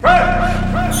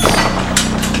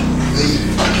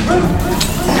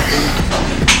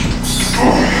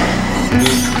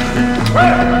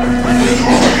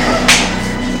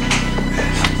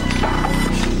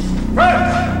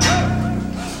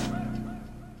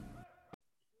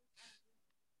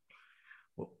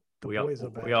The we boys are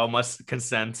back. We all must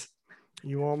consent.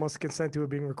 You all must consent to it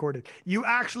being recorded. You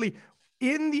actually,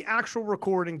 in the actual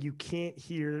recording, you can't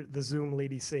hear the Zoom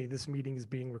lady say this meeting is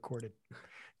being recorded.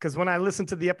 Because when I listened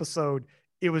to the episode,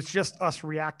 it was just us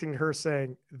reacting to her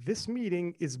saying, this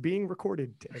meeting is being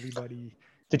recorded to everybody.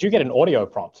 Did you get an audio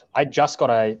prompt? I just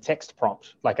got a text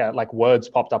prompt, like words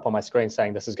popped up on my screen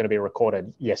saying this is going to be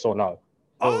recorded, yes or no.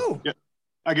 Oh, yeah,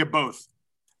 I get both.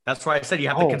 That's why I said you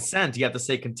have to consent. You have to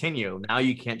say continue. Now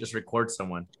you can't just record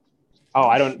someone. Oh,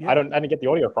 I didn't get the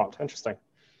audio prompt. Interesting.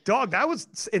 Dog,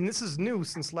 and this is new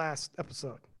since last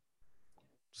episode.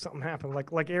 Something happened.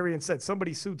 Like Arian said,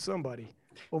 somebody sued somebody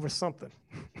over something.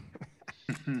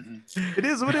 It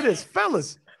is what it is.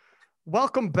 Fellas,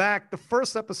 welcome back. The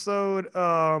first episode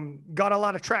got a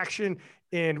lot of traction,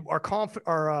 and our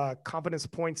confidence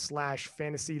points /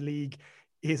 fantasy league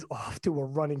is off to a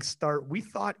running start. We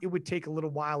thought it would take a little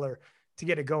while to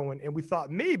get it going, and we thought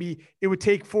maybe it would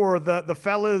take for the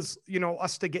fellas,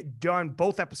 us to get done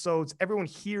both episodes. Everyone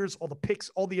hears all the picks,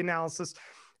 all the analysis,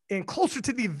 and closer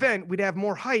to the event, we'd have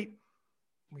more hype.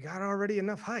 We got already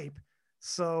enough hype,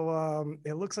 so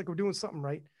it looks like we're doing something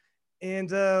right.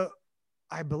 And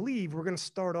I believe we're going to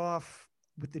start off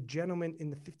with the gentleman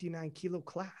in the 59 kilo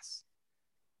class.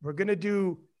 We're going to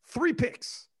do 3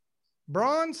 picks: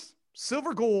 bronze,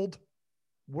 silver, gold.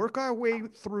 Work our way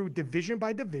through division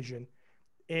by division.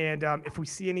 And if we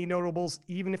see any notables,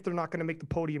 even if they're not going to make the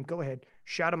podium, go ahead,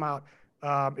 shout them out.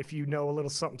 If you know a little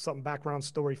something background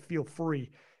story, feel free.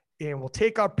 And we'll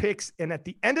take our picks. And at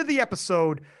the end of the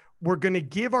episode, we're going to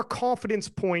give our confidence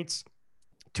points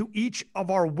to each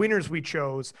of our winners we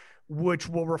chose, which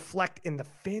will reflect in the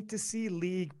fantasy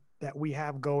league that we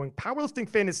have going. Powerlifting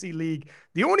Fantasy League,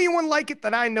 the only one like it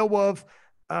that I know of.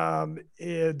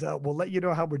 And we'll let you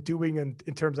know how we're doing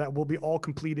in terms of that. We'll be all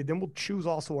completed. Then we'll choose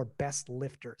also our best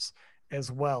lifters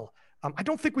as well. I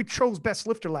don't think we chose best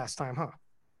lifter last time,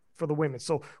 for the women.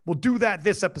 So we'll do that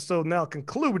this episode, and that'll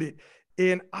conclude it.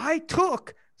 And I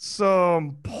took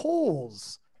some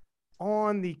polls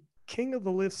on the King of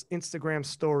the Lifts Instagram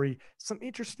story. Some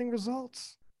interesting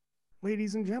results,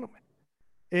 ladies and gentlemen,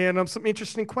 and some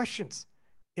interesting questions.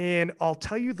 And I'll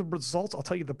tell you the results. I'll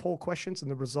tell you the poll questions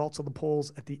and the results of the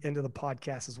polls at the end of the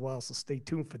podcast as well. So stay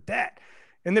tuned for that.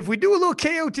 And if we do a little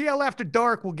KOTL after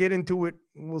dark, we'll get into it.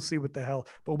 We'll see what the hell.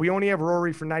 But we only have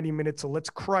Rory for 90 minutes. So let's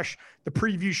crush the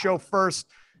preview show first.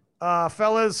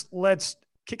 Fellas, let's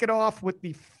kick it off with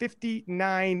the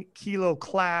 59 kilo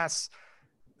class.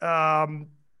 Who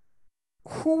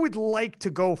would like to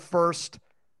go first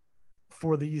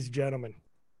for these gentlemen?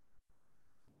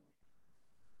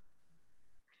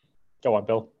 Go on,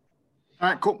 Bill. All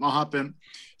right, cool. I'll hop in.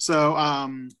 So,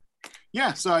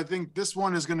 so I think this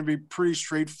one is going to be pretty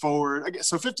straightforward. I guess,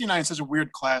 so 59 is such a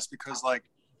weird class because,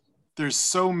 there's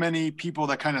so many people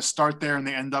that kind of start there and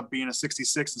they end up being a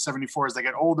 66 and 74 as they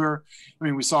get older. I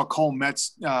mean, we saw Cole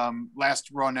Metz last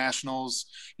Raw Nationals.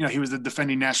 He was the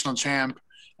defending national champ,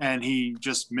 and he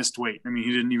just missed weight. I mean,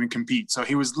 he didn't even compete. So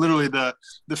he was literally the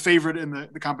favorite in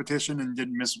the competition and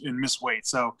didn't miss weight.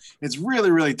 So it's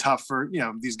really, really tough for,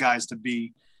 these guys to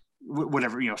be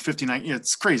whatever, 59.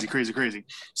 It's crazy, crazy, crazy.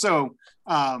 So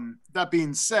that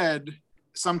being said,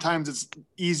 sometimes it's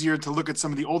easier to look at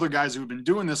some of the older guys who've been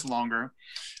doing this longer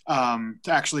to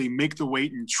actually make the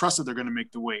weight and trust that they're going to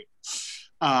make the weight.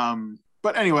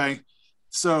 But anyway,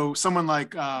 so someone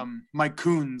like Mike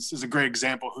Coons is a great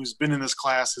example, who's been in this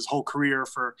class his whole career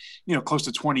for, close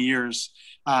to 20 years.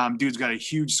 Dude's got a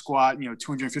huge squat,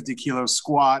 250 kilo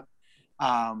squat.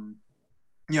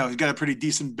 He's got a pretty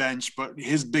decent bench, but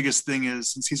his biggest thing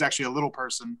is, since he's actually a little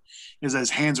person, is that his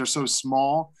hands are so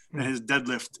small and his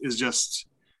deadlift is just,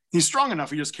 he's strong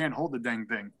enough. He just can't hold the dang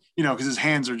thing, because his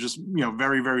hands are just,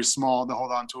 very, very small to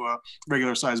hold on to a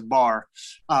regular sized bar.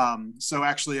 So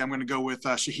actually I'm going to go with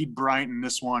Shahid Bryant in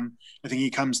this one. I think he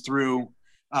comes through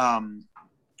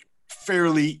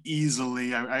fairly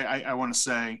easily, I want to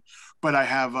say, but I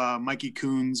have Mikey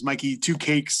Coons, Mikey 2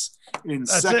 cakes in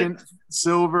second,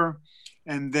 silver.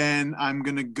 And then I'm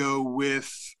going to go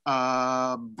with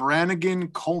Brannigan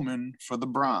Coleman for the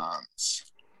bronze.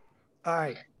 All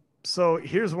right. So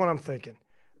here's what I'm thinking.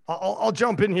 I'll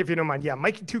jump in here if you don't mind. Yeah,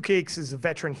 Mikey 2 Cakes is a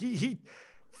veteran. He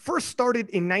first started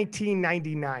in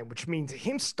 1999, which means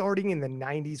him starting in the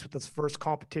 90s with his first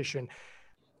competition.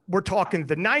 We're talking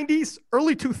the 90s,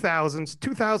 early 2000s,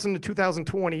 2000 to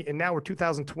 2020, and now we're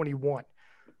 2021.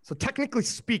 So technically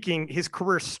speaking, his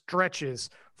career stretches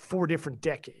 4 different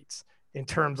decades. in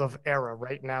terms of era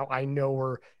right now. I know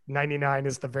we're 99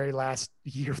 is the very last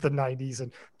year of the 90s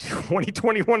and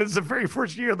 2021 is the very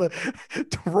first year of the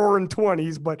roaring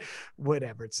 20s, but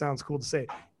whatever. It sounds cool to say.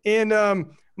 And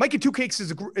Mikey Two Cakes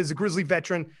is a Grizzly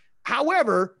veteran.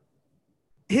 However,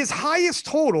 his highest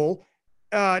total,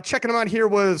 checking him out here,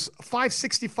 was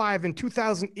 565 in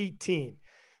 2018.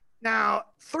 Now,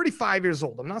 35 years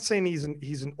old. I'm not saying he's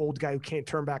an old guy who can't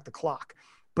turn back the clock,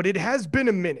 but it has been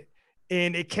a minute.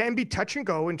 And it can be touch and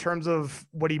go in terms of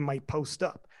what he might post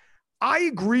up. I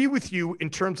agree with you in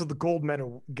terms of the gold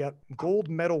medal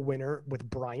winner with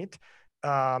Bryant.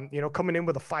 Coming in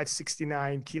with a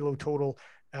 569 kilo total,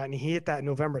 and he hit that in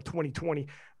November 2020.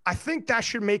 I think that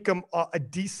should make him a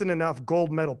decent enough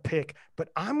gold medal pick. But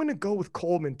I'm going to go with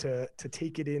Coleman to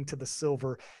take it into the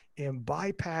silver and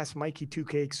bypass Mikey Two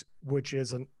Cakes, which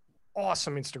is an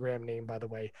awesome Instagram name, by the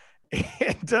way.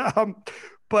 And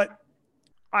but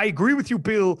I agree with you,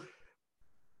 Bill.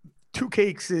 Two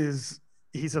Cakes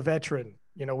he's a veteran.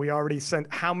 We already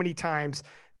sent how many times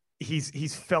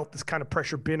he's felt this kind of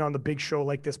pressure, been on the big show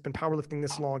like this, been powerlifting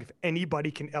this long. If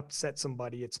anybody can upset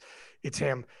somebody, it's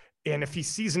him. And if he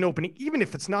sees an opening, even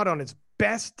if it's not on his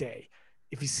best day,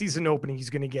 if he sees an opening, he's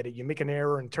going to get it. You make an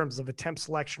error in terms of attempt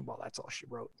selection. Well, that's all she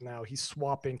wrote. Now he's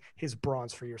swapping his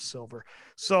bronze for your silver.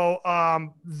 So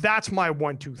that's my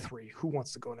 1, 2, 3. Who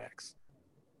wants to go next?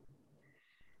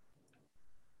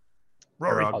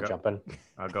 Rory. I'll jump in.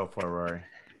 I'll go for Rory.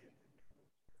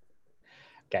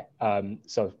 Okay.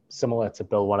 So similar to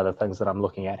Bill, one of the things that I'm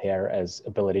looking at here is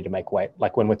ability to make weight.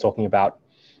 Like when we're talking about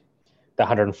the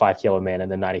 105 kilo man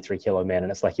and the 93 kilo man,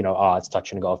 and it's like, it's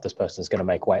touch and go if this person is going to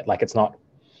make weight. Like it's not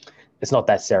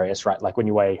that serious, right? Like when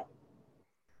you weigh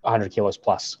 100 kilos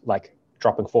plus, like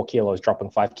dropping 4 kilos, dropping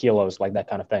 5 kilos, like that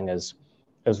kind of thing is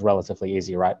relatively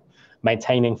easy, right?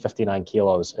 Maintaining 59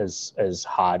 kilos is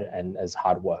hard and is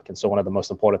hard work. And so one of the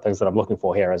most important things that I'm looking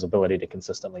for here is ability to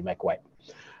consistently make weight.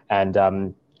 And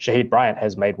Shahid Bryant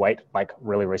has made weight like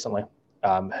really recently.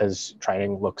 His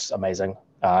training looks amazing.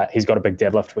 He's got a big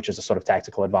deadlift, which is a sort of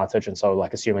tactical advantage. And so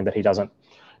like assuming that he doesn't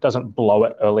blow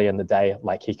it early in the day,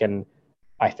 like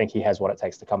I think he has what it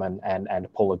takes to come in and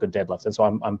pull a good deadlift. And so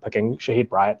I'm picking Shahid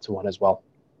Bryant to win as well.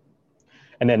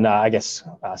 And then I guess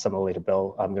similarly to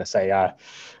Bill, I'm going to say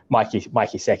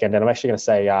Mikey second, and I'm actually going to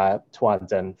say Tuan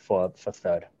Din for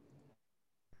third.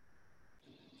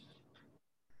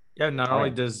 Yeah, not only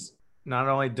does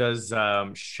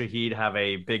Shahid have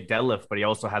a big deadlift, but he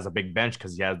also has a big bench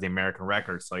because he has the American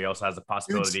record. So he also has a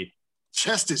possibility.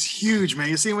 Chest is huge, man.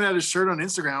 You see him without his shirt on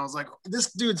Instagram. I was like,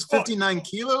 this dude's 59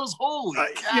 kilos. Holy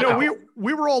cow.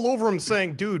 We were all over him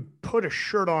saying, dude, put a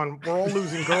shirt on. We're all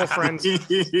losing girlfriends.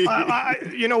 We're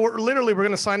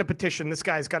going to sign a petition. This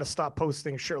guy's got to stop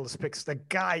posting shirtless pics. The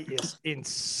guy is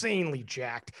insanely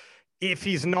jacked. If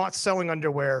he's not selling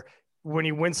underwear, when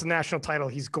he wins the national title,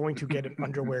 he's going to get an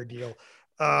underwear deal.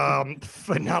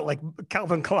 But not like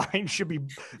Calvin Klein should be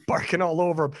barking all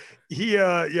over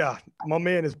him. My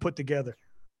man is put together.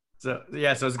 So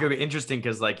it's going to be interesting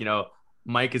because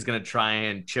Mike is going to try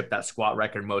and chip that squat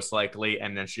record most likely.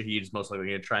 And then Shahid's most likely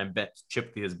going to try and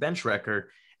chip his bench record.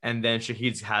 And then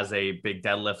Shahid has a big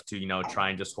deadlift to, try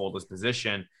and just hold his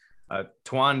position.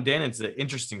 Tuan Din, it's an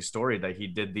interesting story that he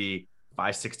did the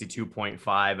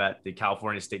 562.5 at the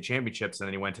California State Championships. And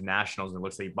then he went to nationals and it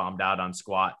looks like he bombed out on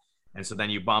squat. And so then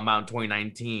you bomb out in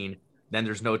 2019, then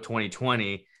there's no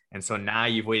 2020. And so now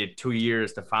you've waited 2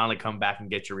 years to finally come back and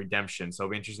get your redemption. So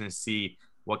it'll be interesting to see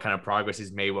what kind of progress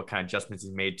he's made, what kind of adjustments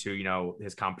he's made to,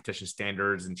 his competition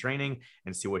standards and training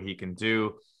and see what he can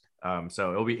do.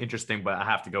 So it'll be interesting, but I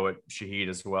have to go with Shahid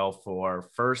as well for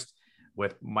first.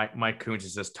 With Mike Coons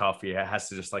is just tough. He has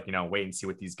to just wait and see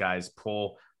what these guys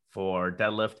pull for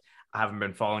deadlift. I haven't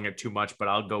been following it too much, but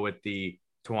I'll go with the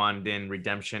Tuan Din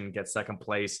redemption, get second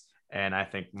place. And I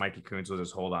think Mikey Coons will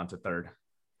just hold on to third.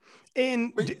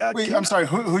 And wait, I'm sorry.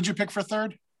 Who'd you pick for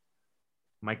third?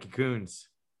 Mikey Coons.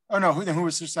 Oh no, who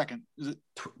was your second? Is it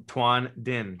Tuan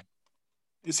Din?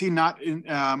 Is he not in?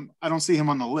 I don't see him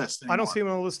on the list anymore. I don't see him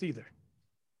on the list either.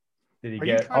 Did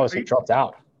he he dropped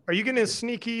out. Are you getting a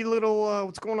sneaky little?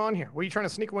 What's going on here? Were you trying to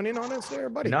sneak one in on us there,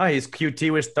 buddy? No, his QT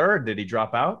was third. Did he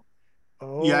drop out?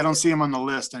 Oh yeah, I don't see him on the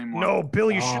list anymore. No,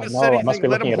 Bill, you should have said anything.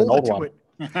 Let him hold it to it.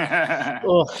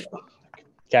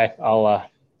 Okay,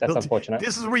 that's unfortunate.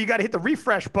 This is where you got to hit the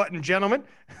refresh button, gentlemen.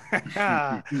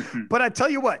 But I tell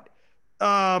you what,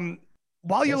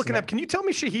 while you're looking up, can you tell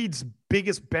me Shahid's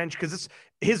biggest bench? Because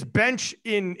his bench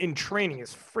in training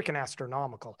is freaking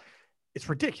astronomical. It's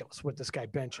ridiculous what this guy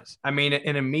benches. I mean,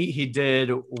 in a meet, he did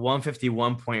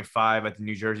 151.5 at the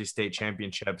New Jersey State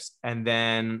Championships. And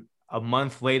then a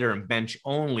month later in bench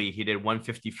only, he did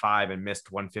 155 and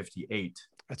missed 158.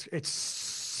 It's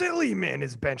silly, man,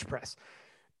 his bench press.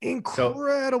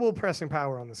 Incredible pressing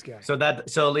power on this guy.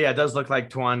 It does look like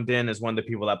Tuan Din is one of the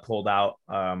people that pulled out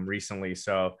recently.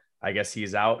 So I guess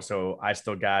he's out. So I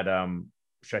still got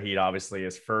Shahid obviously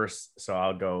is first. So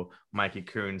I'll go Mikey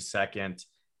Kuhn second.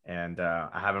 And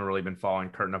I haven't really been following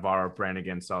Kurt Navarro,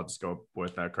 Brannigan. So I'll just go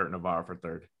with Kurt Navarro for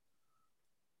third.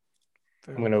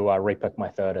 I'm going to repick my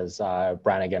third as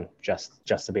Brannigan, just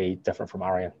to be different from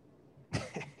Arian.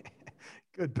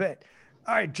 Good bet.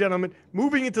 All right, gentlemen,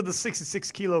 moving into the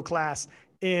 66 kilo class.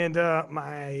 And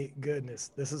my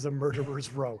goodness, this is a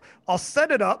murderer's row. I'll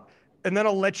set it up and then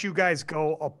I'll let you guys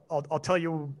go. I'll tell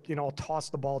you, I'll toss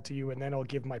the ball to you and then I'll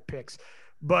give my picks.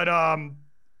 But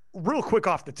real quick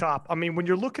off the top, I mean, when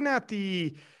you're looking at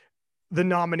the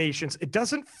nominations, it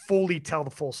doesn't fully tell the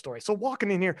full story. So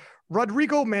walking in here,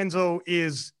 Rodrigo Menzo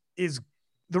is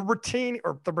the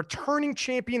returning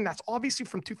champion. That's obviously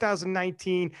from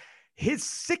 2019. His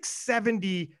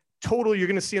 670 total you're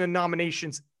going to see in the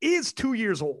nominations is 2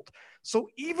 years old. So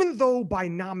even though by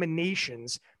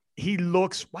nominations,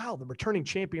 the returning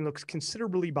champion looks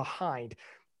considerably behind.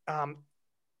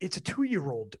 It's a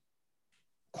 2-year-old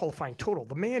qualifying total.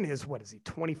 The man is,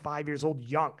 25 years old,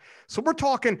 young. So we're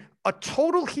talking a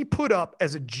total he put up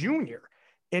as a junior,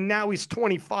 and now he's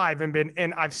 25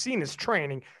 and I've seen his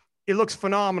training. It looks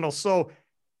phenomenal. So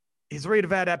his rate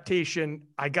of adaptation,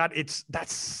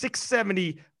 that's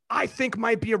 670, I think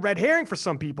might be a red herring for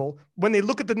some people when they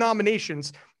look at the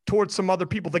nominations towards some other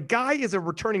people. The guy is a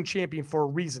returning champion for a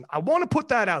reason. I want to put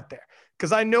that out there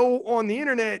because I know on the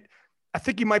internet, I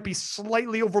think he might be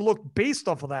slightly overlooked based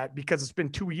off of that because it's been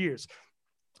 2 years.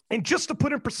 And just to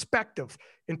put in perspective,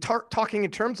 talking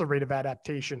in terms of rate of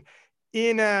adaptation,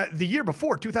 in the year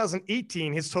before,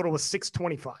 2018, his total was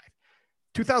 625.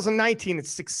 2019,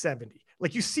 it's 670.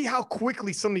 Like, you see how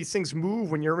quickly some of these things move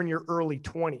when you're in your early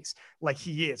 20s, like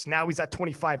he is. Now he's at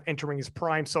 25, entering his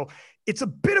prime. So it's a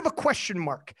bit of a question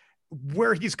mark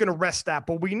where he's going to rest at.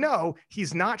 But we know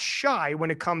he's not shy when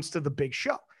it comes to the big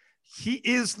show. He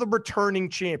is the returning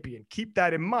champion. Keep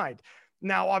that in mind.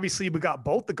 Now, obviously, we got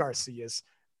both the Garcias.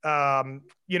 In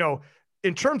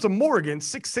terms of Morgan,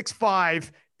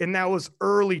 665, and that was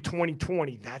early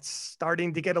 2020. That's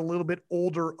starting to get a little bit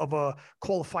older of a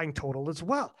qualifying total as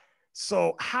well.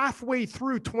 So halfway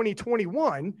through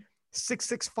 2021,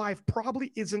 665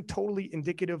 probably isn't totally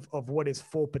indicative of what his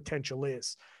full potential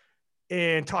is.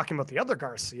 And talking about the other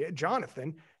Garcia,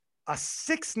 Jonathan, a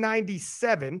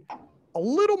 697, a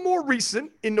little more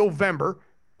recent in November.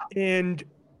 And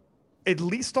at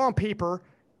least on paper,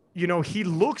 he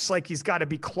looks like he's got to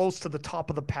be close to the top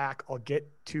of the pack. I'll get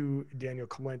to Daniel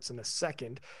Clements in a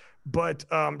second. But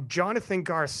Jonathan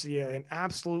Garcia, an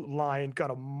absolute lion,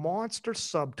 got a monster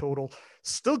subtotal,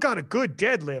 still got a good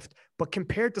deadlift, but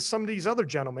compared to some of these other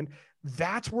gentlemen,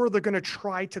 that's where they're going to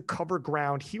try to cover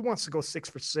ground. He wants to go 6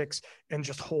 for 6 and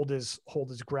just hold his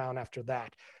ground after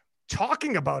that.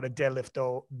 Talking about a deadlift,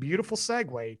 though, beautiful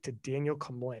segue to Daniel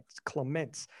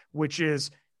Clements, which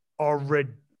is a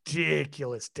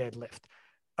ridiculous deadlift.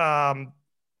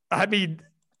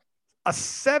 A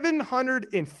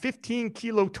 715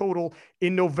 kilo total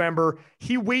in November.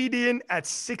 He weighed in at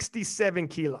 67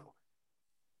 kilo.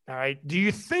 All right. Do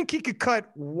you think he could cut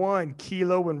 1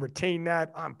 kilo and retain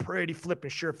that? I'm pretty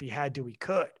flipping sure if he had to, he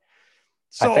could.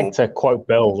 So, I think to quote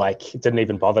Bill, he didn't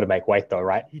even bother to make weight though,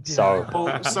 right? Here's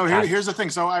the thing.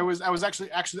 So I was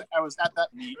actually at that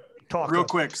meet real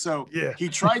quick. So yeah, he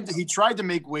tried to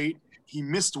make weight. He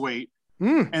missed weight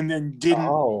and then didn't.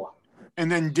 Oh. And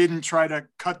then didn't try to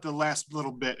cut the last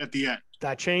little bit at the end.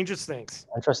 That changes things.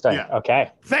 Interesting. Yeah.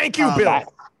 Okay. Thank you, Bill.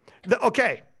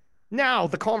 Okay. Now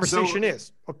the conversation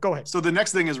is. Oh, go ahead. So the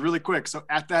next thing is really quick. So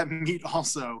at that meet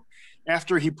also,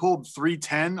 after he pulled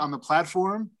 310 on the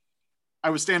platform, I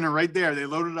was standing right there. They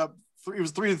loaded up. It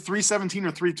was 317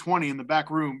 or 320 in the back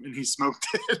room, and he smoked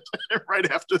it right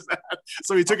after that.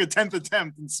 So he took a 10th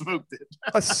attempt and smoked it.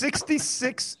 A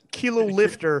 66 kilo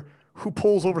lifter who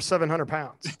pulls over 700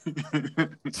 pounds.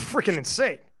 It's freaking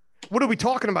insane. What are we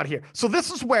talking about here? So this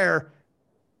is where,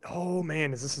 oh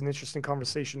man, is this an interesting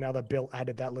conversation now that Bill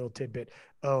added that little tidbit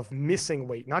of missing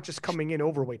weight, not just coming in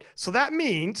overweight. So that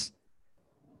means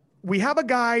we have a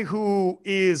guy who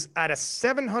is at a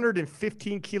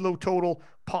 715 kilo total,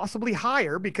 possibly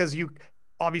higher, because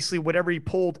obviously whatever he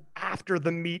pulled after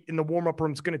the meet in the warm-up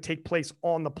room is going to take place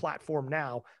on the platform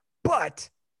now. But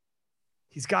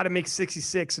he's got to make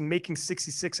 66, and making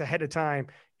 66 ahead of time,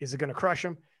 is it going to crush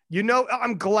him?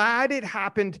 I'm glad it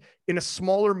happened in a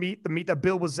smaller meet, the meet that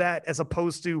Bill was at, as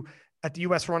opposed to at the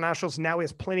U.S. World Nationals. Now he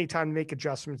has plenty of time to make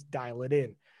adjustments, dial it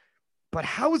in. But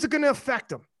how is it going to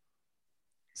affect him?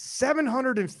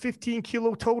 715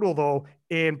 kilo total though,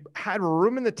 and had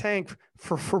room in the tank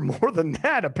for more than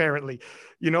that, apparently,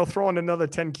 throwing another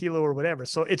 10 kilo or whatever.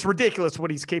 So it's ridiculous what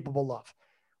he's capable of.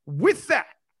 With that,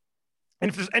 and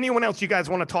if there's anyone else you guys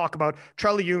want to talk about,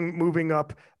 Charlie Yung moving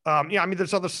up.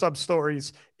 There's other sub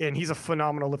stories, and he's a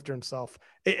phenomenal lifter himself.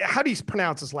 How do you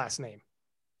pronounce his last name?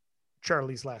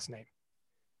 Charlie's last name.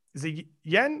 Is it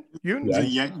Yen? Yun? Yeah.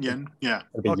 Yen. Yeah.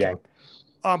 Okay. Yang.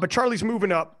 But Charlie's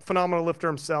moving up, phenomenal lifter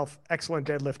himself, excellent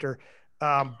deadlifter.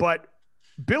 But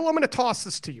Bill, I'm going to toss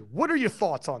this to you. What are your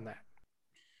thoughts on that?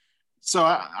 So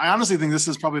I honestly think this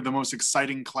is probably the most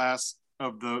exciting class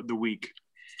of the week,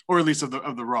 or at least of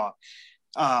the Raw.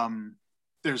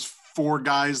 There's 4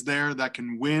 guys there that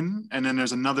can win, and then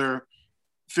there's another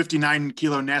 59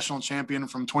 kilo national champion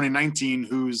from 2019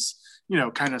 who's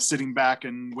kind of sitting back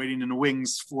and waiting in the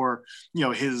wings for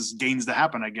his gains to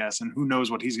happen, I guess, and who knows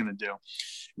what he's going to do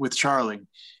with Charlie.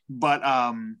 But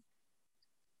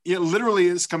literally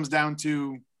this comes down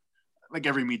to, like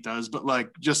every meet does, but like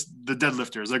just the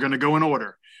deadlifters. They're going to go in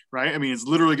order, right? I mean, it's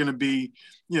literally going to be,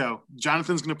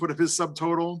 Jonathan's going to put up his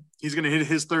subtotal. He's going to hit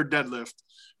his 3rd deadlift,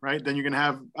 right? Then you're going to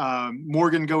have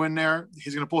Morgan go in there.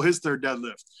 He's going to pull his 3rd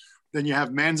deadlift. Then you have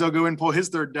Manzo go in, pull his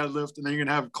 3rd deadlift, and then you're going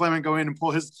to have Clement go in and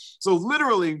pull his. So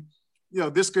literally,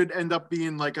 this could end up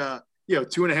being like a,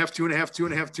 2.5, 2.5,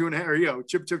 2.5, 2.5, or,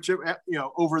 chip,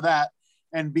 over that,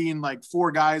 and being like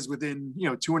 4 guys within,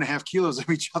 2.5 kilos of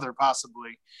each other,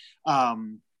 possibly.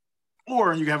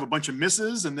 Or you have a bunch of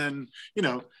misses, and then,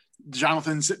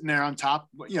 Jonathan sitting there on top,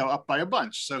 up by a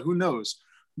bunch. So who knows?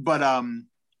 But I'm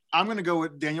going to go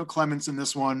with Daniel Clements in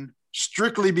this one,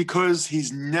 strictly because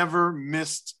he's never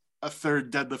missed a 3rd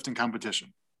deadlifting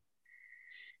competition.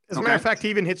 As a matter of fact,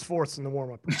 he even hits 4ths in the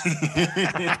warm-up.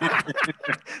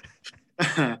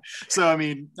 So, I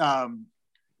mean,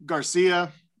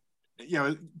 Garcia,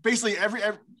 basically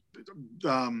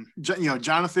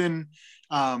Jonathan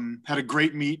had a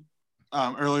great meet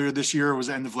earlier this year. It was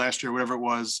the end of last year, whatever it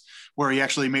was, where he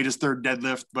actually made his 3rd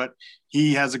deadlift, but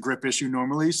he has a grip issue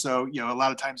normally. So, a lot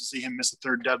of times you see him miss a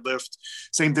 3rd deadlift.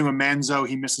 Same thing with Manzo.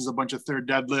 He misses a bunch of 3rd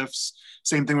deadlifts.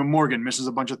 Same thing with Morgan, misses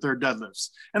a bunch of 3rd deadlifts.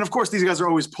 And of course, these guys are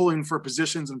always pulling for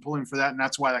positions and pulling for that. And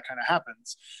that's why that kind of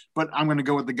happens. But I'm going to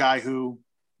go with the guy who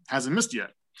hasn't missed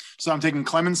yet. So I'm taking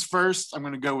Clemens first. I'm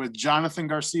going to go with Jonathan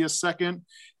Garcia second,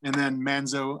 and then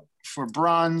Manzo for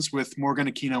bronze, with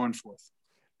Morgan Aquino in 4th.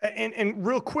 And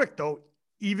real quick though,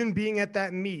 even being at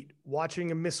that meet,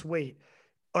 watching him miss weight,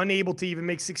 unable to even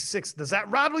make 66, does that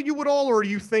rattle you at all? Or are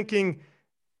you thinking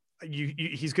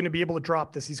he's going to be able to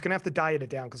drop this? He's going to have to diet it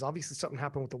down, because obviously something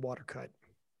happened with the water cut.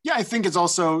 Yeah, I think it's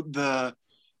also the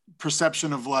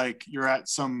perception of like you're at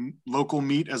some local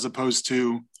meet as opposed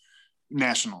to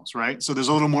nationals, right? So there's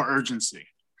a little more urgency.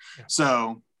 Yeah.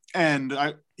 So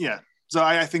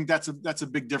I think that's a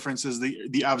big difference, is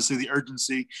the obviously the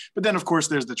urgency, but then of course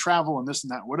there's the travel and this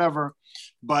and that, whatever.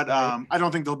 But I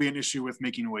don't think there'll be an issue with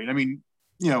making weight. I mean,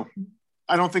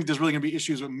 I don't think there's really going to be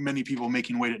issues with many people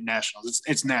making weight at nationals.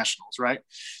 It's nationals, right?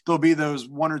 There'll be those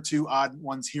 1 or 2 odd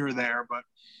ones here or there, but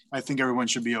I think everyone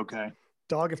should be okay.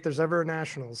 Dog, if there's ever a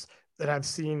nationals that I've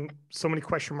seen so many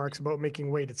question marks about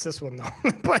making weight, it's this one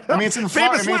though. But, I mean, it's in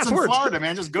Florida,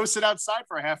 man. Just go sit outside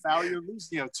for a half hour. You lose,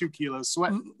 2 kilos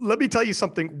sweat. Let me tell you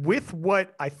something. With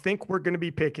what I think we're going to be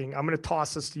picking, I'm going to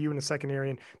toss this to you in a second,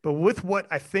 Arian, but with what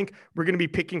I think we're going to be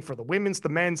picking for the women's, the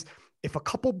men's, if a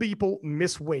couple people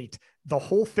miss weight, the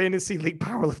whole fantasy league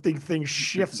powerlifting thing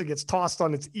shifts and gets tossed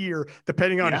on its ear,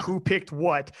 depending on who picked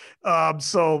what.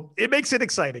 So it makes it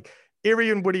exciting.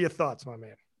 Arian, what are your thoughts, my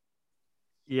man?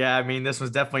 Yeah, I mean, this was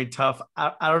definitely tough.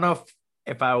 I don't know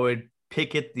if I would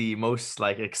pick it the most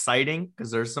like exciting,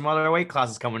 because there's some other weight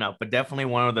classes coming up, but definitely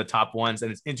one of the top ones.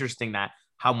 And it's interesting that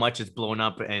how much it's blown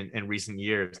up in recent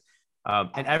years.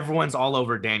 And everyone's all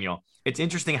over Daniel. It's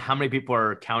interesting how many people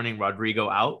are counting Rodrigo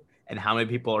out, and how many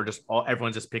people are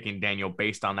everyone's just picking Daniel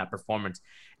based on that performance.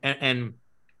 And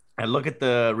I look at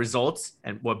the results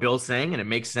and what Bill's saying, and it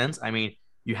makes sense. I mean,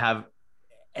 you have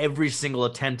every single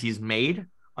attempt he's made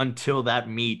until that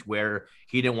meet where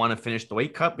he didn't want to finish the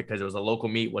weight cut because it was a local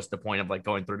meet. What's the point of like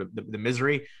going through the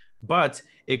misery? But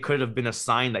it could have been a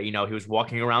sign that, he was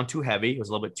walking around too heavy. It was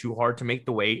a little bit too hard to make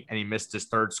the weight, and he missed his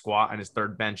 3rd squat and his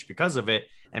 3rd bench because of it,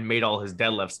 and made all his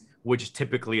deadlifts, which is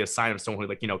typically a sign of someone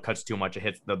who cuts too much. It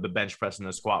hits the bench press and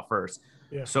the squat first.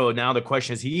 Yeah. So now the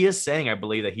question is, he is saying, I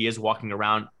believe, that he is walking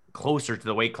around closer to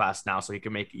the weight class now so he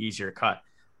can make an easier cut.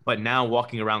 But now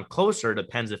walking around closer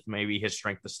depends if maybe his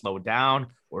strength is slowed down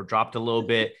or dropped a little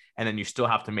bit, and then you still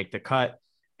have to make the cut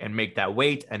and make that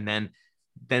weight. And then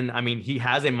then I mean he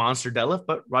has a monster deadlift,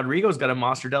 but Rodrigo's got a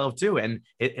monster deadlift too, and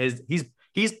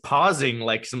he's pausing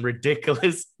like some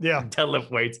ridiculous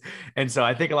deadlift weights, and so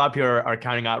I think a lot of people are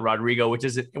counting out Rodrigo, which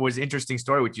was an interesting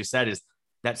story. What you said is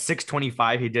that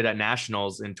 625 he did at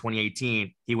nationals in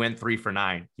 2018, he went 3 for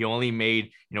 9. He only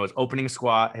made his opening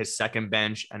squat, his second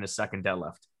bench, and his second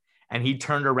deadlift, and he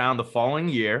turned around the following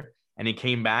year and he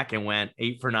came back and went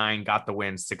 8 for 9, got the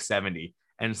win, 670.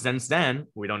 And since then,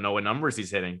 we don't know what numbers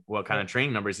he's hitting, what kind of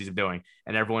training numbers he's doing.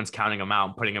 And everyone's counting him out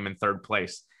and putting him in third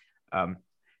place.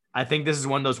 I think this is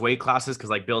one of those weight classes because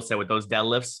like Bill said, with those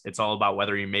deadlifts, it's all about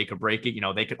whether you make or break it.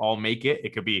 They could all make it.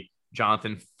 It could be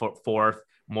Jonathan fourth,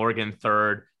 Morgan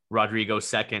third, Rodrigo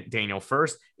second, Daniel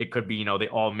first. It could be, they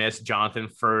all miss, Jonathan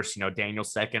first, Daniel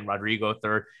second, Rodrigo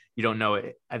third. You don't know.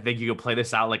 I think you could play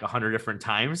this out like 100 different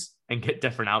times and get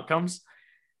different outcomes.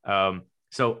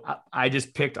 So I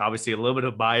just picked, obviously, a little bit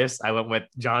of bias. I went with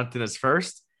Jonathan as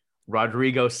first,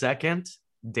 Rodrigo second,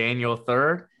 Daniel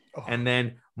third, and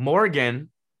then Morgan.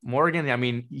 I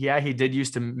mean, yeah, he did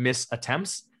used to miss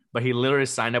attempts, but he literally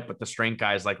signed up with the strength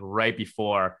guys like right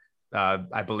before,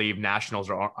 I believe nationals.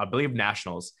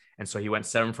 And so he went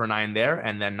 7 for 9 there,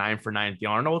 and then 9 for 9 at the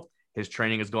Arnold. His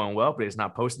training is going well, but he's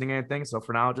not posting anything. So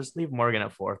for now, I'll just leave Morgan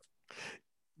at 4th.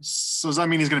 So does that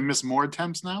mean he's going to miss more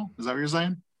attempts now? Is that what you're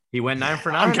saying? He went 9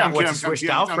 for 9. I'm switched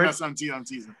out for. I'm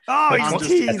teasing. Oh, he's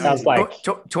teasing. It sounds like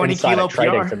 20 kilo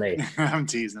trading PR to me. I'm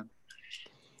teasing.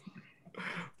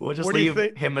 We'll just leave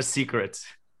him a secret.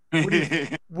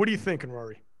 What are you thinking,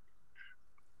 Rory?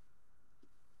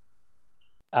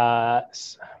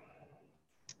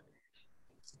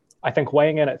 I think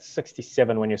weighing in at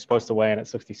 67 when you're supposed to weigh in at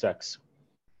 66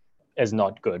 is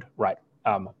not good, right?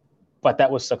 But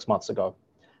that was 6 months ago.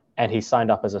 And he signed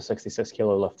up as a 66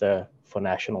 kilo lifter for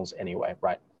nationals anyway,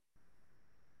 right?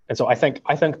 And so I think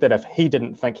that if he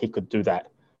didn't think he could do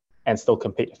that and still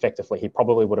compete effectively, he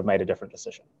probably would have made a different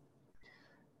decision.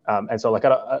 And so like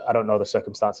I don't know the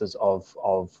circumstances of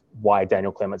why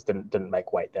Daniel Clements didn't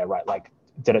make weight there, right? Like,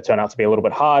 did it turn out to be a little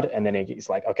bit hard? And then he's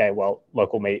like, okay, well,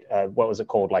 local meet, what was it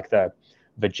called? Like the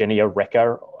Virginia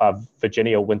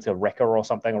Winter Wrecker or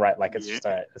something, right? Like it's just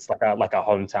it's like a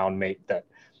hometown meet that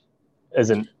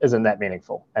isn't that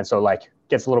meaningful. And so like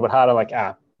gets a little bit harder, like,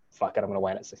 fuck it, I'm gonna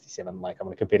weigh in at 67. Like I'm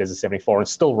gonna compete as a 74 and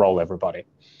still roll everybody.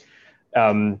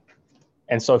 And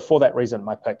so for that reason,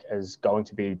 my pick is going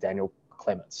to be Daniel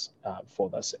Clements for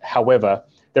this. However,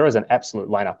 there is an absolute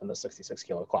lineup in the 66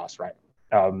 kilo class, right?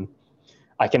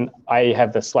 I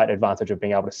have the slight advantage of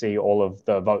being able to see all of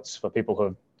the votes for people who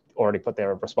have already put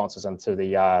their responses into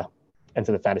the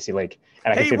fantasy league.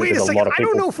 And I can see wait a there's second. a lot of people.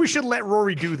 I don't know if we should let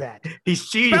Rory do that. He's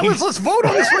cheating. Fellas, let's vote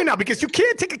on this right now because you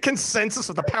can't take a consensus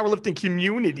of the powerlifting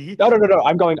community. No.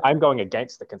 I'm going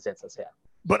against the consensus here.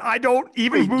 But I don't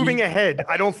moving ahead.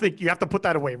 I don't think you have to put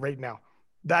that away right now.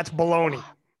 That's baloney.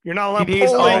 You're not allowed. He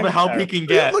needs all the help he can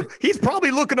get. Look, he's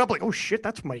probably looking up like, oh shit,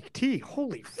 that's Mike T.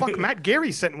 Holy fuck, Matt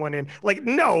Gary sent one in. Like,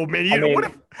 no, man. What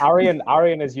if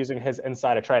Arian is using his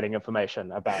insider trading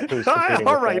information about who's competing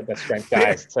with the strength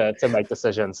guys to make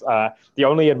decisions. The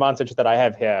only advantage that I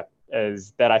have here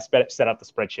is that I set up the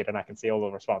spreadsheet and I can see all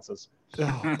the responses.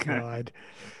 Oh God.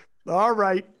 All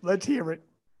right, let's hear it.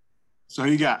 So who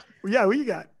you got? Yeah, who you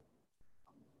got?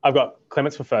 I've got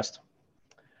Clements for first,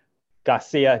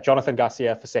 Jonathan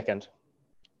Garcia for second,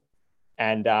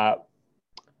 and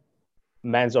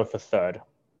Manzo for third.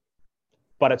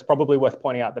 But it's probably worth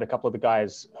pointing out that a couple of the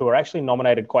guys who are actually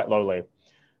nominated quite lowly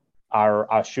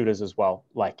are shooters as well.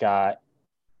 Like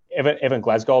Evan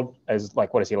Glasgow is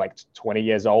like, what is he, like 20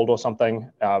 years old or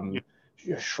something?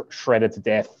 Shredded to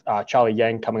death. Charlie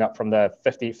Yang coming up from the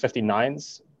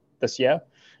 59s this year.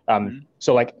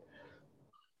 So like,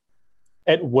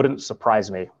 it wouldn't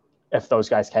surprise me if those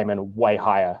guys came in way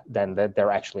higher than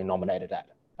they're actually nominated at.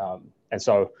 And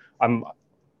so I'm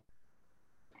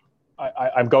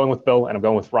going with Bill and I'm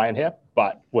going with Ryan here,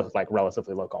 but with like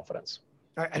relatively low confidence.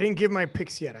 I didn't give my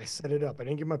picks yet. I set it up. I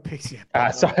didn't give my picks yet.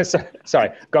 Sorry.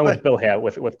 Going with Bill here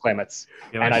with Clements.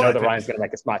 And I know that Ryan's going to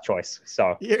make a smart choice.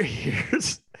 So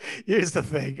here's the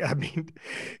thing. I mean,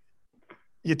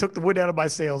 you took the wind out of my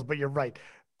sails, but you're right.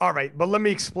 All right, but let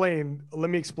me explain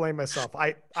myself.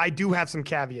 I do have some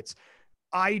caveats.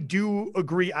 I do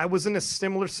agree. I was in a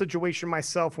similar situation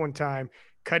myself one time,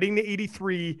 cutting the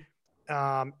 83.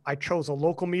 I chose a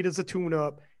local meet as a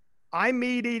tune-up. I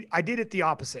did it the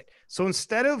opposite. So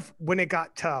instead of when it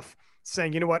got tough,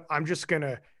 saying, you know what, I'm just going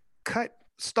to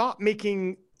stop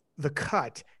making the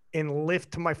cut and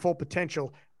lift to my full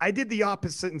potential, I did the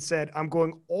opposite and said, I'm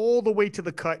going all the way to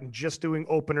the cut and just doing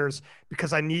openers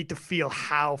because I need to feel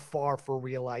how far for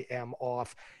real I am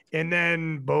off. And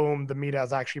then boom, the meet I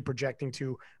was actually projecting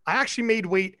to, I actually made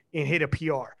weight and hit a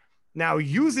PR. Now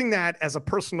using that as a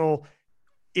personal,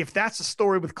 if that's a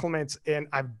story with Clements and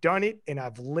I've done it and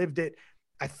I've lived it,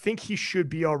 I think he should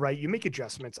be all right. You make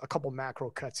adjustments, a couple macro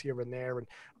cuts here and there, and,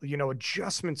 you know,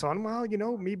 adjustments on, well, you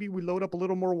know, maybe we load up a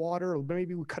little more water, or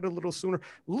maybe we cut it a little sooner,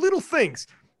 little things,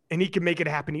 and he can make it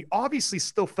happen. He obviously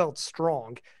still felt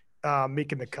strong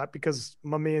making the cut because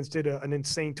my man's did an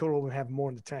insane total and have more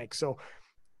in the tank. So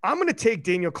I'm going to take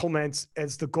Daniel Clements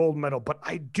as the gold medal, but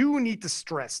I do need to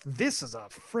stress this is a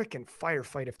freaking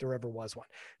firefight if there ever was one.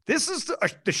 This is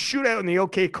the shootout in the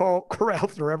OK Corral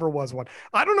if there ever was one.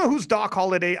 I don't know who's Doc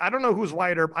Holliday. I don't know who's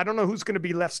Wyatt Earp. I don't know who's going to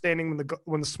be left standing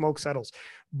when the smoke settles,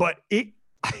 but it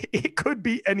could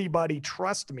be anybody.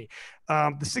 Trust me.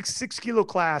 The 66 kilo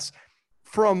class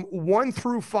from 1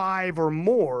 through 5 or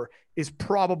more is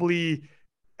probably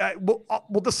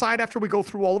we'll decide after we go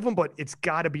through all of them, but it's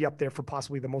got to be up there for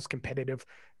possibly the most competitive.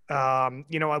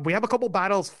 You know, we have a couple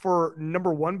battles for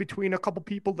number 1 between a couple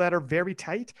people that are very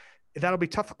tight. That'll be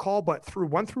tough to call, but through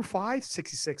 1 through 5,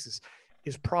 66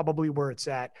 is probably where it's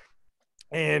at.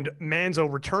 And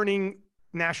Manzo, returning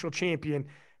national champion,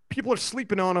 people are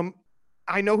sleeping on him.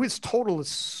 I know his total is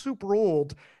super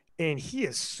old and he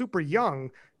is super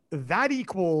young. That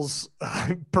equals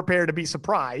prepare to be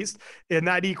surprised. And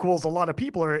that equals a lot of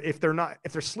people are, if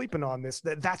they're sleeping on this,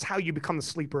 that's how you become the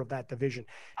sleeper of that division.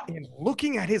 And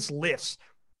looking at his lifts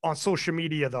on social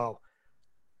media though,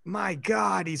 my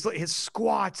God, his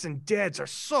squats and deads are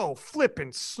so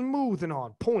flipping smooth and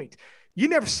on point. You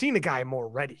never seen a guy more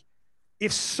ready.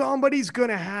 If somebody's going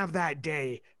to have that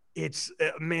day, it's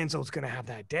Manzo's going to have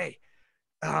that day.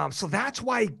 So that's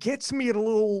why it gets me at a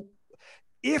little,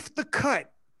 if the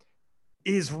cut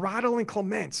is rattling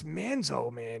Clements,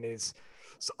 Manzo, man, is.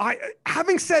 So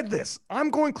having said this,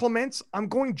 I'm going Clements, I'm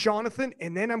going Jonathan,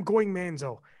 and then I'm going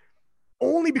Manzo.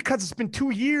 Only because it's been 2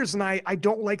 years and I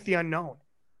don't like the unknown.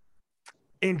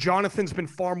 And Jonathan's been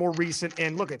far more recent.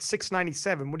 And look at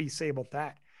 697. What do you say about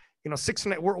that? You know,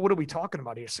 what are we talking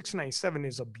about here? 697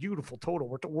 is a beautiful total.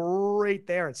 We're right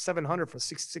there at 700 for a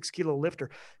 66 kilo lifter.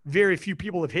 Very few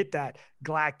people have hit that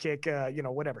glad kick, you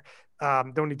know, whatever.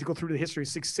 Don't need to go through the history of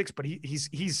 6'6", but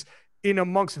he's in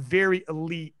amongst very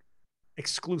elite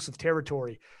exclusive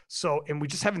territory. So, and we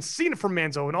just haven't seen it from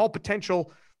Manzo in all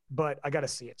potential, but I got to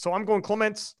see it. So I'm going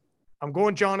Clements, I'm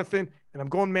going Jonathan, and I'm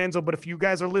going Manzo. But if you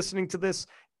guys are listening to this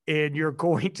and you're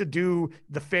going to do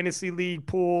the fantasy league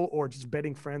pool or just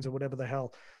betting friends or whatever the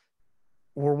hell,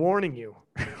 we're warning you.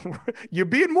 You're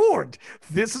being warned.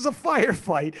 This is a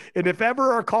firefight. And if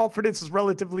ever our confidence is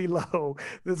relatively low,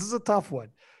 this is a tough one.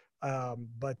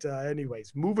 But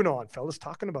anyways, moving on, fellas,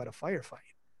 talking about a firefight.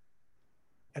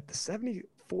 At the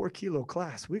 74 kilo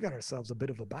class, we got ourselves a bit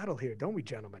of a battle here, don't we,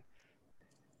 gentlemen?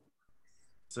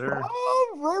 Sir.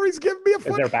 Oh, Rory's giving me a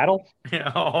foot. Is there a battle?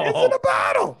 Oh. Is it a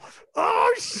battle?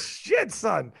 Oh, shit,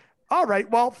 son. All right.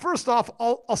 Well, first off,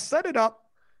 I'll set it up,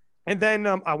 and then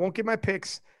I won't give my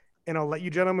picks, and I'll let you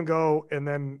gentlemen go, and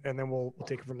then we'll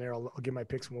take it from there. I'll give my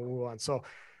picks and we'll move on. So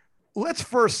let's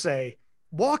first say,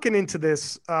 walking into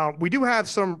this, we do have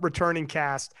some returning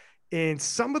cast, and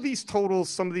some of these totals,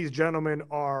 some of these gentlemen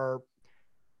are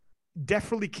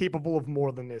definitely capable of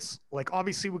more than this. Like,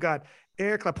 obviously, we got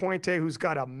Eric Lapointe, who's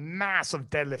got a massive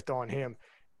deadlift on him.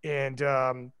 And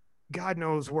God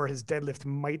knows where his deadlift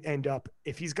might end up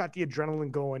if he's got the adrenaline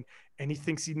going and he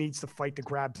thinks he needs to fight to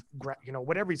grab, you know,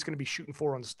 whatever he's going to be shooting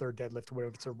for on his third deadlift, whether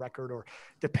it's a record or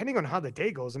depending on how the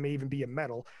day goes, it may even be a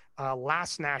medal.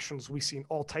 Last Nationals, we've seen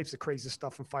all types of crazy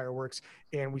stuff in fireworks,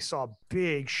 and we saw a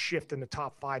big shift in the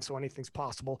top 5, so anything's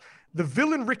possible. The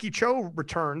villain Ricky Cho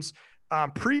returns.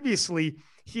 Previously,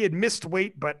 he had missed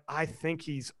weight, but I think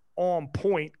he's on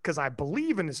point because I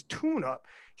believe in his tune-up,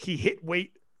 he hit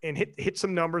weight and hit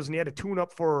some numbers, and he had a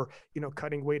tune-up for, you know,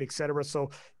 cutting weight, etc. So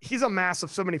he's a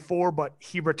massive 74, but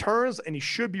he returns and he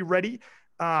should be ready.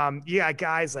 Yeah,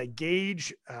 guys like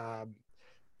Gage.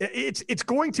 It's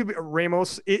going to be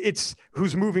Ramos. It's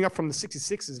who's moving up from the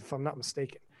 66s, if I'm not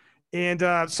mistaken.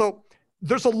 And so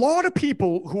there's a lot of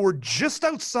people who are just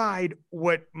outside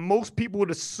what most people would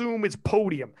assume is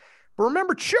podium. But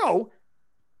remember, Cho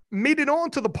made it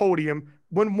onto the podium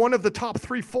when one of the top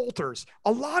 3 falters.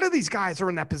 A lot of these guys are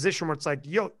in that position where it's like,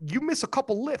 yo, you miss a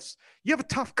couple lifts, you have a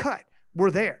tough cut,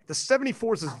 we're there. The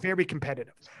 74s is very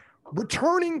competitive.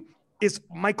 Returning is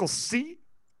Michael C.,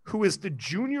 who is the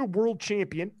junior world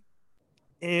champion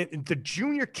and the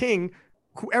junior king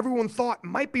who everyone thought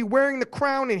might be wearing the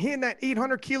crown and hitting that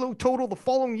 800 kilo total the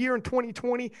following year in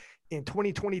 2020. And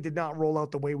 2020 did not roll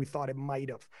out the way we thought it might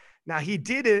have. Now, he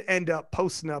did end up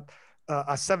posting up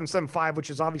a 775, which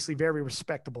is obviously very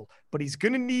respectable, but he's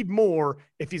going to need more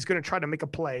if he's going to try to make a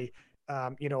play,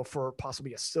 for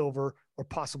possibly a silver or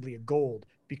possibly a gold,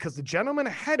 because the gentleman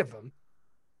ahead of him,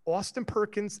 Austin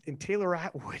Perkins and Taylor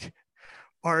Atwood,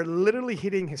 are literally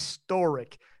hitting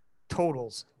historic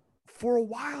totals. For a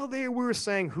while there, we were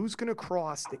saying who's going to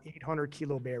cross the 800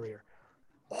 kilo barrier.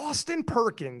 Austin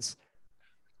Perkins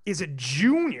is a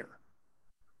junior,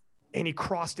 and he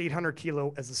crossed 800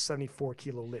 kilo as a 74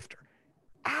 kilo lifter.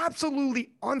 Absolutely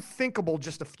unthinkable.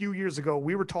 Just a few years ago,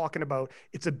 we were talking about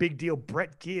it's a big deal.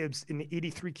 Brett Gibbs in the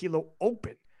 83 kilo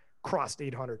open crossed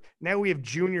 800. Now we have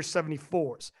junior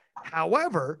 74s.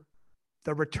 However,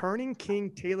 the returning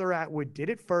king, Taylor Atwood, did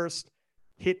it first,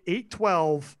 hit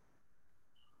 812,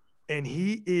 and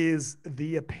he is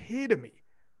the epitome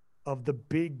of the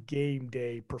big game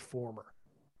day performer.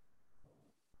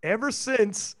 Ever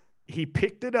since he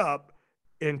picked it up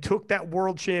and took that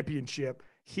world championship,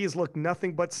 he has looked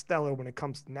nothing but stellar when it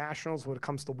comes to nationals, when it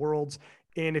comes to worlds.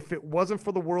 And if it wasn't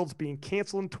for the worlds being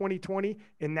canceled in 2020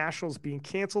 and nationals being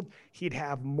canceled, he'd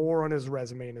have more on his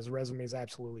resume, and his resume is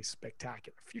absolutely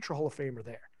spectacular. Future Hall of Famer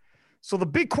there. So the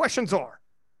big questions are,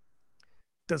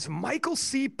 does Michael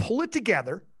C. pull it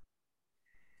together?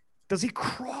 Does he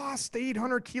cross the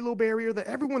 800 kilo barrier that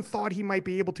everyone thought he might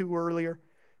be able to earlier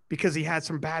because he had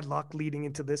some bad luck leading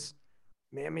into this?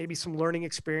 Man, maybe some learning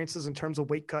experiences in terms of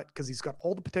weight cut, because he's got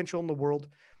all the potential in the world.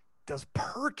 Does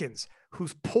Perkins,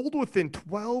 who's pulled within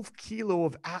 12 kilo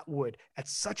of Atwood at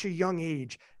such a young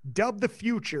age, dubbed the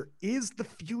future, is the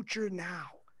future now,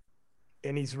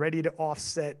 and he's ready to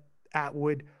offset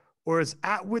Atwood? Or is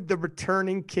Atwood, the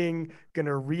returning king, going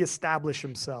to reestablish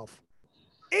himself?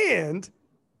 And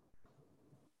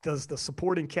does the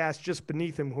supporting cast just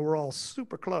beneath him, who are all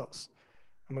super close,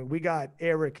 I mean, we got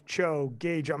Eric, Cho,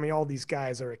 Gage. I mean, all these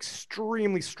guys are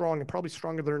extremely strong and probably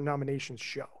stronger than their nominations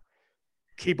show.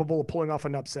 Capable of pulling off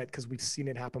an upset because we've seen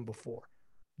it happen before.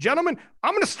 Gentlemen,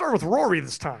 I'm going to start with Rory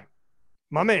this time.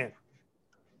 My man,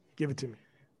 give it to me.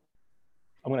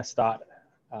 I'm going to start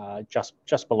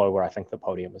just below where I think the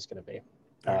podium is going to be.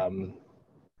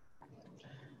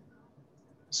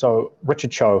 So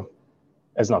Richard Cho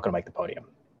is not going to make the podium.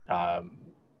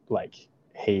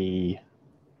 He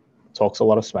talks a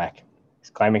lot of smack. He's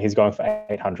claiming he's going for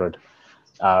 800,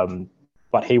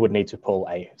 but he would need to pull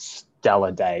a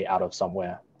stellar day out of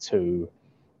somewhere to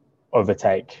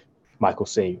overtake Michael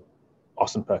C.,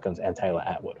 Austin Perkins, and Taylor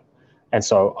Atwood. And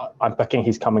so I'm picking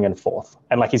he's coming in fourth,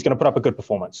 and he's going to put up a good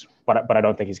performance, but I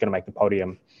don't think he's going to make the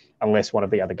podium unless one of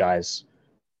the other guys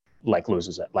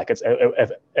loses it.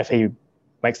 If he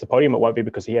makes the podium, it won't be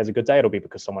because he has a good day. It'll be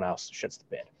because someone else shits the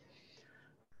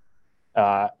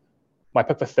bed. My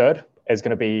pick for third is going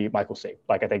to be Michael C.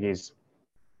 I think he's a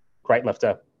great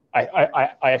lifter. I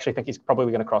actually think he's probably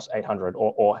going to cross 800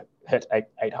 or hit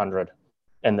 800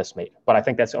 in this meet, but I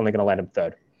think that's only going to land him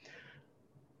third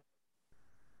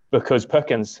because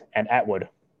Perkins and Atwood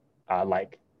are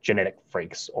genetic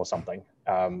freaks or something.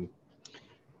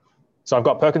 So I've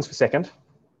got Perkins for second,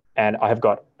 and I have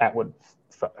got Atwood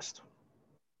first.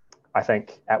 I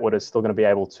think Atwood is still going to be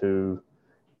able to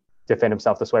defend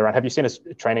himself this way around. Have you seen his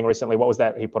training recently? What was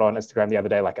that he put on Instagram the other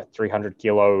day? A 300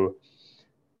 kilo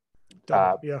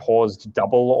paused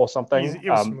double or something. It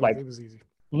was easy.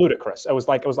 Ludicrous. It was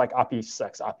like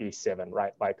RP6, RP7,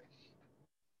 right?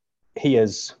 He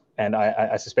is, and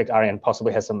I suspect Arian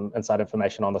possibly has some inside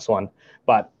information on this one,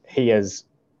 but he has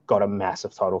got a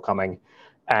massive total coming,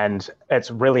 and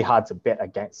it's really hard to bet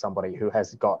against somebody who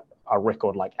has got a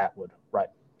record like Atwood, right?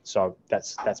 So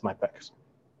that's my picks.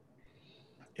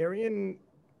 Arian,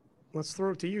 let's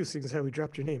throw it to you, seeing as how we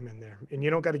dropped your name in there. And you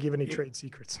don't got to give any trade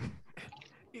secrets.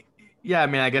 Yeah, I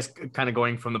mean, I guess kind of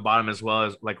going from the bottom as well,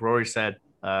 as like Rory said,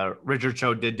 Richard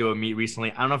Cho did do a meet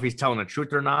recently. I don't know if he's telling the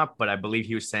truth or not, but I believe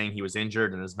he was saying he was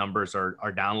injured and his numbers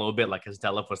are down a little bit. His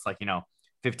deadlift was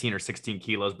 15 or 16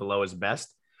 kilos below his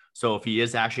best. So if he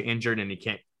is actually injured and he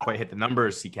can't quite hit the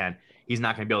numbers he's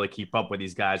not going to be able to keep up with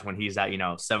these guys when he's at,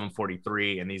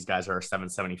 743 and these guys are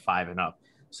 775 and up.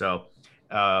 So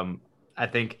I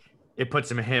think it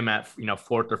puts him at,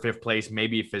 fourth or fifth place.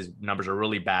 Maybe if his numbers are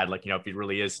really bad, if he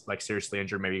really is seriously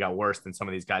injured, maybe he got worse, then some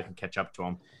of these guys can catch up to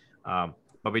him.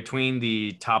 But between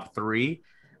the top three,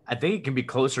 I think it can be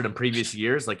closer than previous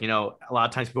years. A lot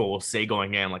of times people will say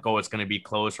going in oh, it's going to be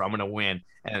close or I'm going to win.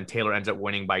 And then Taylor ends up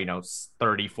winning by,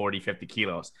 30, 40, 50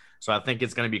 kilos. So I think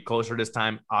it's going to be closer this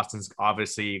time. Austin's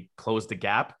obviously closed the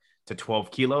gap to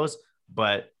 12 kilos,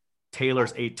 but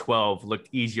Taylor's 812 looked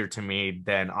easier to me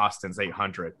than Austin's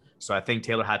 800. So I think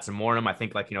Taylor had some more in him. I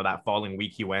think, like, that following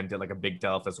week he went, did like a big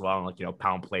deadlift as well, and like,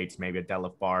 pound plates, maybe a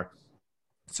deadlift bar.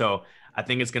 So I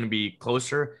think it's going to be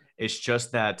closer. It's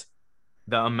just that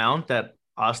the amount that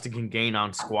Austin can gain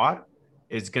on squat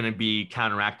is going to be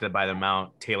counteracted by the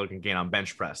amount Taylor can gain on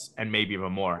bench press, and maybe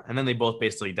even more. And then they both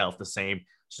basically dealt the same.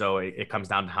 So it comes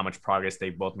down to how much progress they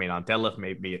both made on deadlift.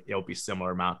 Maybe it'll be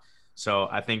similar amount. So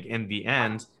I think in the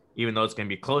end, even though it's going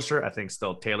to be closer, I think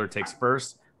still Taylor takes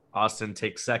first, Austin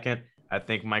takes second. I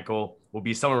think Michael will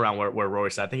be somewhere around where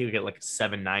Rory said. I think he'll get like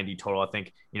 790 total. I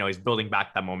think, he's building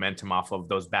back that momentum off of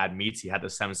those bad meets. He had the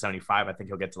 775. I think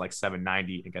he'll get to like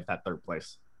 790 and get that third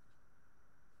place.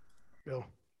 Bill,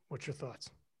 what's your thoughts?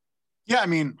 Yeah, I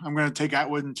mean, I'm going to take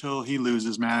Atwood until he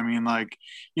loses, man. I mean, like,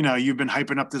 you've been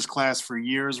hyping up this class for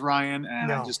years, Ryan,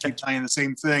 and I just keep telling you the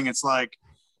same thing. It's like,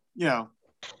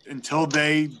 until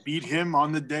they beat him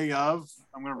on the day of,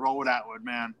 I'm going to roll with Atwood,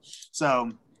 man.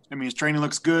 So, I mean, his training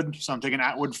looks good, so I'm taking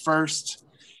Atwood first.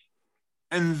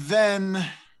 And then,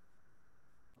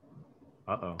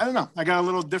 I don't know. I got a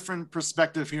little different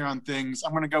perspective here on things.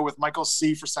 I'm going to go with Michael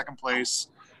C. for second place.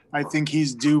 I think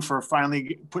he's due for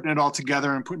finally putting it all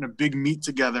together and putting a big meet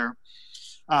together.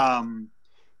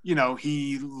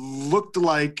 He looked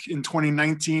like in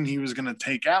 2019 he was going to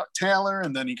take out Taylor,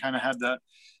 and then he kind of had that,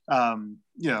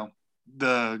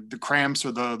 the cramps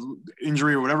or the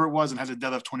injury or whatever it was, and had to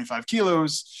deadlift 25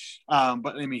 kilos.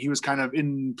 But I mean, he was kind of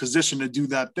in position to do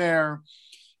that there.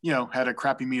 Had a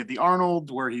crappy meet at the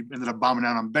Arnold where he ended up bombing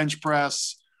out on bench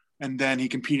press, and then he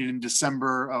competed in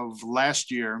December of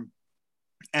last year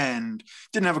and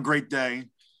didn't have a great day.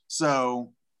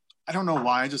 So I don't know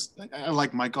why. I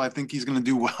like Michael. I think he's going to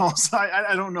do well. So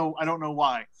I don't know. I don't know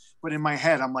why. But in my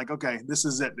head, I'm like, okay, this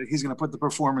is it. He's going to put the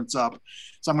performance up.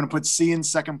 So I'm going to put C in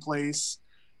second place.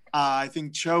 I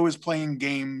think Cho is playing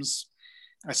games.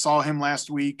 I saw him last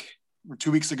week or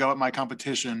 2 weeks ago at my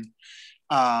competition.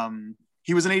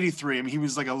 He was an 83. I mean, he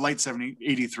was like a light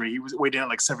 83. He was weighed in at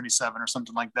like 77 or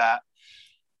something like that.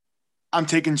 I'm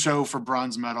taking Cho for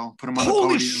bronze medal, put him on the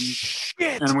podium.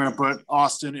 Shit. And I'm going to put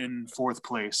Austin in fourth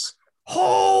place.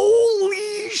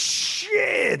 Holy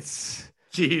shit.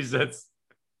 Jesus.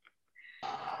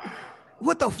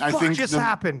 What the fuck just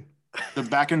happened? The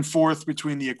back and forth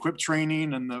between the equipped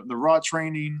training and the raw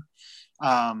training.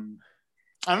 I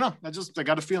don't know. I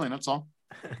got a feeling. That's all.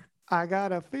 I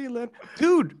got a feeling.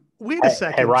 Dude, wait a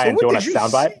second. Hey, Ryan, do you want a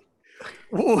soundbite?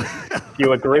 If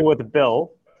you agree with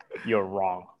Bill, you're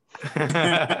wrong.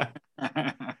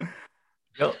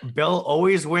 Bill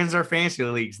always wins our fantasy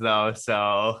leagues though,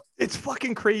 so it's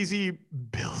fucking crazy.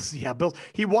 Bill's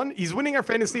he's winning our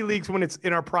fantasy leagues when it's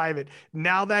in our private.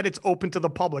 Now that it's open to the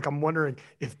public, I'm wondering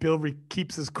if Bill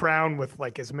keeps his crown with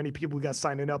like as many people who got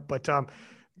signing up. But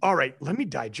all right, let me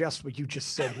digest what you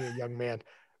just said here, young man.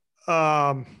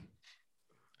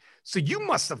 So you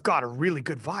must have got a really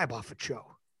good vibe off of Cho.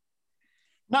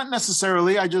 Not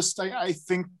necessarily. I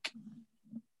think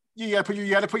you got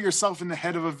to put yourself in the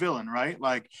head of a villain, right?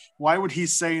 Like, why would he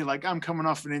say like, I'm coming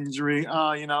off an injury?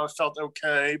 It felt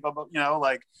okay, but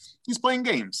like he's playing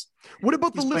games. What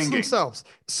about the lifts themselves?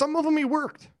 Some of them he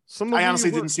worked. I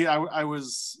honestly didn't see. I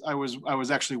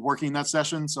was actually working that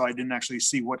session, so I didn't actually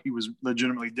see what he was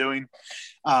legitimately doing.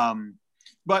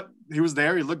 But he was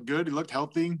there. He looked good. He looked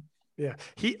healthy. Yeah.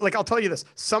 I'll tell you this,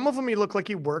 some of them he looked like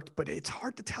he worked, but it's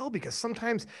hard to tell because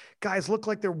sometimes guys look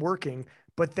like they're working,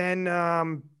 but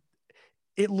then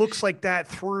it looks like that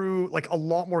through like a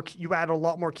lot more, you add a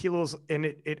lot more kilos and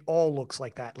it all looks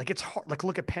like that. Like it's hard, like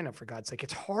look at Penna for God's sake.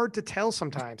 It's hard to tell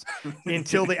sometimes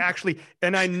until they actually,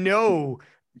 and I know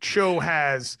Cho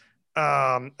has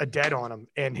a dead on him,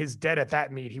 and his dead at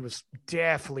that meet, he was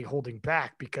definitely holding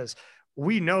back because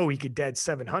we know he could dead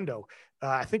 700.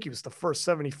 I think he was the first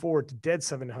 74 to dead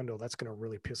 700. That's going to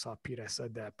really piss off Pete. I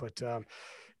said that, but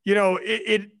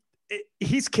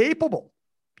he's capable.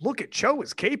 Look at Cho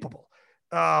is capable.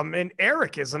 And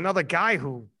Eric is another guy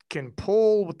who can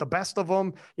pull with the best of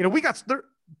them. We got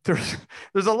there's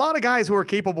a lot of guys who are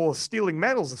capable of stealing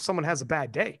medals if someone has a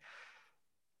bad day.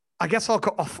 I guess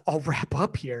I'll wrap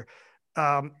up here.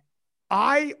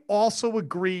 I also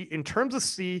agree in terms of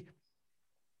C,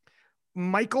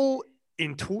 Michael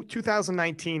in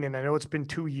 2019, and I know it's been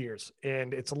 2 years,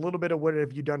 and it's a little bit of what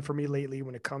have you done for me lately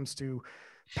when it comes to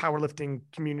powerlifting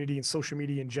community and social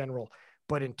media in general.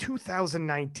 But in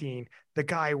 2019, the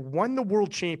guy won the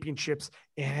world championships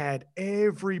and had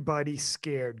everybody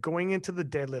scared going into the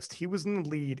deadlifts. He was in the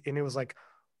lead, and it was like,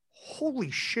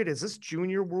 holy shit, is this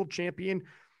junior world champion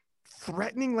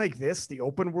threatening like this, the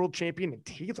open world champion and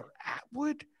Taylor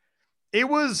Atwood? It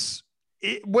was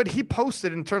what he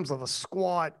posted in terms of a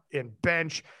squat and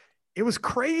bench, it was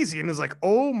crazy. And it was like,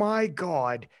 oh my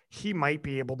God, he might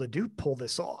be able to pull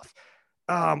this off.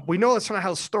 We know that's not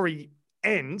how the story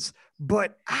ends,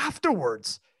 but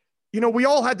afterwards, we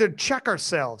all had to check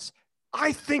ourselves.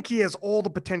 I think he has all the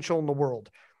potential in the world.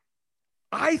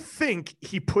 I think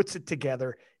he puts it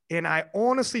together, and I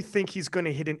honestly think he's going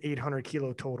to hit an 800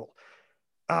 kilo total.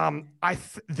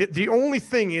 The only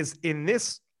thing is, in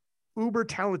this uber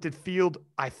talented field,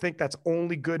 I think that's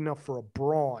only good enough for a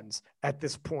bronze at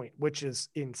this point, which is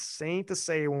insane to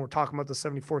say when we're talking about the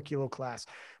 74 kilo class.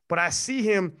 But I see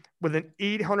him with an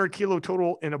 800 kilo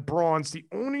total in a bronze. The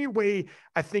only way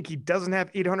I think he doesn't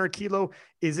have 800 kilo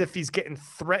is if he's getting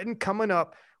threatened coming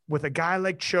up with a guy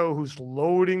like Cho, who's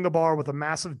loading the bar with a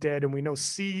massive dead. And we know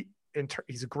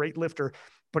he's a great lifter,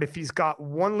 but if he's got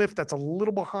one lift that's a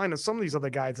little behind on some of these other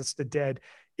guys, it's the dead.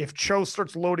 If Cho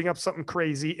starts loading up something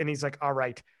crazy and he's like, all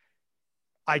right,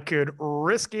 I could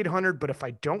risk 800, but if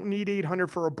I don't need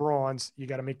 800 for a bronze, you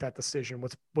got to make that decision.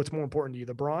 What's more important to you,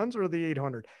 the bronze or the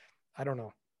 800? I don't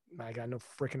know. I got no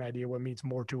freaking idea what means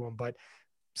more to him, but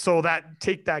so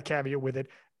take that caveat with it.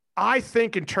 I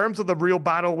think in terms of the real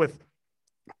battle with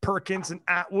Perkins and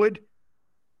Atwood,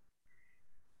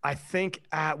 I think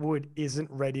Atwood isn't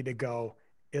ready to go.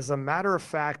 As a matter of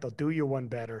fact, I'll do you one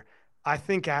better. I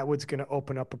think Atwood's going to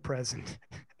open up a present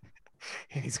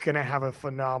and he's going to have a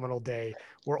phenomenal day.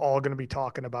 We're all going to be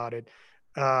talking about it.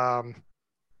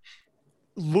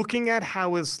 Looking at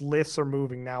how his lifts are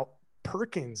moving now,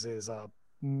 Perkins is a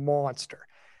monster.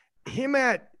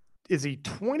 Is he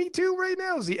 22 right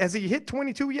now? Has he hit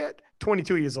 22 yet?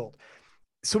 22 years old.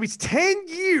 So he's 10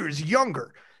 years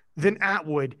younger than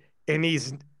Atwood, and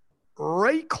he's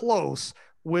right close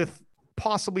with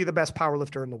possibly the best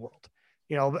powerlifter in the world.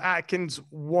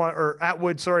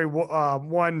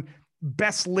 Won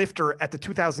best lifter at the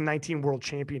 2019 World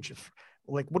Championships.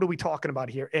 Like, what are we talking about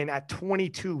here? And at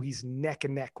 22, he's neck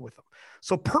and neck with him.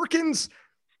 So Perkins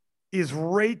is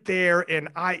right there, and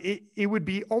it would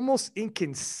be almost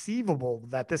inconceivable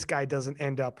that this guy doesn't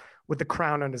end up with the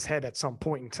crown on his head at some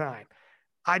point in time.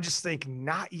 I just think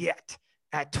not yet.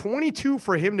 At 22,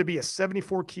 for him to be a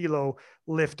 74 kilo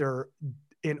lifter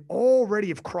and already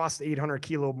have crossed the 800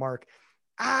 kilo mark,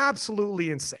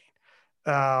 absolutely insane.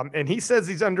 And he says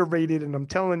he's underrated, and I'm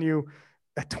telling you,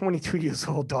 at 22 years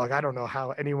old, dog, I don't know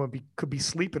how anyone could be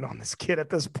sleeping on this kid at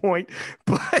this point,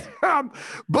 but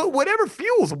whatever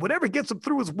fuels him, whatever gets him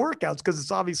through his workouts, because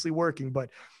it's obviously working. But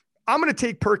I'm going to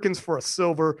take Perkins for a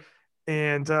silver,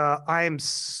 and I am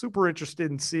super interested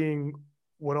in seeing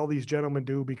what all these gentlemen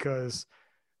do, because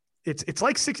it's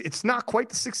like it's not quite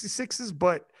the 66s,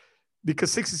 but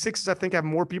because 66s, I think, have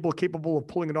more people capable of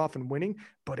pulling it off and winning,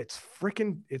 but it's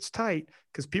tight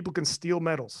because people can steal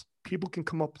medals. People can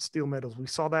come up and steal medals. We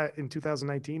saw that in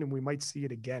 2019, and we might see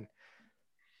it again.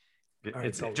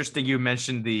 It's interesting you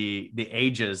mentioned the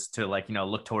ages to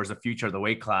look towards the future of the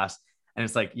weight class. And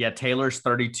it's like, yeah, Taylor's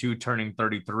 32 turning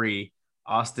 33,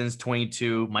 Austin's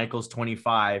 22, Michael's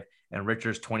 25, and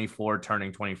Richard's 24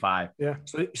 turning 25. Yeah.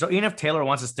 So even if Taylor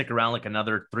wants to stick around like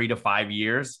another 3 to 5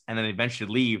 years and then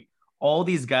eventually leave, all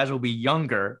these guys will be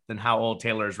younger than how old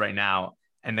Taylor is right now,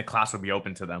 and the class will be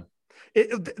open to them.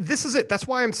 This is it. That's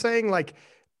why I'm saying,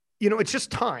 it's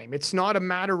just time. It's not a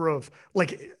matter of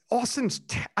Austin's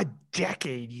a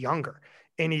decade younger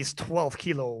and he's 12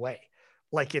 kilo away.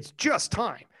 It's just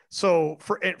time. So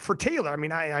for Taylor, I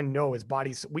mean, I know his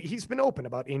body's, he's been open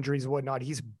about injuries and whatnot.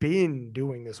 He's been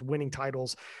doing this, winning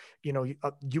titles,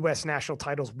 U.S. national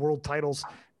titles, world titles.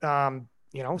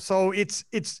 So it's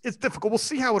difficult. We'll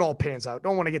see how it all pans out.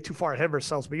 Don't want to get too far ahead of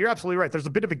ourselves, but you're absolutely right. There's a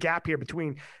bit of a gap here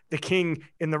between the King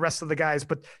and the rest of the guys.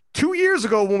 But 2 years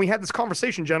ago, when we had this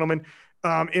conversation, gentlemen,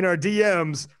 in our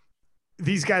DMs,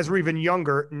 these guys were even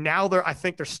younger. Now I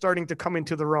think they're starting to come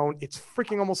into their own. It's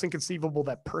freaking almost inconceivable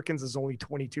that Perkins is only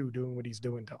 22 doing what he's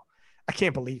doing, though. I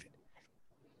can't believe it.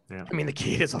 Yeah. I mean, the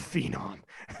kid is a phenom.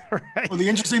 Right? Well, the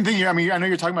interesting thing here, I mean, I know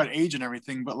you're talking about age and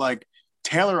everything, but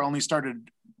Taylor only started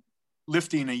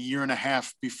lifting a year and a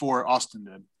half before Austin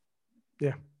did.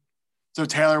 Yeah. So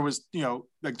Taylor was,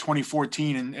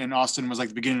 2014 and Austin was the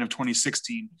beginning of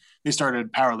 2016. They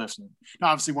started powerlifting. Now,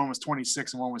 obviously one was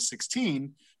 26 and one was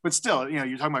 16, but still,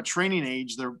 you're talking about training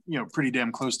age. They're, pretty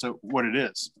damn close to what it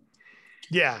is.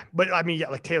 Yeah. But I mean,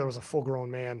 Taylor was a full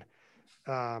grown man.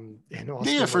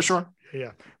 Yeah, for sure.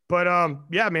 Yeah. But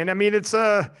yeah, man, I mean, it's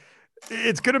going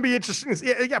to be interesting.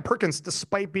 Yeah. Perkins,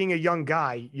 despite being a young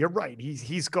guy, you're right.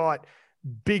 He's got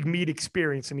big meat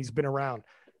experience and he's been around.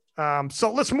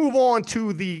 So let's move on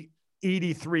to the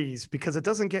 83s, because it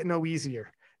doesn't get no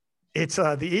easier. It's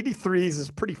the 83s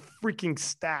is pretty freaking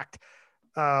stacked.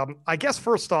 I guess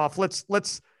first off,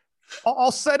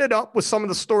 I'll set it up with some of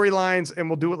the storylines and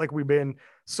we'll do it like we've been.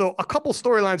 So a couple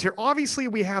storylines here. Obviously,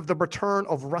 we have the return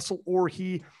of Russell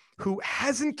Orhii, who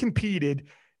hasn't competed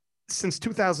since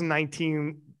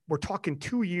 2019. We're talking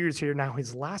 2 years here now.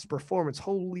 His last performance,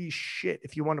 holy shit,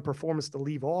 if you want a performance to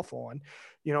leave off on,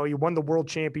 he won the world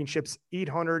championships,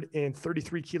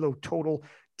 833 kilo total,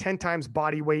 10 times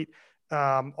body weight.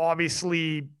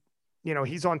 Obviously,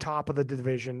 he's on top of the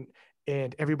division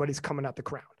and everybody's coming at the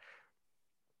crown.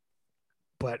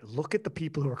 But look at the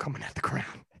people who are coming at the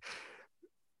crown.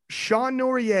 Sean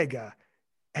Noriega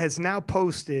has now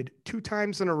posted 2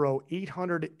 times in a row,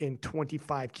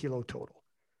 825 kilo total.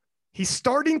 He's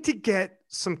starting to get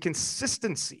some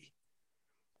consistency.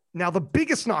 Now, the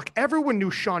biggest knock, everyone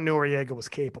knew Sean Noriega was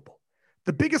capable.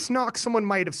 The biggest knock someone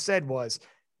might have said was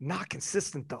not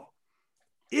consistent, though.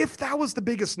 If that was the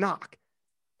biggest knock,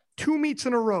 2 meets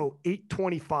in a row,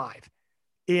 825.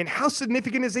 And how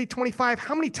significant is 825?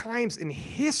 How many times in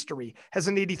history has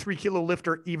an 83 kilo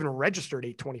lifter even registered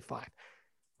 825?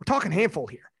 We're talking handful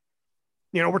here.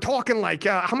 We're talking like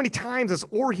how many times has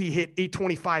Orhii hit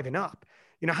 825 and up?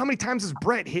 How many times has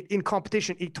Brett hit in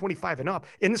competition 825 and up?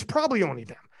 And it's probably only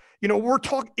them. We're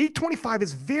talking 825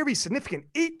 is very significant.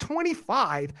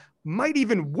 825 might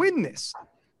even win this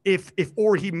if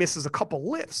Orhii misses a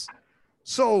couple lifts.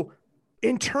 So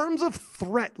in terms of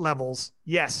threat levels,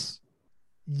 yes,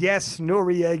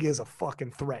 Noriega is a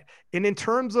fucking threat. And in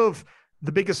terms of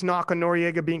the biggest knock on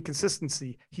Noriega being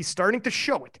consistency, he's starting to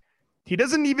show it. He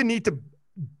doesn't even need to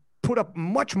put up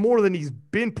much more than he's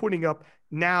been putting up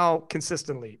now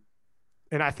consistently.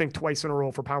 And I think twice in a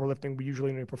row for powerlifting, we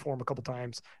usually only perform a couple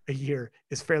times a year,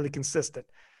 is fairly consistent.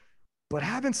 But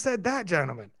having said that,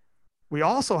 gentlemen, we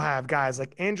also have guys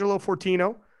like Angelo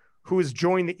Fortino, who has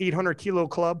joined the 800 kilo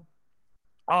club.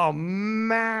 A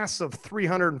massive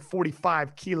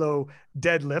 345 kilo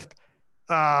deadlift.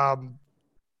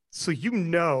 So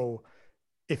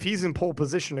if he's in pole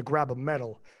position to grab a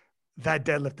medal, that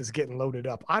deadlift is getting loaded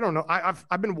up. I don't know.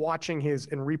 I've been watching his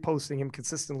and reposting him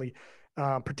consistently.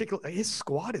 Particularly, his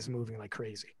squat is moving like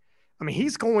crazy. I mean,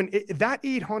 he's going that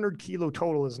 800 kilo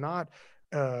total is not,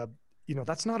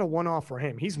 that's not a one-off for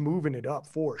him. He's moving it up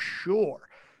for sure.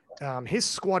 His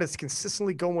squat is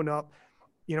consistently going up.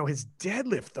 His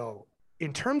deadlift, though,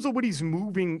 in terms of what he's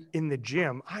moving in the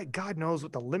gym, God knows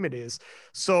what the limit is.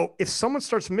 So if someone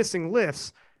starts missing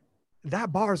lifts,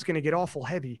 that bar is going to get awful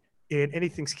heavy, and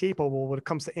anything's capable when it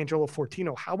comes to Angelo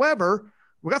Fortino. However,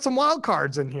 we got some wild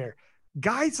cards in here.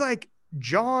 Guys like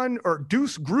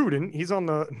Deuce Gruden, he's on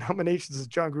the nominations as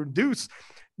John Gruden.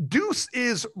 Deuce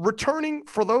is returning,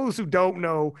 for those who don't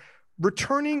know,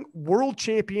 returning world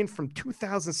champion from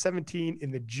 2017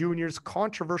 in the juniors,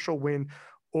 controversial win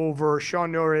over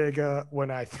Sean Noriega when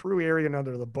I threw Arian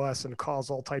under the bus and caused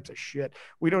all types of shit.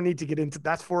 We don't need to get into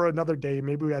that's for another day.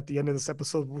 Maybe at the end of this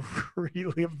episode, we'll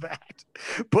relive that.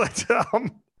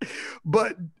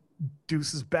 But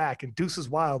Deuce is back and Deuce is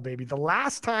wild, baby. The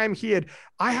last time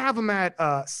I have him at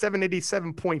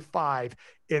 787.5,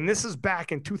 and this is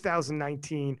back in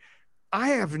 2019. I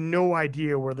have no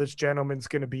idea where this gentleman's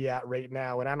going to be at right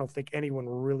now, and I don't think anyone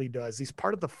really does. He's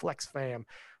part of the Flex fam,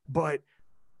 but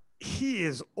he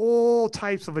is all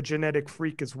types of a genetic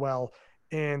freak as well.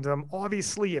 And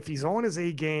obviously, if he's on his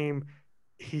A game,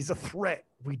 he's a threat.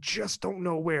 We just don't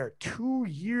know where. 2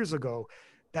 years ago,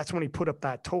 that's when he put up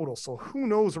that total. So who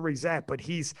knows where he's at, but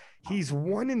he's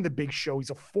won in the big show.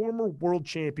 He's a former world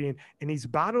champion, and he's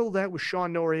battled that with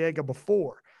Sean Noriega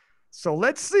before. So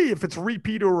let's see if it's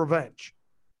repeat or revenge.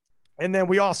 And then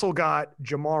we also got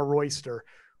Jamar Royster,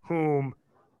 whom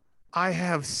I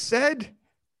have said,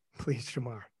 please,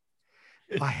 Jamar,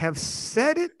 I have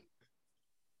said it.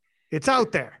 It's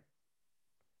out there.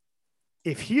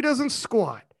 If he doesn't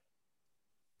squat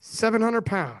 700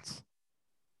 pounds,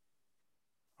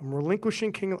 I'm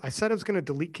relinquishing King. I said I was going to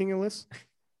delete King Ellis.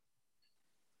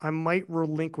 I might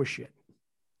relinquish it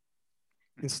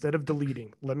instead of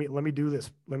deleting. Let me do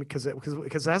this. Because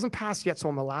it hasn't passed yet, so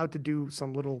I'm allowed to do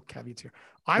some little caveats here.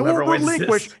 I will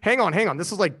relinquish. Hang on.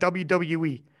 This is like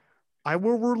WWE. I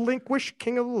will relinquish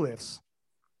King of the Lifts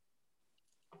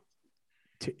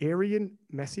to Arian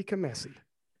Messi Kamesi.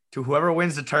 To whoever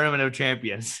wins the Tournament of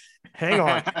Champions. Hang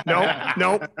on.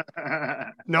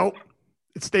 Nope.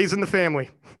 It stays in the family.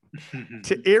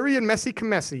 To Arian Messi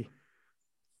Kamesi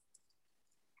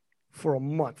for a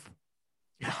month.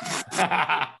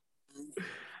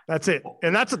 That's it.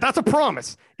 And that's a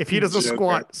promise. If he doesn't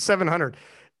squat 700,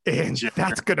 and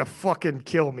that's going to fucking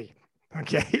kill me.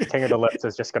 Okay. King of the Lifts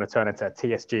is just going to turn into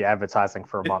TSG advertising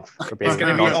for a month. It'll be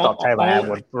non-stop Taylor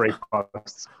Atwood 3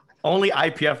 posts. Only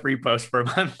IPF repost per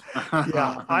month.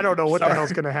 Yeah, I don't know what the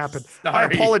hell's going to happen. I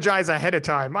apologize ahead of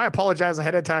time. I apologize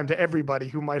ahead of time to everybody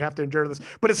who might have to endure this.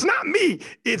 But it's not me.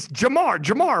 It's Jamar.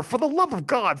 Jamar, for the love of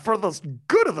God, for the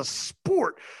good of the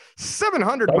sport,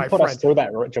 700, Don't my put friend. us through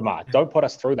that, Jamar. Don't put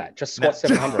us through that. Just squat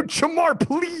 700. Jamar,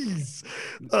 please.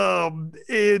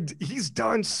 And he's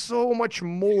done so much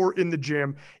more in the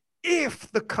gym.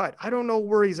 If the cut, I don't know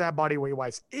where he's at body weight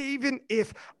wise, even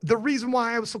if the reason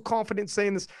why I was so confident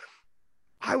saying this,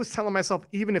 I was telling myself,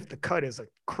 even if the cut is a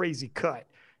crazy cut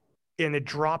and it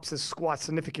drops his squat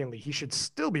significantly, he should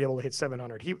still be able to hit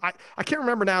 700. I can't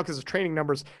remember now because the training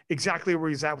numbers exactly where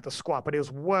he's at with the squat, but it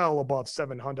was well above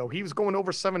 700. He was going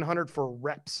over 700 for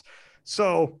reps.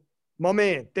 So, my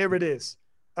man, there it is.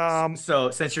 So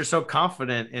since you're so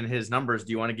confident in his numbers,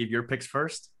 do you want to give your picks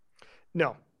first?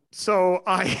 No. So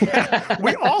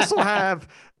we also have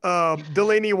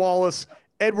Delaney Wallace,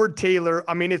 Edward Taylor.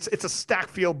 I mean, it's a stack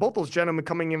field. Both those gentlemen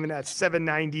coming in at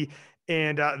 790,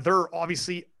 and they're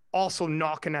obviously also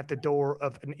knocking at the door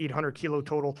of an 800 kilo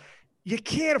total. You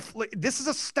can't. This is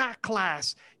a stack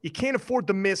class. You can't afford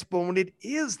to miss. But when it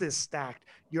is this stacked,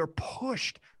 you're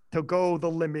pushed to go the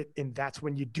limit, and that's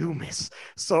when you do miss.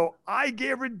 So I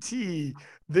guarantee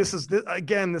this is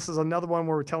another one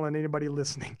where we're telling anybody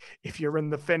listening, if you're in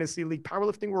the fantasy league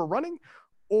powerlifting we're running,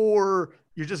 or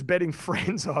you're just betting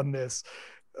friends on this,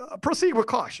 proceed with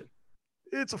caution.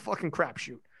 It's a fucking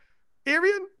crapshoot.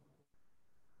 Arian,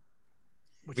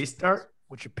 We start.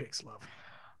 What's your picks, love?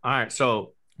 All right,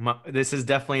 so this is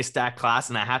definitely a stack class,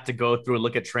 and I have to go through and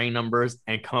look at train numbers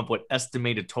and come up with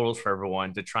estimated totals for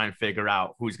everyone to try and figure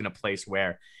out who's going to place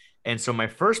where. And so my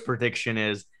first prediction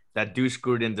is that Deuce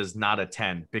Gruden does not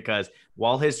attend, because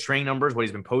while his train numbers, what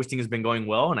he's been posting has been going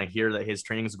well, and I hear that his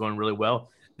training is going really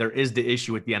well, there is the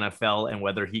issue with the NFL and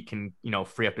whether he can,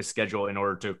 free up his schedule in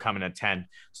order to come and attend.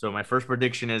 So my first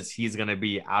prediction is he's going to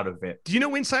be out of it. Do you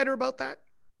know insider about that?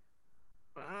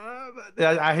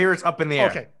 I hear it's up in the air.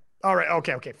 Okay. All right.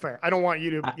 Okay. Fair. I don't want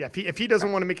you to. Yeah. If he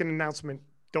doesn't want to make an announcement,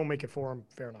 don't make it for him.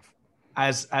 Fair enough.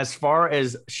 As far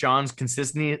as Sean's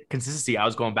consistency, I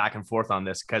was going back and forth on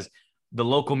this because the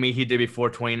local meet he did before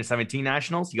 2017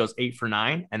 nationals, he goes 8 for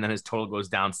 9, and then his total goes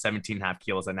down 17.5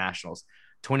 kilos at nationals.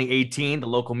 2018, the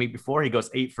local meet before, he goes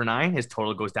 8 for 9, his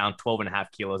total goes down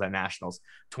 12.5 kilos at nationals.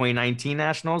 2019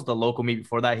 nationals, the local meet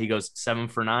before that, he goes 7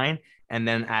 for 9, and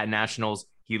then at nationals,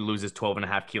 he loses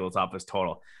 12.5 kilos off his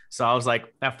total. So I was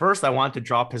like, at first I wanted to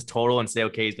drop his total and say,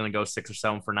 okay, he's going to go 6 or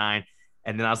 7 for 9.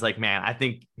 And then I was like, man, I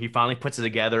think he finally puts it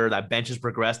together. That bench has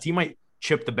progressed. He might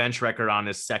chip the bench record on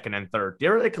his second and third.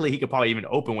 Theoretically, he could probably even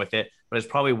open with it, but it's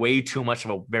probably way too much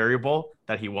of a variable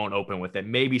that he won't open with it.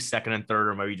 Maybe second and third,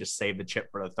 or maybe just save the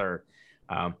chip for the third.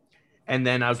 And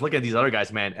then I was looking at these other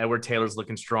guys, man. Edward Taylor's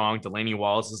looking strong. Delaney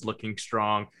Wallace is looking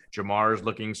strong. Jamar is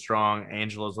looking strong.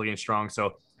 Angela's looking strong.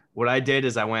 So what I did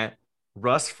is I went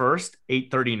Russ first,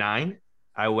 839.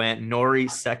 I went Nori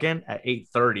second at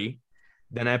 830.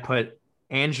 Then I put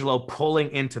Angelo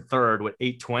pulling into third with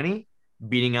 820,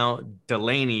 beating out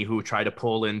Delaney, who tried to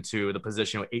pull into the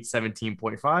position with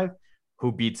 817.5,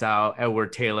 who beats out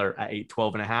Edward Taylor at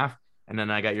 812.5. And then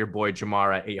I got your boy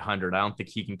Jamar at 800. I don't think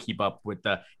he can keep up with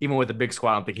even with the big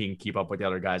squad, I don't think he can keep up with the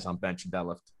other guys on bench and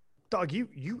deadlift. Dog,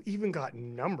 you even got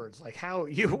numbers. Like how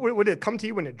would it come to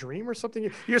you in a dream or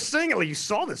something? You're saying it like you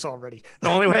saw this already. The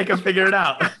only way I can figure it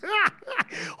out.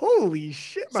 Holy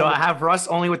shit. So I have Russ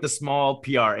only with the small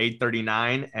PR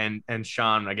 839 and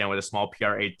Sean again with a small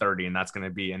PR 830, and that's going to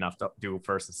be enough to do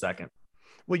first and second.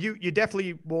 Well, you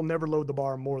definitely will never load the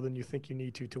bar more than you think you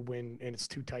need to win, and it's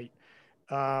too tight.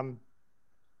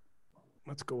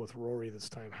 Let's go with Rory this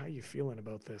time. How are you feeling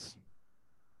about this?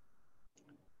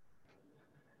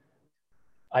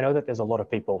 I know that there's a lot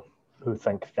of people who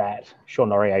think that Sean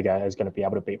Noriega is going to be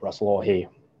able to beat Russell Orhii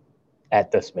at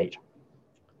this meet.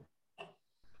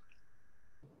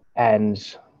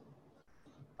 And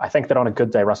I think that on a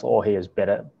good day, Russell Orhii is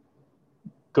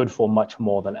good for much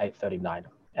more than 839.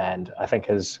 And I think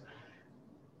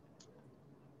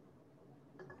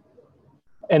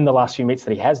in the last few meets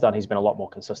that he has done, he's been a lot more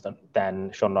consistent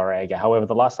than Sean Noriega. However,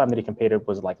 the last time that he competed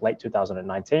was like late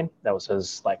 2019. That was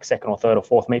his like second or third or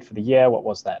fourth meet for the year. What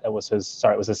was that? It was his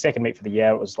second meet for the year.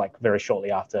 It was like very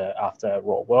shortly after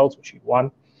Raw Worlds, which he won.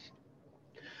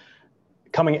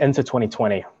 Coming into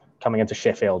 2020, coming into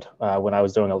Sheffield, when I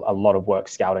was doing a lot of work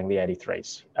scouting the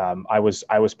 83s, I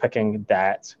was picking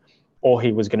that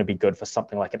Orhii was going to be good for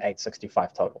something like an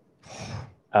 865 total.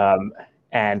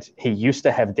 And he used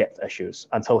to have depth issues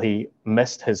until he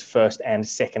missed his first and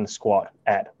second squat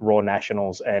at Raw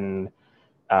Nationals in,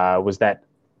 was that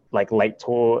like late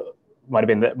tour, might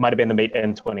have been the meet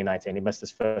in 2019. He missed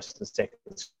his first and second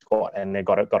squat, and then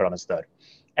got it on his third.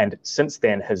 And since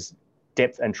then, his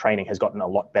depth and training has gotten a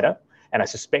lot better. And I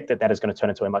suspect that is going to turn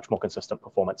into a much more consistent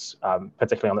performance,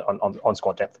 particularly on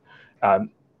squat depth,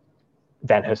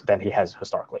 than he has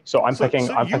historically. So I'm thinking.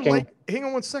 Hang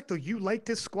on one sec though. You like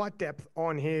this squat depth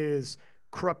on his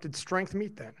corrupted strength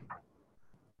meet then?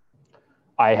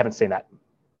 I haven't seen that.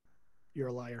 You're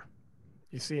a liar.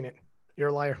 You've seen it. You're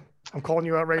a liar. I'm calling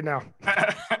you out right now.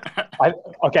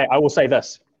 I will say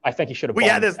this. I think he should have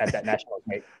bombed at that national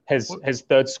meet. His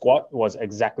third squat was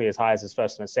exactly as high as his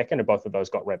first and his second, and both of those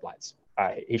got red lights.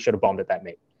 He should have bombed at that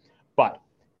meet. But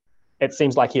it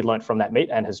seems like he learned from that meet,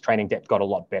 and his training depth got a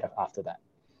lot better after that.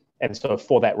 And so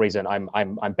for that reason,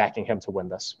 I'm backing him to win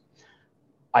this.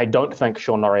 I don't think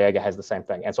Sean Noriega has the same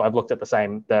thing. And so I've looked at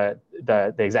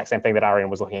the exact same thing that Arian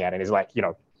was looking at, and he's like,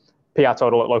 PR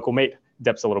total at local meet,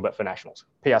 dips a little bit for nationals.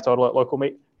 PR total at local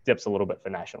meet, dips a little bit for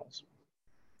nationals.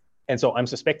 And so I'm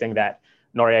suspecting that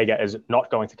Noriega is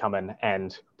not going to come in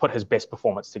and put his best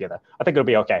performance together. I think it'll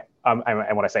be okay. And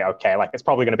when I say okay, like it's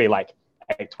probably going to be like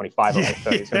 825 or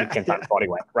 830. It's going to be 10 times body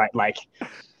weight, right? Like,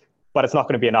 but it's not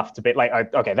going to be enough to beat, like,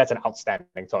 okay, that's an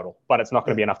outstanding total, but it's not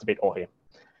going to be enough to beat Orhi.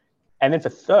 And then for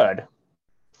third,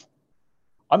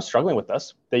 I'm struggling with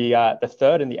this. The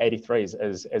third in the 83s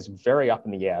is very up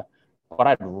in the air, but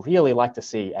I'd really like to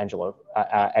see Angelo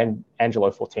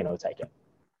Fortino take it.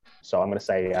 So I'm going to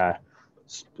say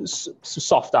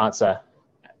soft answer,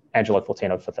 Angelo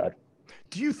Fortino for third.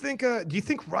 Do you think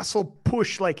Russell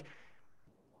push, like,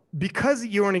 because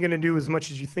you're only going to do as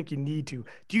much as you think you need to?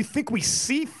 Do you think we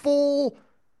see full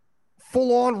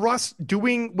on Russ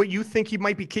doing what you think he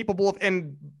might be capable of?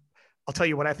 And I'll tell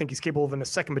you what I think he's capable of in a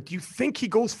second. But do you think he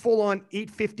goes full on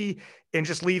 850 and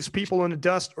just leaves people in the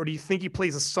dust, or do you think he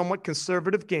plays a somewhat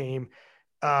conservative game?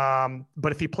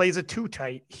 But if he plays it too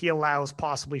tight, he allows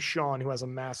possibly Sean, who has a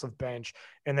massive bench,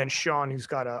 and then Sean, who's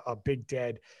got a big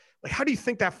dead. Like, how do you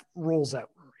think that rolls out?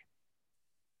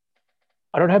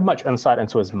 I don't have much insight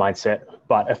into his mindset,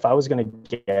 but if I was going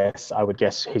to guess, I would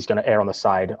guess he's going to err on the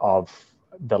side of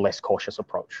the less cautious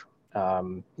approach.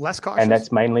 Less cautious? And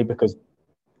that's mainly because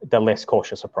the less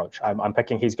cautious approach. I'm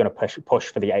picking he's going to push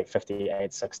for the 850,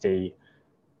 860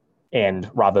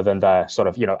 end rather than the sort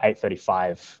of,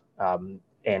 835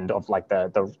 end of like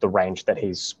the range that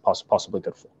he's possibly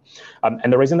good for.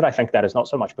 And the reason that I think that is not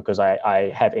so much because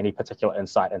I have any particular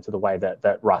insight into the way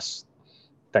that Russ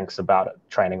thinks about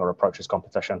training or approaches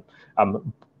competition.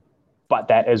 But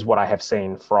that is what I have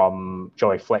seen from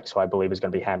Joey Flex, who I believe is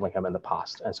going to be handling him in the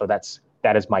past. And so that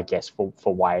is my guess for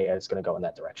why it's going to go in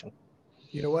that direction.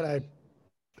 You know what? I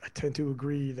tend to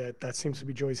agree that seems to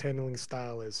be Joey's handling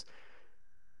style is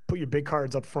put your big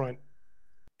cards up front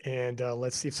and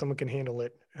let's see if someone can handle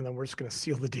it. And then we're just going to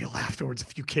seal the deal afterwards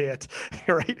if you can't.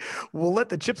 All right. We'll let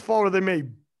the chips fall where they may.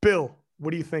 Bill,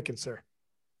 what are you thinking, sir?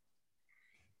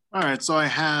 All right. So I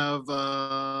have,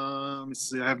 let me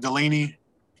see. I have Delaney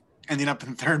ending up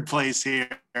in third place here.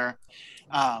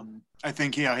 I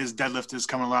think, his deadlift is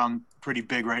coming along pretty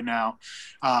big right now.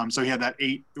 So he had that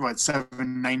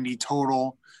 790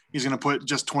 total. He's going to put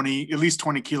just at least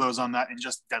 20 kilos on that in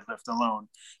just deadlift alone.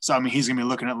 So, I mean, he's going to be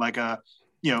looking at like a,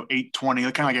 820,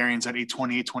 kind of like Arian said,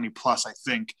 820 plus, I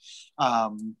think.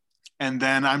 And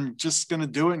then I'm just going to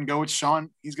do it and go with Sean.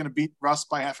 He's going to beat Russ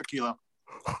by half a kilo.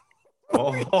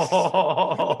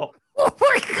 Oh. Oh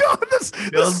my God!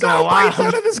 This sound bites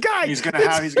out of this guy. He's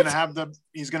gonna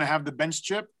have the bench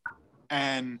chip,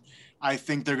 and I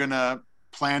think they're gonna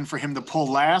plan for him to pull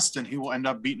last, and he will end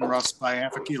up beating Russ by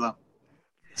half a kilo.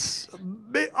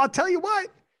 I'll tell you what.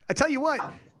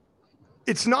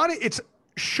 It's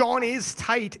Sean is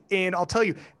tight, and I'll tell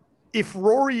you, if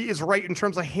Rory is right in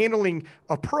terms of handling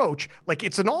approach, like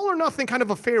it's an all or nothing kind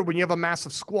of affair when you have a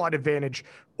massive squat advantage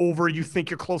over you think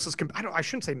your closest. I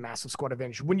shouldn't say massive squat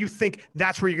advantage when you think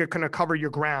that's where you're going to cover your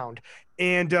ground.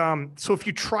 And so if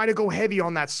you try to go heavy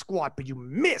on that squat, but you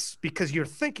miss because you're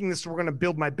thinking we're going to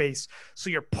build my base. So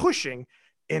you're pushing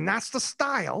and that's the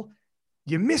style.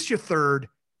 You miss your third.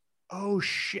 Oh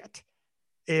shit.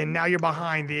 And now you're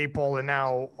behind the 8 ball. And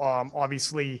now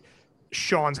obviously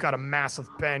Sean's got a massive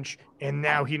bench, and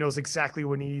now he knows exactly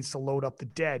when he needs to load up the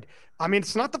dead. I mean,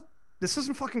 this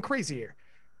isn't fucking crazy here.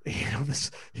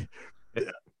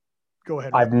 Go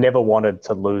ahead. I've never wanted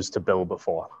to lose to Bill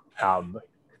before,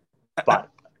 but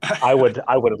I would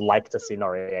like to see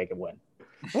Noriega win.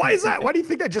 Why is that? Why do you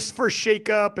think that? Just for shake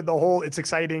up and the whole, it's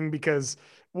exciting because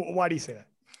why do you say that?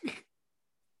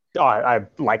 Oh, I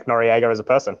like Noriega as a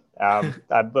person. I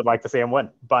would like to see him win,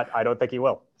 but I don't think he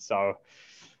will. So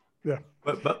Yeah.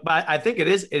 But I think it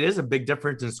is a big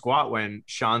difference in squat when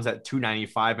Sean's at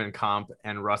 295 in comp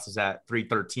and Russ is at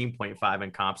 313.5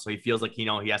 in comp. So he feels like he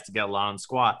has to get a lot on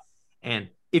squat. And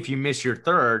if you miss your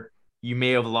third, you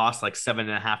may have lost like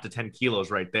 7.5 to 10 kilos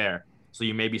right there. So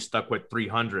you may be stuck with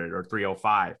 300 or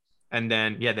 305. And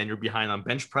then you're behind on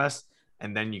bench press.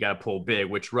 And then you got to pull big,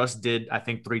 which Russ did, I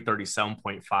think,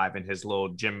 337.5 in his little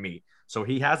gym meet. So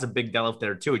he has a big deadlift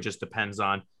there too. It just depends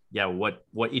on what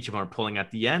each of them are pulling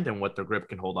at the end and what their grip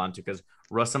can hold on to. Because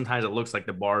Russ, sometimes it looks like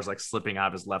the bar is like slipping out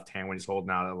of his left hand when he's holding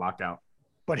out a lockout.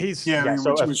 But he's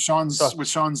with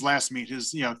Sean's last meet,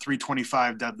 his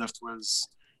 325 deadlift was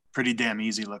pretty damn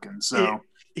easy looking. So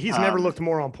he's never looked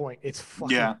more on point. It's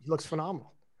fucking he looks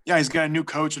phenomenal. Yeah, he's got a new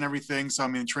coach and everything. So I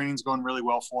mean, training's going really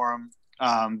well for him.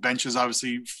 Bench is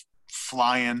obviously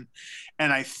flying,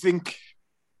 and I think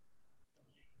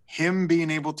him being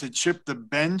able to chip the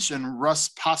bench and Russ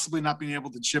possibly not being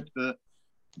able to chip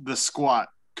the squat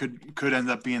could end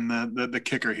up being the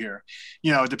kicker here,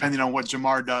 depending on what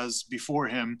Jamar does before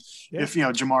him. Yeah. If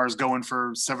Jamar is going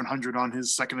for 700 on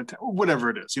his second attempt, whatever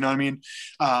it is, you know what I mean?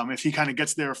 If he kind of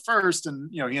gets there first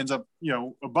and he ends up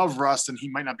above Russ, and he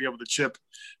might not be able to chip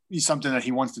something that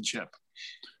he wants to chip,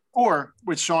 or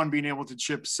with Sean being able to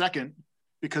chip second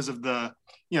because of the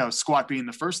squat being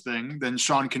the first thing, then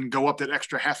Sean can go up that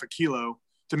extra half a kilo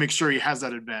to make sure he has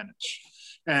that advantage.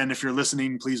 And if you're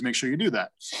listening, please make sure you do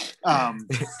that.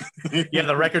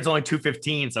 The record's only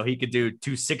 215, so he could do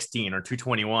 216 or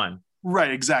 221.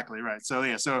 Right, exactly, right.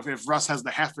 So so if Russ has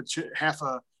the half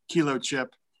a kilo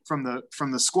chip from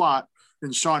the squat,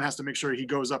 then Sean has to make sure he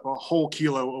goes up a whole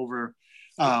kilo over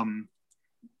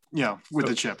with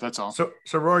the chip. That's all. So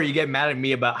Rory, you get mad at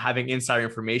me about having insider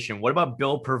information. What about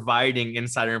Bill providing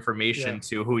insider information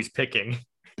to who he's picking?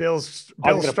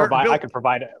 I could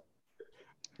provide it.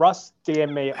 Russ,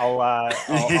 DM me. I'll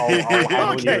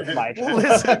okay. Well,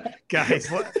 listen, guys,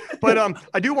 but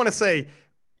I do want to say,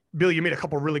 Bill, you made a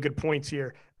couple of really good points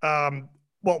here. I'm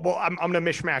going to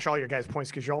mishmash all your guys' points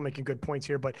because you're all making good points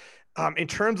here. But in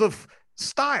terms of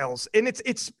styles, and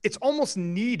it's almost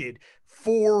needed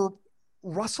for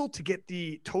Russell to get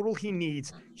the total he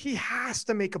needs. He has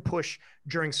to make a push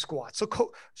during squats.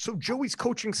 So Joey's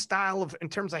coaching style in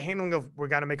terms of handling of we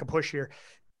got to make a push here.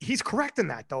 He's correct in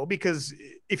that, though, because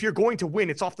if you're going to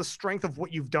win, it's off the strength of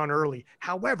what you've done early.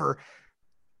 However,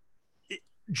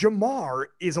 Jamar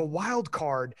is a wild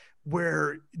card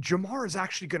where Jamar is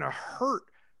actually going to hurt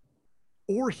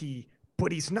Orhi,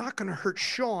 but he's not going to hurt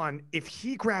Sean if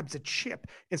he grabs a chip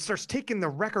and starts taking the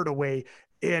record away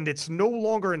and it's no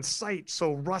longer in sight.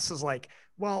 So Russ is like,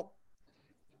 well,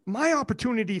 my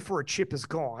opportunity for a chip is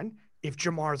gone if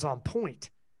Jamar's on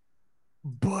point,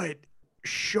 but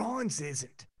Sean's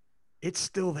isn't. It's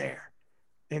still there.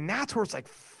 And that's where it's like,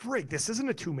 frig, this isn't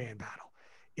a two-man battle.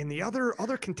 And the other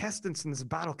contestants in this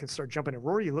battle can start jumping in.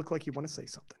 Rory, you look like you want to say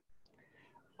something.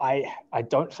 I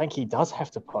don't think he does have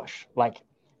to push. Like,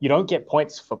 you don't get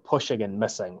points for pushing and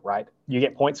missing, right? You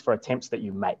get points for attempts that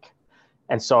you make.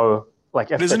 And so,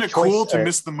 like, if isn't it cool to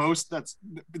miss the most? That's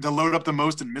to load up the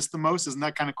most and miss the most. Isn't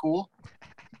that kind of cool?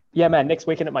 Yeah, man, next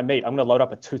weekend at my meet, I'm going to load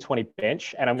up a 220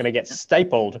 bench and I'm going to get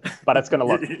stapled, but it's going to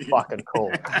look fucking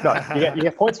cool. No, you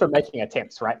get points for making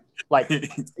attempts, right? Like,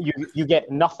 you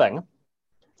get nothing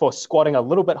for squatting a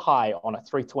little bit high on a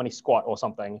 320 squat or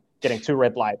something, getting 2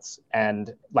 red lights,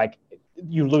 and, like,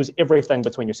 you lose everything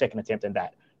between your second attempt and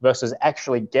that versus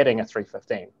actually getting a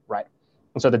 315, right?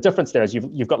 And so the difference there is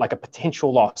you've got, like, a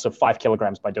potential loss of 5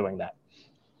 kilograms by doing that.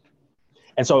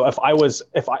 And so if I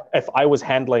was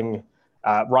handling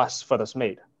Russ for this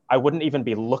meet, I wouldn't even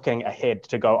be looking ahead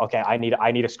to go, okay, I need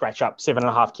to scratch up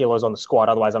 7.5 kilos on the squat.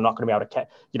 Otherwise I'm not going to be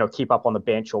able to, keep up on the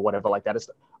bench or whatever like that.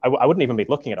 I wouldn't even be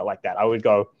looking at it like that. I would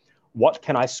go, what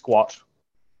can I squat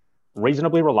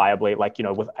reasonably reliably, like,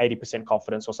 with 80%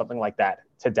 confidence or something like that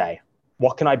today?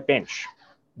 What can I bench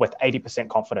with 80%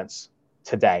 confidence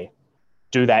today?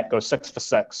 Do that, go 6 for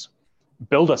 6,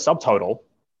 build a subtotal,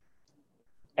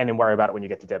 and then worry about it when you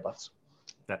get to deadlifts.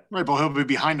 Right, but he'll be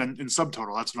behind in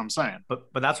subtotal. That's what I'm saying. But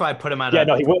that's why I put him at. Yeah,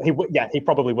 no, he will. He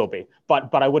probably will be.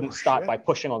 But I wouldn't start by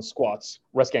pushing on squats,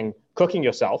 risking cooking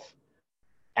yourself,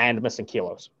 and missing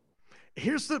kilos.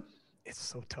 It's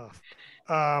so tough.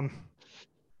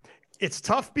 It's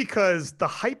tough because the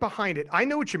hype behind it. I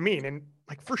know what you mean, and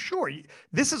like for sure,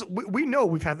 this is we know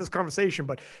we've had this conversation,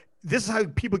 but this is how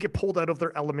people get pulled out of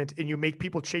their element, and you make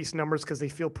people chase numbers because they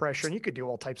feel pressure, and you could do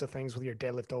all types of things with your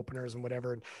deadlift openers and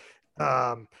whatever.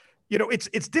 And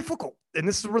it's difficult, and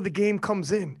this is where the game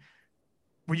comes in,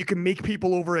 where you can make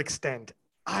people overextend.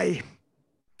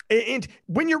 And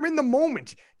when you're in the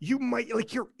moment, you might,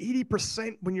 like, you're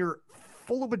 80% when you're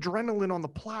full of adrenaline on the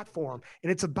platform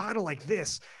and it's a battle like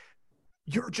this,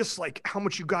 you're just like how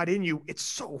much you got in you. It's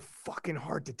so fucking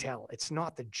hard to tell. It's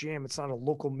not the gym. It's not a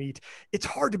local meet. It's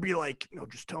hard to be like,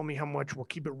 just tell me how much. We'll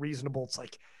keep it reasonable. It's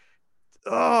like,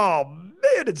 oh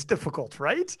man, it's difficult,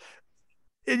 right?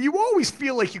 And you always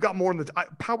feel like you got more in the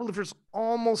powerlifters.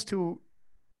 Almost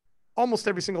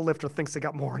every single lifter thinks they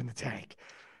got more in the tank.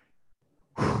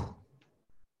 Whew.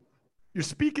 You're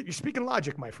speaking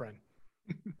logic, my friend.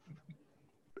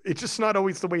 It's just not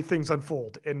always the way things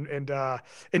unfold. And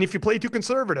if you play too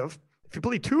conservative,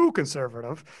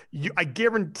 I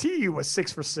guarantee you a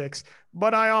 6 for 6,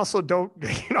 but I also don't,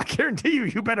 I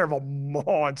guarantee you better have a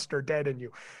monster dead in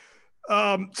you.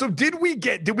 So did we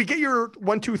get your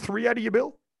 1, 2, 3 out of you,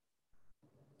 Bill?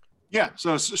 Yeah.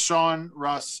 So it's Sean,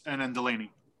 Russ, and then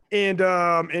Delaney. And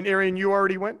Arian, you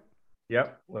already went?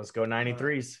 Yep. Let's go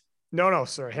 93s. No,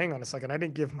 sir. Hang on a second. I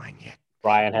didn't give mine yet.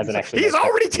 Ryan hasn't actually. He's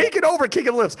already taken over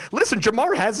kicking lifts. Listen,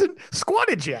 Jamar hasn't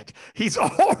squatted yet. He's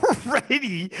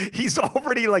already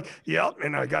like, yep.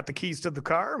 And I got the keys to the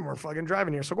car and we're fucking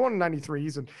driving here. So going to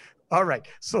 93s. And all right.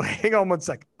 So hang on one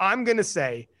sec. I'm going to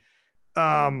say,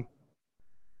 I'm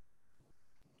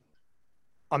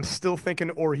still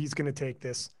thinking, or he's going to take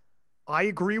this. I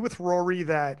agree with Rory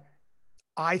that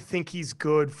I think he's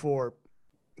good for,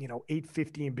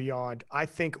 850 and beyond. I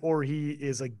think, or he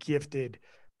is a gifted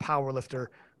powerlifter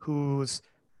who's,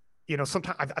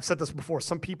 sometimes I've said this before,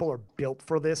 some people are built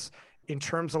for this in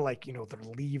terms of like, their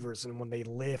levers and when they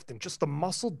lift and just the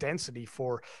muscle density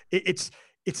for it's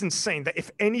insane that if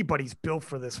anybody's built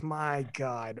for this, my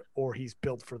God, or he's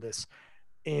built for this.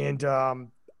 And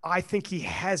I think he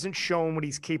hasn't shown what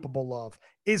he's capable of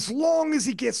as long as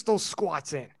he gets those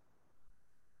squats in.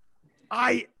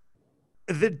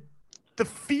 The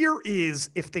fear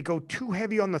is if they go too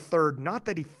heavy on the third, not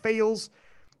that he fails,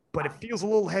 but it feels a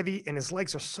little heavy and his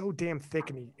legs are so damn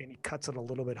thick and he cuts it a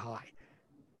little bit high.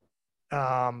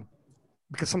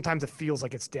 Because sometimes it feels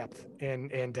like it's depth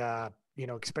and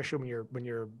especially when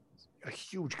you're a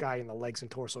huge guy in the legs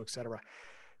and torso, etc.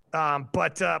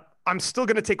 But I'm still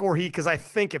going to take Orhi because I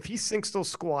think if he sinks those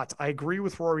squats, I agree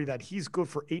with Rory that he's good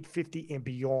for 850 and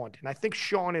beyond. And I think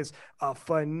Sean is a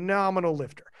phenomenal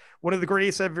lifter. One of the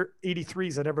greatest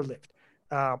 83s that ever lived.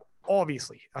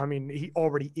 Obviously, I mean, he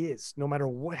already is, no matter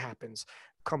what happens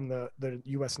come the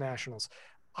U.S. Nationals.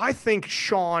 I think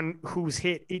Sean, who's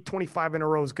hit 825 in a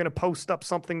row, is going to post up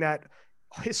something that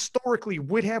historically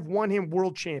would have won him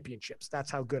world championships. That's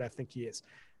how good I think he is.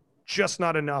 Just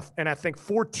not enough. And I think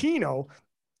Fortino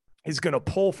is going to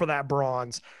pull for that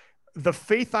bronze. The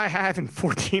faith I have in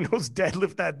Fortino's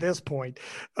deadlift at this point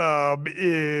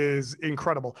is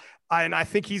incredible. And I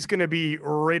think he's going to be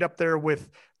right up there with,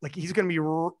 like, he's going to be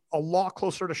a lot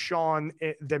closer to Sean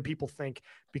than people think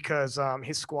because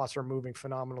his squats are moving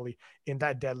phenomenally in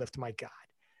that deadlift. My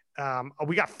God.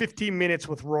 We got 15 minutes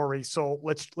with Rory. So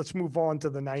let's move on to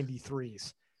the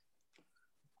 93s.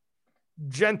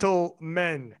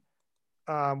 Gentlemen,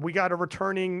 we got a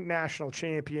returning national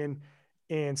champion.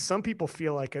 And some people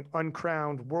feel like an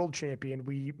uncrowned world champion.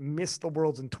 We missed the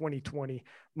worlds in 2020.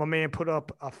 My man put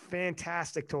up a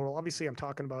fantastic total. Obviously, I'm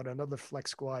talking about another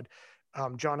flex squad,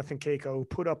 Jonathan Keiko, who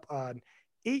put up an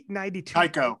 892.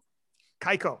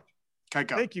 Keiko.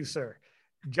 Thank you, sir.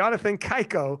 Jonathan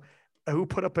Keiko, who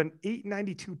put up an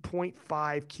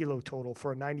 892.5 kilo total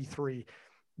for a 93.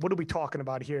 What are we talking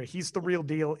about here? He's the real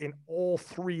deal in all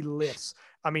three lifts.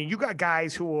 I mean, you got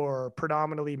guys who are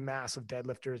predominantly massive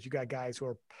deadlifters. You got guys who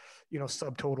are,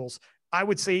 subtotals. I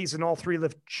would say he's in all three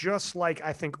lifts, just like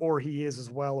I think he is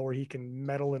as well, or he can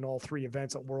medal in all three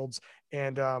events at Worlds.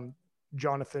 And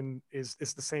Jonathan is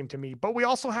the same to me. But we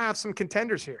also have some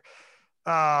contenders here.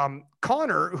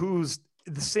 Connor, who's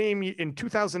the same in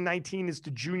 2019 as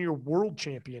the junior world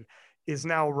champion, is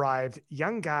now arrived.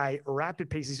 Young guy, rapid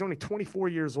pace. He's only 24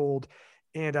 years old,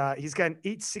 and he's got an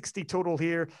 860 total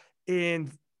here.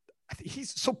 And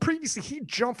previously he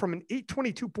jumped from an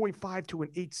 822.5 to an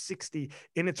 860.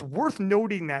 And it's worth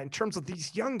noting that in terms of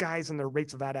these young guys and their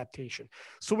rates of adaptation.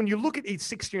 So when you look at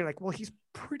 860, you're like, well, he's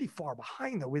pretty far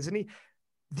behind though, isn't he?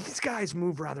 These guys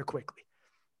move rather quickly.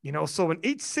 So an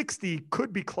 860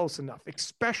 could be close enough,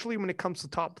 especially when it comes to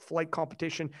top flight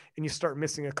competition and you start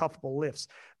missing a couple of lifts.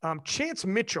 Chance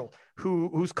Mitchell,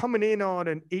 who's coming in on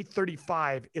an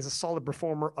 835, is a solid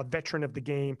performer, a veteran of the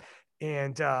game,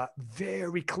 and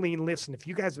very clean lifts. And if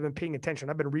you guys have been paying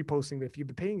attention, I've been reposting, but if you've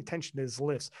been paying attention to his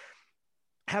lifts,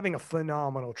 having a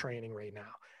phenomenal training right now.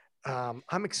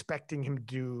 I'm expecting him to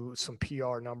do some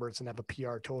PR numbers and have a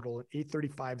PR total. And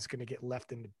 835 is going to get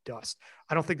left in the dust.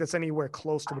 I don't think that's anywhere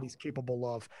close to what he's capable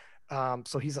of.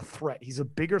 So he's a threat. He's a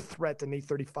bigger threat than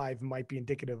 835 might be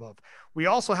indicative of. We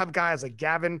also have guys like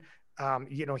Gavin.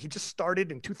 He just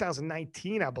started in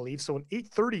 2019, I believe. So an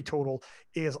 830 total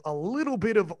is a little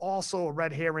bit of also a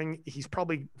red herring. He's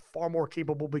probably far more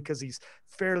capable because he's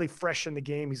fairly fresh in the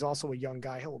game. He's also a young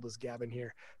guy. How old is Gavin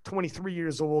here? 23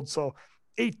 years old. So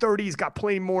 830, he's got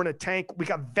plenty more in a tank. We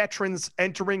got veterans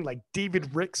entering like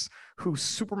David Ricks, who's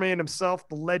Superman himself,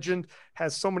 the legend,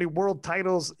 has so many world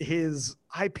titles. His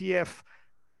IPF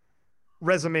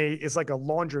resume is like a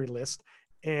laundry list.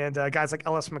 And guys like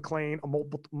LS McLean, a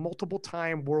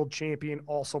multiple-time world champion,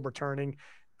 also returning.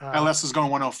 LS is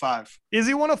going 105. Is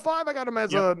he 105? I got him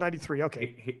as a 93.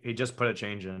 Okay. He just put a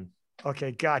change in.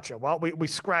 Okay, gotcha. Well, we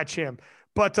scratch him.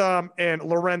 But and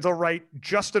Lorenzo Wright,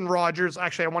 Justin Rogers.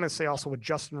 Actually, I want to say also with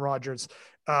Justin Rogers,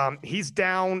 he's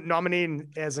down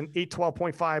nominated as an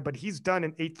 812.5, but he's done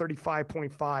an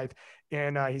 835.5,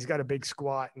 and he's got a big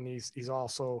squat, and he's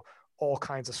also all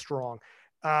kinds of strong.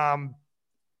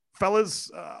 Fellas,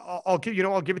 I'll give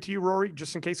it to you, Rory,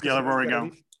 just in case. Yeah, let Rory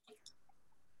go.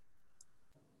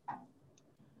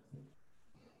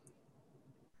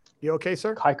 You okay,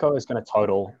 sir? Kaiko is going to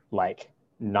total like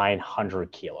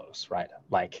 900 kilos, right?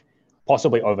 Like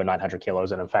possibly over 900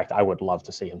 kilos. And in fact, I would love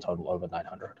to see him total over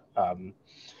 900.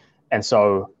 And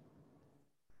so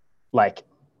like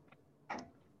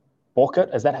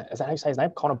Borkett, is that how you say his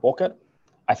name? Connor Borkett?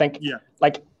 I think, yeah.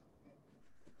 Like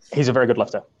he's a very good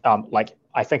lifter. Like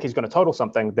I think he's going to total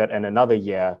something that in another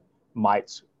year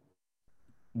might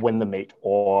win the meet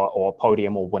or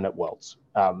podium or win at Worlds.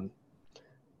 But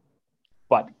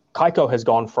Kaiko has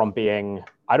gone from being,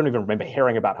 I don't even remember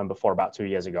hearing about him before about 2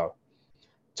 years ago,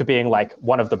 to being like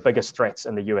one of the biggest threats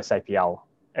in the USAPL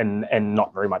in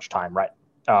not very much time, right?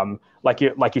 Like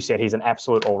you said, he's an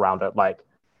absolute all-rounder. Like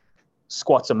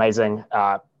squats amazing,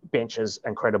 bench is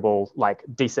incredible, like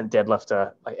decent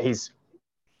deadlifter. Like he's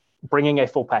bringing a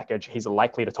full package. He's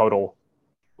likely to total,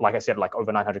 like I said, like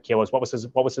over 900 kilos. What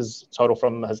was his total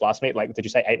from his last meet? Like, did you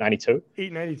say 892?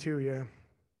 892, yeah.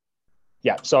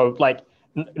 Yeah. So like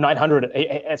 900,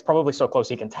 it's probably so close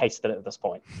he can taste it at this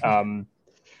point. And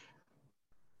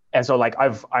so like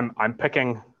I'm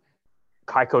picking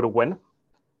Kaiko to win,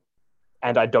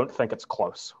 and I don't think it's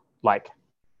close. Like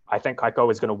I think Kaiko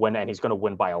is going to win, and he's going to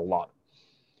win by a lot.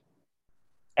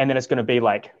 And then it's going to be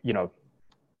like,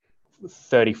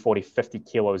 30, 40, 50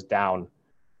 kilos down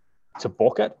to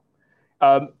Borkett.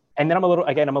 And then I'm a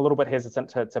little bit hesitant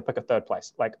to pick a third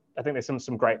place. Like I think there's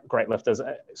some great lifters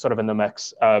sort of in the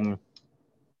mix.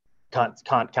 Can't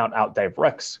count out Dave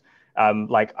Ricks.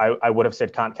 Like I would have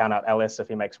said can't count out LS if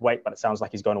he makes weight, but it sounds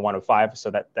like he's going to 105,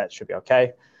 so that should be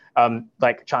okay.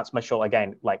 Like Chance Mitchell,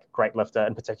 again, like great lifter,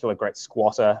 in particular great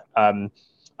squatter.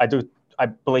 I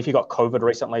believe he got COVID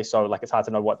recently, so like it's hard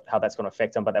to know how that's going to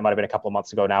affect him, but that might have been a couple of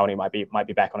months ago now, and he might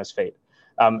be back on his feet.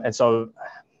 And so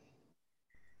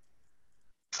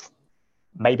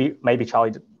maybe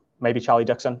Charlie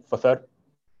Dixon for third.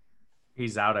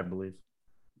 He's out, I believe.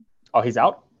 Oh, he's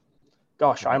out?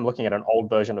 Gosh, I'm looking at an old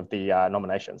version of the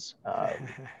nominations.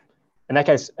 In that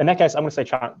case, I'm going to say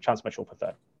Chance Mitchell for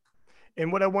third. And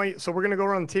what I want you, so we're going to go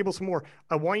around the table some more.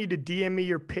 I want you to DM me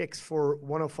your picks for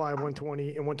 105,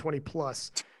 120, and 120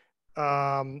 plus.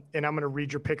 And I'm going to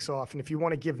read your picks off. And if you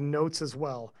want to give notes as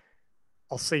well,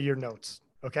 I'll say your notes.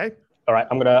 Okay. All right.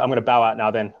 I'm going to bow out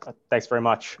now then. Thanks very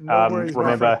much. No worries,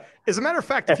 remember, as a matter of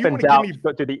fact, if you want to give me,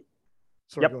 go to the,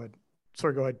 sorry, yep. Go ahead.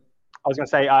 Sorry, go ahead. I was going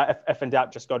to say, if in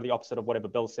doubt, just go to the opposite of whatever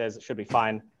Bill says. It should be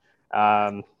fine.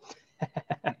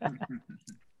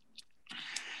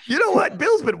 You know what?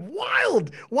 Bill's been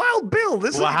wild Bill.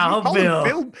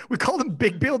 We called him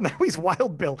Big Bill. Now he's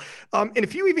Wild Bill. And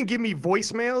if you even give me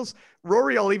voicemails,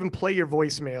 Rory, I'll even play your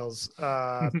voicemails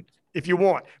if you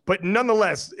want. But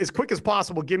nonetheless, as quick as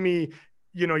possible, give me,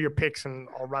 your picks and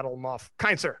I'll rattle them off.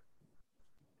 Kind sir.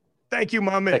 Thank you,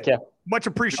 my man. Take care. Much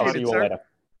appreciated, sir. Later.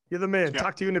 You're the man. Yeah.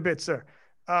 Talk to you in a bit, sir.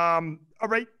 All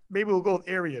right. Maybe we'll go with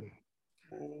Arian.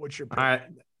 What's your pick? All right.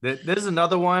 This is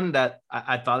another one that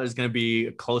I thought was going to be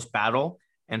a close battle.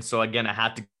 And so, again, I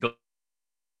had to go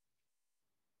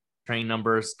train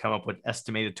numbers, come up with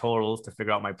estimated totals to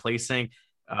figure out my placing.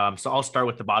 So I'll start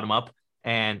with the bottom up.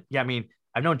 And, yeah, I mean,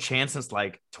 I've known Chance since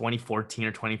like 2014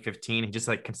 or 2015. He just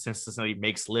like consistently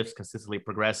makes lifts, consistently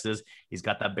progresses. He's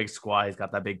got that big squat. He's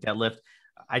got that big deadlift.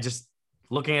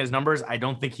 Looking at his numbers, I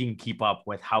don't think he can keep up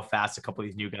with how fast a couple of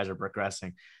these new guys are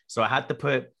progressing. So I had to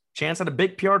put Chance at a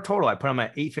big PR total. I put him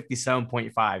at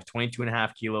 857.5,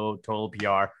 22.5 kilo total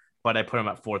PR, but I put him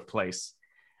at fourth place.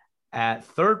 At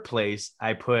third place,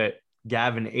 I put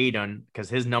Gavin Adon because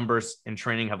his numbers in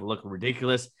training have looked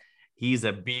ridiculous. He's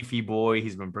a beefy boy.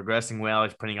 He's been progressing well.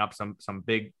 He's putting up some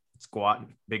big squat,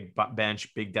 big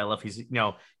bench, big deadlift.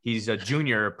 He's a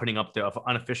junior putting up the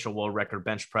unofficial world record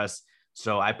bench press.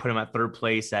 So I put him at third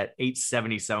place at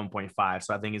 877.5.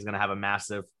 So I think he's going to have a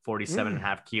massive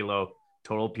 47.5 kilo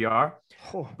total PR.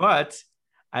 Oh. But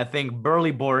I think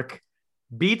Burley Bork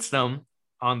beats them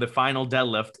on the final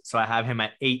deadlift. So I have him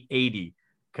at 880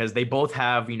 because they both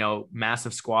have,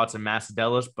 massive squats and massive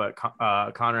deadlifts, but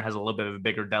Connor has a little bit of a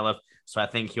bigger deadlift. So I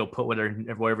think he'll put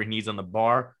whatever he needs on the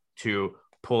bar to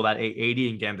pull that 880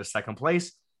 and get into second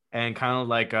place. And kind of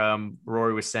like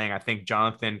Rory was saying, I think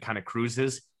Jonathan kind of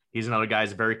cruises. He's another guy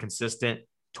who's very consistent.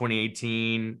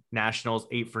 2018 Nationals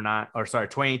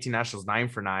 2018 Nationals 9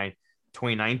 for 9.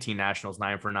 2019 Nationals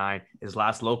 9 for 9. His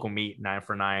last local meet 9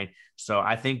 for 9. So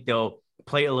I think they'll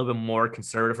play a little bit more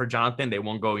conservative for Jonathan. They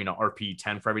won't go, RP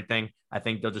 10 for everything. I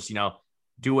think they'll just,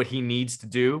 do what he needs to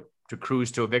do to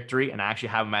cruise to a victory and actually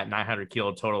have him at 900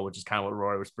 kilo total, which is kind of what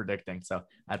Rory was predicting. So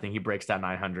I think he breaks that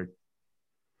 900.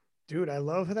 Dude, I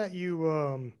love that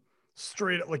you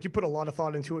straight up, like you put a lot of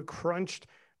thought into it, crunched,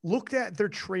 looked at their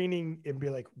training and be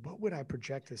like, what would I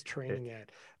project this training at?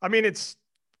 I mean, it's,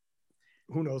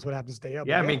 who knows what happens day up.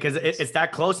 Yeah, I mean, because it's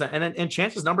that close. And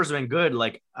Chance's numbers have been good.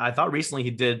 Like I thought recently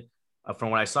he did,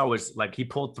 from what I saw, was like he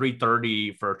pulled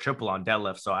 330 for a triple on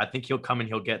deadlift. So I think he'll come and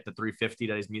he'll get the 350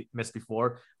 that he's missed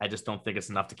before. I just don't think it's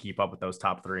enough to keep up with those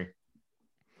top three.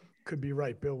 Could be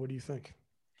right. Bill, what do you think?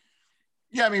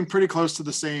 Yeah, I mean, pretty close to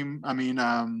the same. I mean,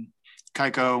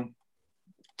 Kaiko,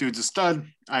 dude's a stud.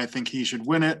 I think he should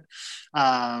win it.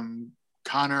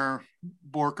 Connor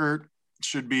Borkert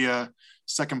should be a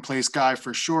second place guy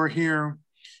for sure here.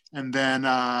 And then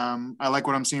I like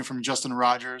what I'm seeing from Justin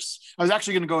Rogers. I was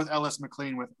actually going to go with LS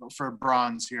McLean for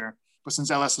bronze here, but since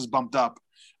LS has bumped up,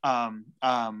 I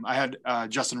had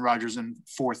Justin Rogers in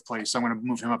fourth place. So I'm going to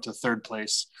move him up to third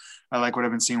place. I like what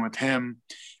I've been seeing with him.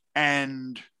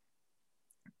 And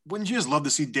wouldn't you just love to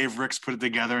see Dave Ricks put it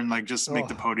together and like just make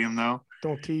the podium though?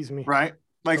 Don't tease me. Right?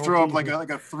 Like Don't throw up tease like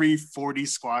me. a 340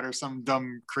 squat or some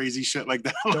dumb crazy shit like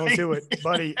that. Don't do it,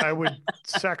 buddy. I would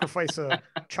sacrifice a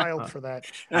child for that.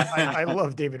 I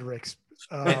love David Ricks.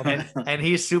 And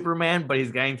he's Superman, but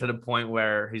he's getting to the point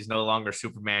where he's no longer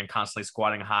Superman, constantly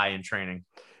squatting high in training.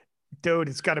 Dude,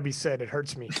 it's got to be said. It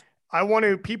hurts me. I want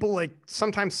to, people like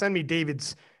sometimes send me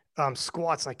David's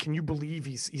squats. Like, can you believe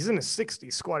he's in his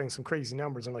 60s squatting some crazy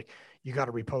numbers? I'm like, you got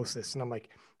to repost this. And I'm like,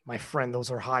 my friend,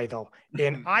 those are high though.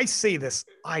 And I say this,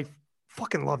 I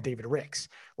fucking love David Ricks.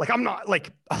 Like, I'm not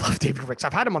like, I love David Ricks.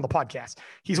 I've had him on the podcast.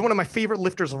 He's one of my favorite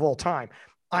lifters of all time.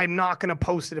 I'm not going to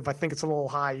post it if I think it's a little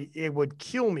high. It would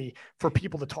kill me for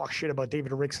people to talk shit about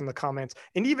David Ricks in the comments.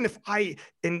 And even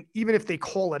if they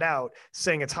call it out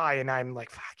saying it's high and I'm like,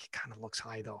 fuck, it kind of looks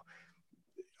high though.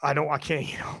 I can't,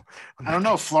 I don't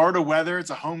know. Florida weather.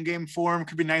 It's a home game for him.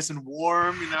 Could be nice and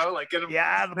warm, like get him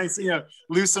nice,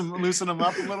 loosen him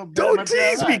up a little bit. Don't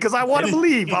tease me because I want to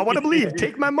believe. I want to believe.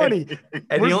 Take my money.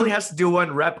 And he only has to do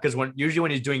one rep because usually when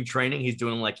he's doing training, he's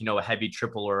doing like, a heavy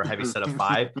triple or a heavy set of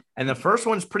 5. And the first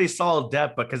one's pretty solid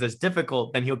depth, but because it's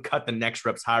difficult, then he'll cut the next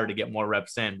reps higher to get more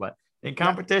reps in. But in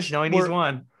competition, he needs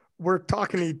one. We're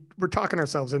talking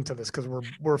ourselves into this because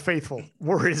we're faithful.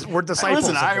 We're disciples.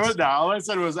 Listen, all I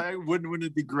said was, wouldn't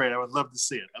it be great? I would love to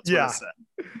see it. That's what I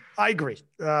said. I agree,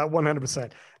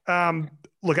 100%.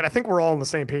 Look, I think we're all on the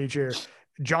same page here.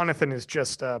 Jonathan is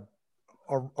just a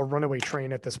runaway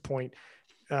train at this point.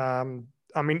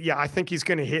 I think he's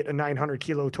going to hit a 900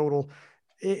 kilo total,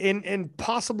 and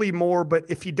possibly more. But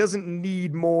if he doesn't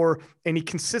need more, and he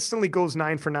consistently goes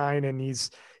 9 for 9, and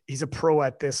he's a pro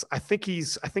at this. I think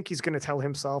he's going to tell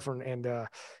himself and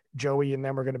Joey and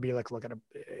them are going to be like, look at him.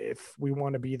 If we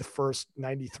want to be the first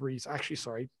 93s, actually,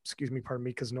 sorry, excuse me, pardon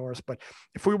me, because Norris, but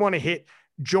if we want to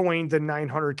join the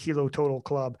 900 kilo total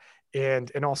club and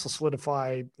also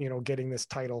solidify, getting this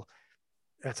title,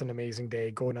 that's an amazing day.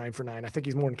 Go 9 for 9. I think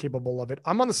he's more than capable of it.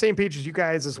 I'm on the same page as you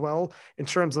guys as well in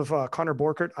terms of Connor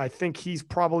Borkert. I think he's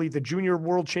probably the junior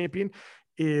world champion.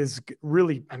 Is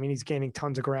really, he's gaining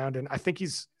tons of ground, and I think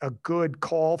he's a good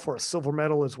call for a silver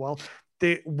medal as well.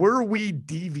 Where we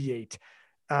deviate,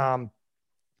 I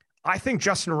think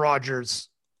Justin Rogers,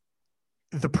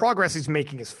 the progress he's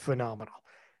making is phenomenal.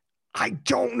 I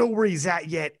don't know where he's at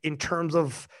yet in terms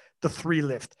of the 3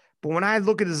 lift, but when I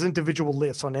look at his individual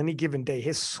lifts on any given day,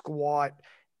 his squat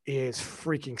is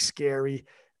freaking scary.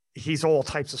 He's all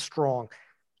types of strong.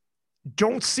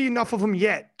 Don't see enough of him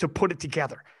yet to put it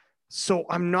together. So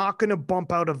I'm not going to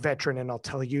bump out a veteran, and I'll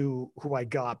tell you who I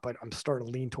got, but I'm starting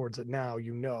to lean towards it now.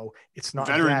 It's not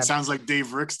veteran. Sounds like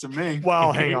Dave Ricks to me.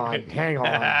 Well, hang on.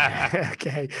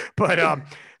 Okay. But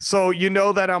so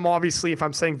that I'm obviously, if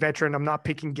I'm saying veteran, I'm not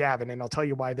picking Gavin, and I'll tell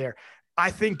you why there.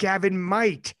 I think Gavin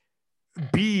might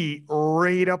be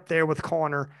right up there with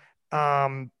Connor,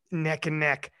 neck and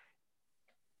neck.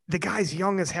 The guy's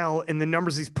young as hell, and the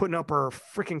numbers he's putting up are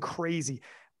freaking crazy.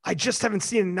 I just haven't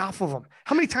seen enough of him.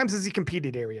 How many times has he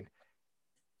competed, Arian?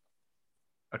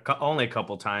 Only a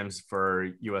couple times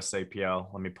for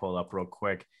USAPL. Let me pull it up real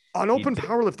quick. On open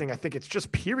powerlifting, I think it's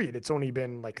just period. It's only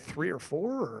been like 3 or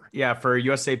 4. Or... Yeah, for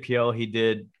USAPL, he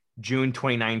did June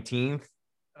 2019,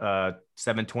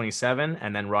 727,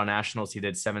 and then Raw Nationals, he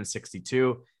did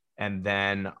 762, and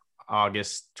then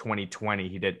August 2020,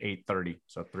 he did 830.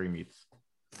 So 3 meets.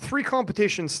 3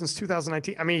 competitions since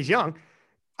 2019. I mean, he's young.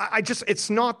 I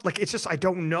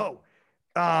don't know.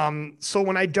 So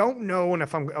when I don't know, and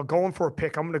if I'm going for a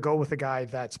pick, I'm going to go with a guy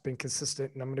that's been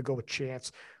consistent, and I'm going to go with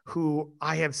Chance, who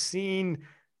I have seen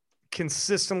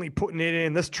consistently putting it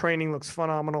in. This training looks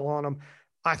phenomenal on him.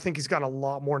 I think he's got a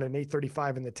lot more than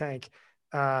 835 in the tank.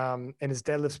 And his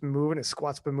deadlift's been moving, his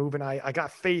squat's been moving. I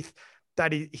got faith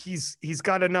that he's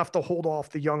got enough to hold off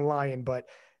the young lion, but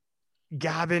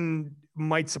Gavin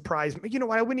might surprise me. You know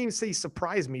what? I wouldn't even say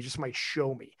surprise me, just might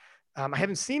show me. I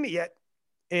haven't seen it yet.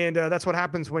 And that's what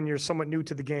happens when you're somewhat new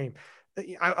to the game.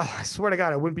 I swear to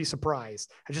God, I wouldn't be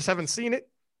surprised. I just haven't seen it.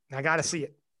 And I got to see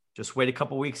it. Just wait a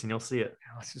couple weeks and you'll see it.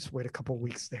 Let's just wait a couple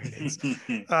weeks. There it is.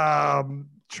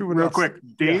 True Real enough. quick,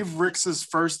 Dave Ricks's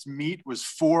first meet was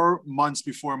 4 months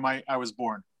before I was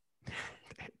born.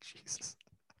 Jesus.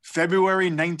 February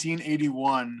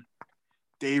 1981,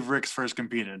 Dave Ricks first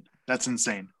competed. That's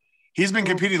insane. He's been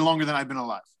competing longer than I've been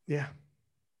alive. Yeah.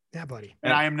 Yeah, buddy.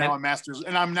 And I'm now a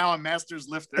master's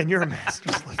lifter. And you're a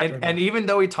master's lifter. And even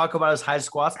though we talk about his high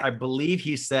squats, I believe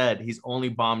he said he's only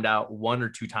bombed out 1 or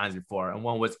 2 times before, and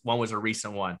one was a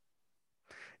recent one.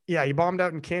 Yeah, he bombed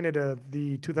out in Canada,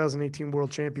 the 2018 World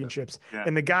Championships. Yeah.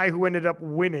 And the guy who ended up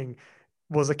winning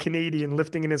was a Canadian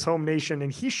lifting in his home nation.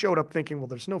 And he showed up thinking, well,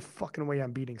 there's no fucking way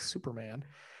I'm beating Superman.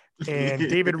 And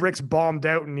David Ricks bombed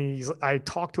out, and I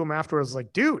talked to him afterwards,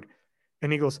 like, dude.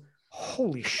 And he goes,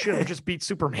 holy shit, I just beat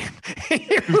Superman.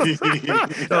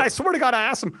 And I swear to God, I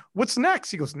asked him, what's next?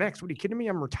 He goes, next? What are you kidding me?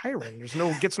 I'm retiring.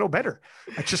 Gets no better.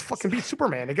 I just fucking beat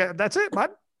Superman. That's it,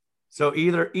 bud. So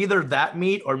either that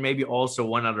meet or maybe also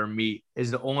one other meet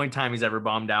is the only time he's ever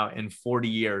bombed out in 40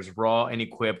 years, raw and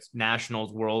equipped,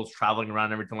 nationals, worlds, traveling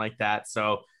around, everything like that.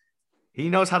 So he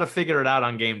knows how to figure it out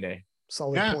on game day.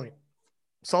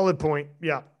 Solid point.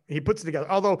 Yeah. He puts it together.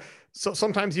 Although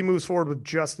sometimes he moves forward with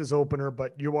just his opener,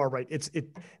 but you are right. It's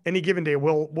any given day.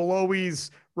 We'll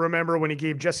always remember when he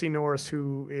gave Jesse Norris,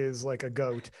 who is like a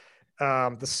goat,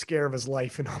 the scare of his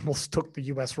life, and almost took the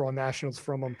U.S. Raw Nationals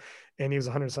from him. And he was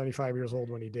 175 years old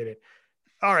when he did it.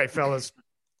 All right, fellas,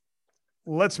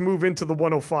 let's move into the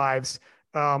 105s.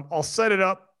 I'll set it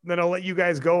up, then I'll let you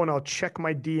guys go, and I'll check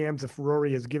my DMs if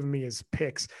Rory has given me his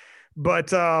picks. But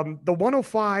the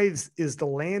 105s is the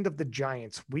land of the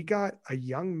giants. We got a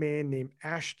young man named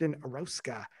Ashton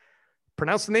Rouska.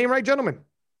 Pronounce the name right, gentlemen?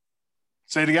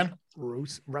 Say it again.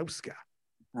 Rouska.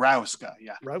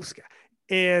 Yeah. Rouska.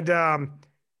 And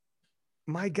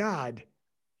my God,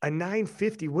 a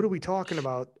 950. What are we talking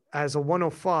about as a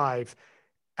 105?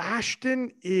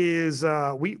 Ashton is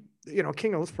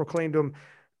King Oath proclaimed him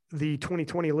the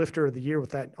 2020 lifter of the year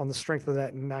with that, on the strength of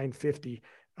that 950.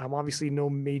 Obviously, no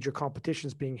major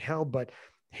competitions being held, but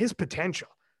his potential,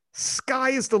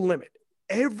 sky is the limit.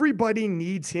 Everybody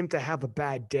needs him to have a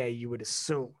bad day, you would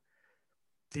assume.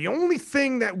 The only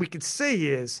thing that we could say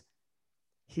is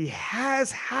he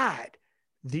has had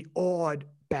the odd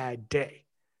bad day.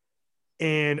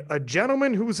 And a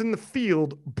gentleman who's in the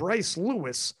field, Bryce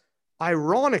Lewis,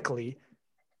 ironically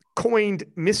coined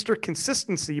Mr.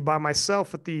 Consistency by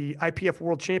myself at the IPF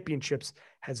World Championships,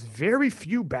 has very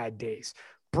few bad days.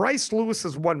 Bryce Lewis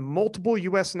has won multiple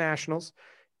U.S. nationals.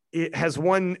 It has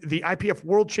won the IPF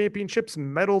World Championships,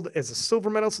 medaled as a silver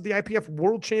medalist at the IPF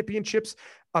World Championships,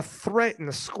 a threat in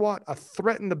the squat, a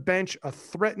threat in the bench, a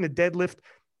threat in the deadlift.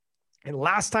 And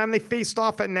last time they faced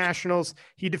off at nationals,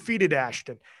 he defeated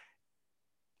Ashton.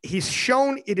 He's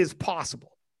shown it is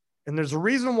possible. And there's a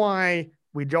reason why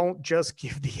we don't just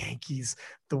give the Yankees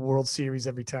the World Series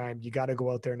every time. You got to go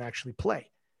out there and actually play.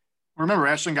 Remember,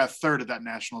 Ashton got third at that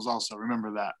nationals also.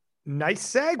 Remember that. Nice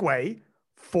segue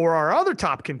for our other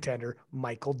top contender,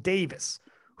 Michael Davis,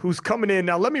 who's coming in.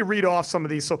 Now, let me read off some of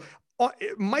these. So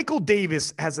Michael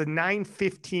Davis has a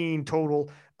 915 total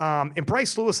And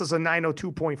Bryce Lewis is a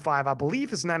 902.5. I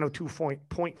believe his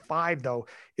 902.5 though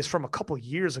is from a couple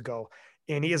years ago,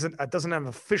 and he doesn't have an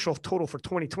official total for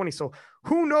 2020. So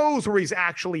who knows where he's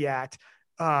actually at?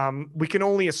 We can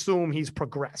only assume he's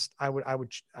progressed. I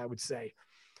would say.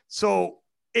 So,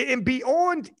 and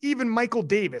beyond even Michael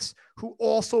Davis, who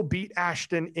also beat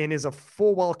Ashton and is a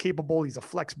full well capable. He's a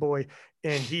flex boy,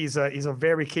 and he's a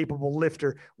very capable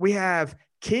lifter. We have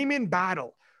Cayman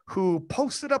Battle, who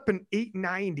posted up an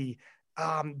 890.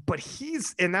 But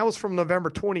and that was from November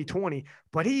 2020,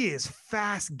 but he is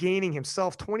fast gaining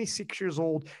himself, 26 years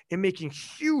old and making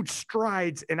huge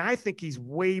strides. And I think he's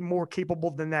way more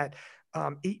capable than that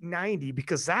 890,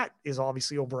 because that is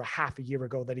obviously over a half a year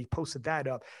ago that he posted that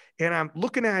up. And I'm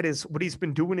looking at what he's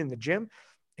been doing in the gym.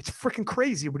 It's freaking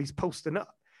crazy what he's posting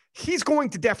up. He's going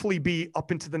to definitely be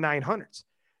up into the 900s.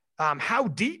 How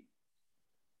deep?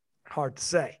 Hard to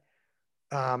say.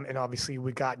 And obviously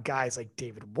we got guys like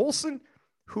David Wilson,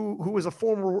 who is a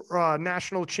former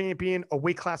national champion, a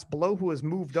weight class below, who has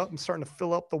moved up and starting to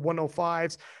fill up the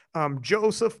 105s.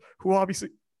 Joseph, who obviously,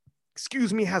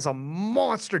 has a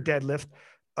monster deadlift.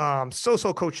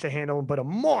 So coach to handle him, but a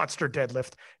monster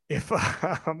deadlift. If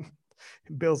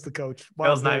Bill's the coach.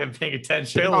 Bill's not even paying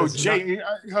attention. I was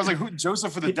like, who,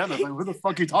 Joseph for the deadlift? Like, who the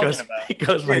fuck are you talking about?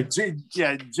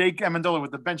 Jake Amendola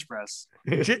with the bench press.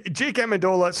 Jake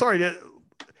Amendola. Sorry.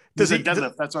 Does he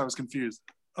deadlift? That's why I was confused.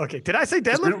 Okay. Did I say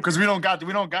deadlift? Because we don't got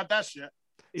that shit.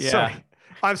 Yeah. Sorry.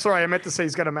 I'm sorry. I meant to say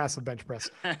he's got a massive bench press.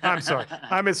 I'm sorry.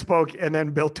 I misspoke, and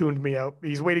then Bill tuned me out.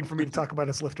 He's waiting for me to talk about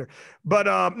his lifter. But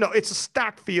no, it's a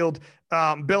stacked field.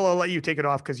 Bill, I'll let you take it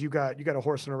off because you got a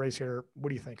horse in a race here. What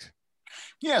do you think?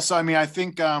 Yeah, so I mean, I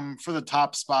think for the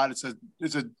top spot, it's a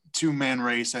 2-man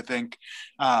race. I think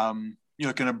you're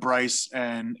looking at Bryce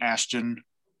and Ashton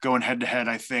going head to head.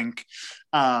 I think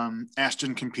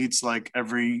Ashton competes like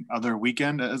every other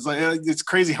weekend. It's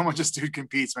crazy how much this dude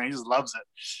competes, man. He just loves it.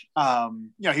 I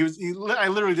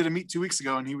literally did a meet 2 weeks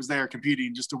ago, and he was there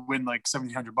competing just to win like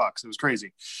 $1,700. It was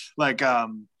crazy. Like,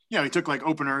 he took like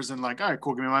openers and like, all right,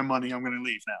 cool, give me my money. I'm going to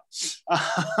leave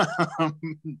now.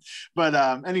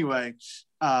 But anyway,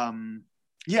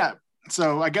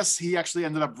 so I guess he actually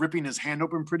ended up ripping his hand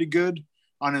open pretty good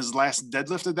on his last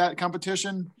deadlift at that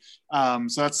competition.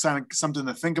 So that's kind of something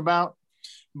to think about.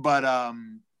 But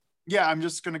I'm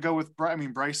just going to go with Bryce. I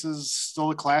mean, Bryce is still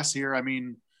a class here. I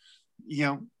mean,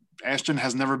 Ashton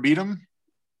has never beat him.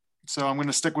 So I'm going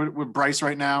to stick with Bryce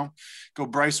right now. Go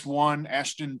Bryce 1,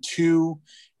 Ashton 2,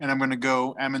 and I'm going to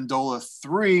go Amendola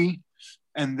 3.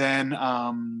 And then,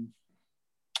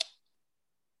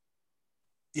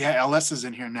 LS is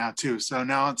in here now too. So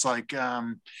now it's like,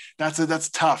 that's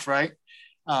tough, right?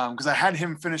 Because I had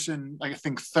him finishing, I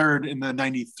think, 3rd in the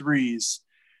 93s.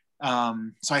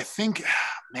 So I think,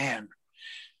 man,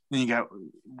 then you got.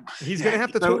 He's going to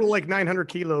have to total like 900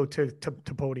 kilo to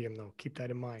podium, though. Keep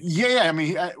that in mind. Yeah. I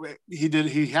mean,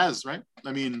 he has, right?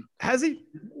 I mean, has he?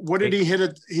 What did he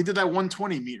hit? He did that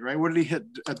 120 meet, right? What did he hit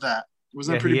at that?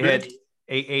 Wasn't that pretty big? Hit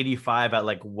 885 at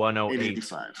like 108.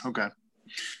 885. Okay.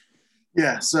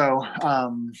 Yeah. So,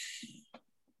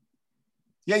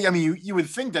 I mean, you would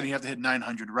think that you have to hit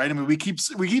 900, right? I mean, we keep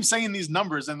saying these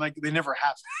numbers and like they never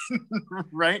happen,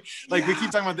 right? Like we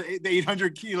keep talking about the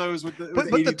 800 kilos with the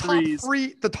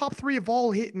 83s. The top three have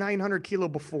all hit 900 kilo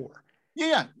before.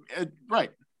 Yeah,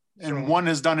 right. And one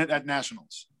has done it at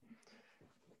nationals.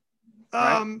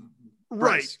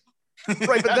 Right.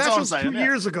 But that was 2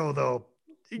 years ago, though.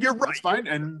 You're right. That's fine,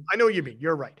 and I know what you mean.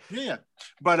 You're right. Yeah,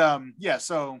 but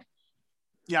So.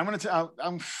 Yeah, I'm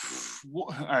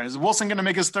all right. Is Wilson going to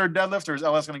make his 3rd deadlift, or is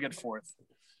LS going to get 4th?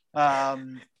 All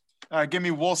right, give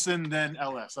me Wilson, then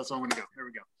LS. That's what I'm going to go. There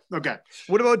we go. Okay.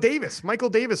 What about Davis? Michael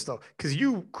Davis, though, because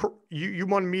you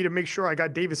wanted me to make sure I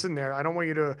got Davis in there. I don't want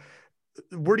you to.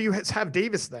 Where do you have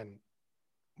Davis then?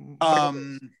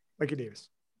 Michael Davis.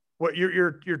 What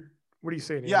you're what are you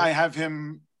saying? Yeah, I have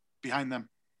him behind them.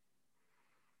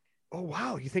 Oh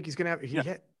wow, you think he's going to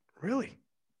have? Really?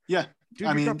 Yeah. Dude,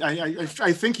 I mean,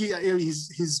 I think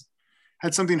he's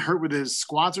had something hurt with his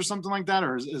squats or something like that,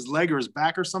 or his leg or his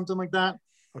back or something like that.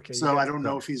 Okay. So I don't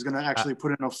know if he's going to actually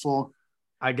put in a full.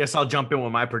 I guess I'll jump in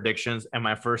with my predictions. And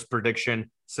my first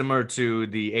prediction, similar to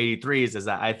the 83s, is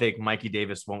that I think Mikey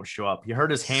Davis won't show up. He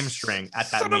hurt his hamstring at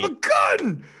that meet.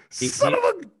 Son of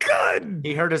a gun!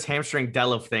 He hurt his hamstring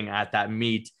deadlift thing at that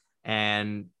meet,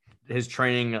 and his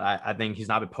training, I think he's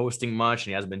not been posting much and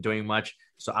he hasn't been doing much.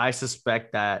 So I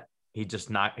suspect that he's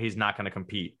not going to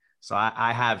compete. So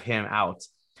I have him out.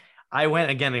 I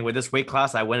went again with this weight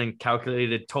class. I went and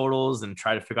calculated totals and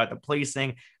tried to figure out the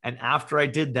placing. And after I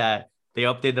did that, they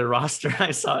updated the roster.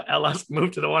 I saw LS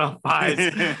move to the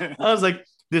 105s. I was like,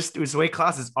 this weight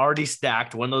class is already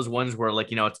stacked. One of those ones where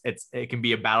like, you know, it can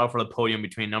be a battle for the podium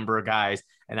between a number of guys.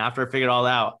 And after I figured all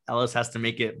out, Ellis has to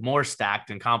make it more stacked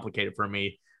and complicated for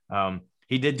me.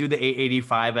 He did do the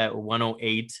 885 at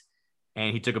 108,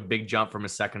 and he took a big jump from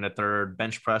his second to third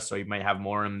bench press. So he might have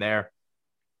more in there.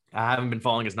 I haven't been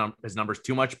following his numbers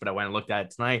too much, but I went and looked at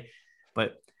it tonight.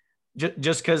 But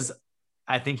just because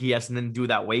I think he has to then do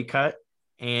that weight cut,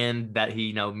 and that he,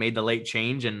 you know, made the late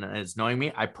change and is knowing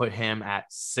me, I put him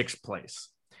at 6th place.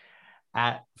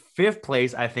 At 5th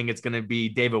place, I think it's going to be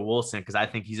David Wilson, because I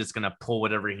think he's just going to pull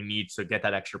whatever he needs to get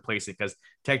that extra place, because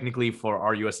technically for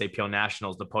our USAPL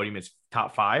Nationals, the podium is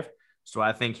top 5. So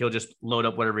I think he'll just load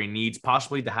up whatever he needs,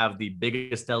 possibly to have the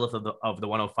biggest deadlift of the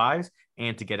 105s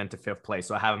and to get into 5th place.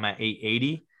 So I have him at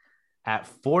 880. At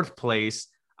 4th place,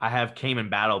 I have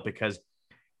Cayman Battle, because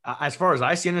as far as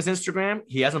I see on his Instagram,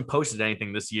 he hasn't posted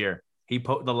anything this year.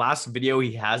 The last video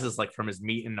he has is like from his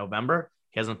meet in November.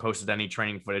 He hasn't posted any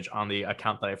training footage on the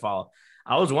account that I follow.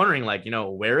 I was wondering, like, you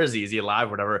know, where is he? Is he alive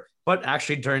or whatever? But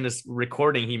actually during this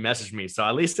recording, he messaged me. So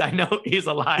at least I know he's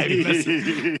alive. He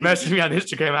messaged me on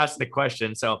Instagram asking the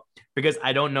question. So because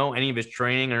I don't know any of his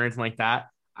training or anything like that,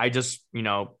 I just, you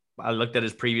know, I looked at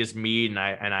his previous meet and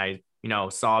I you know,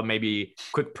 saw maybe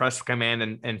quick press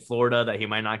command in Florida that he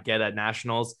might not get at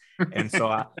nationals. And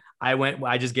so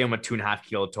I just gave him a 2.5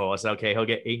 kilo total. I said, okay, he'll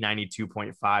get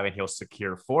 892.5 and he'll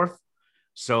secure 4th.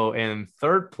 So in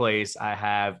 3rd place, I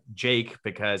have Jake,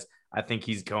 because I think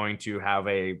he's going to have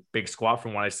a big squat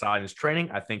from what I saw in his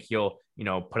training. I think he'll, you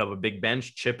know, put up a big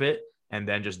bench, chip it, and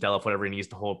then just deadlift whatever he needs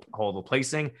to hold the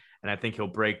placing. And I think he'll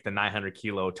break the 900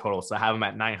 kilo total. So I have him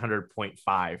at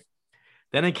 900.5.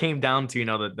 Then it came down to, you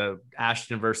know, the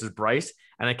Ashton versus Bryce.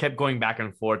 And I kept going back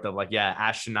and forth of like, yeah,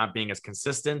 Ashton not being as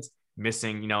consistent,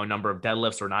 missing, you know, a number of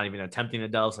deadlifts or not even attempting the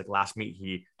deadlifts. Like last meet,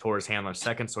 he tore his hand on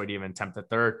 2nd, so he didn't even attempt the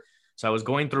 3rd. So I was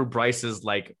going through Bryce's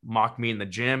like mock meet in the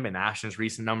gym and Ashton's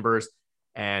recent numbers.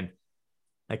 And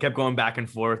I kept going back and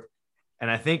forth.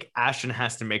 And I think Ashton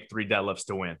has to make 3 deadlifts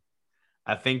to win.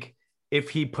 I think if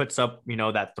he puts up, you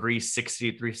know, that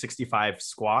 360, 365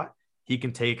 squat, he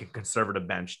can take a conservative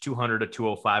bench, 200 to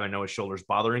 205. I know his shoulder's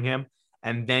bothering him.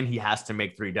 And then he has to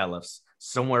make 3 deadlifts.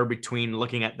 Somewhere between,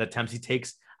 looking at the attempts he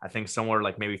takes, I think somewhere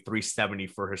like maybe 370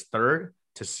 for his 3rd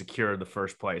to secure the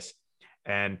 1st place.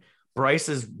 And Bryce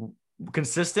is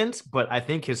consistent, but I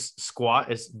think his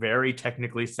squat is very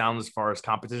technically sound as far as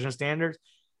competition standards.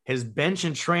 His bench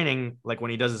and training, like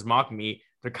when he does his mock meet,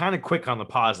 they're kind of quick on the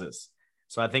pauses.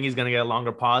 So I think he's going to get a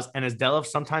longer pause. And his deadlift,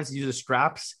 sometimes he uses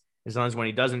straps. As long as when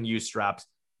he doesn't use straps,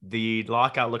 the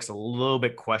lockout looks a little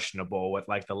bit questionable with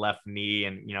like the left knee,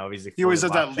 and you know he always does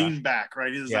that lean back,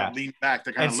 right? He does that lean back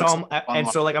that kind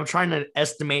of so like I'm trying to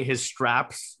estimate his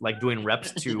straps, like doing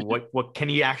reps to what can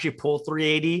he actually pull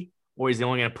 380, or is he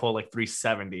only going to pull like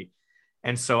 370?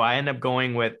 And so I end up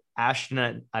going with Ashton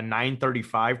at a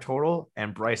 935 total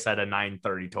and Bryce at a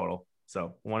 930 total.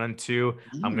 So 1 and 2,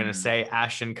 I'm going to say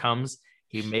Ashton comes.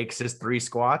 He makes his 3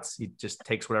 squats. He just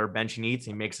takes whatever bench he needs.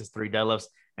 He makes his 3 deadlifts,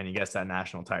 and he gets that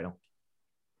national title.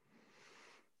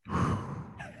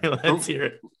 Let's hear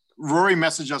it. Rory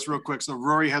messaged us real quick. So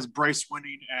Rory has Bryce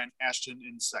winning and Ashton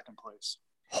in 2nd place.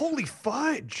 Holy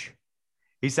fudge.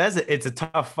 He says it's a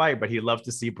tough fight, but he'd love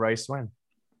to see Bryce win.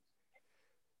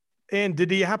 And did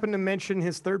he happen to mention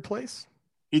his 3rd place?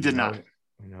 He did not.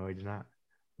 No, he did not.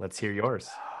 Let's hear yours.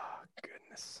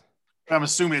 Goodness. I'm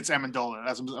assuming it's Amendola.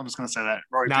 I'm just going to say that.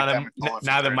 Rory now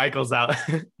that Michael's out.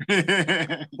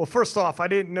 Well, first off, I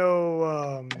didn't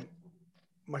know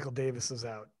Michael Davis is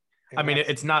out. I mean,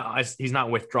 it's not. He's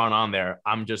not withdrawn on there.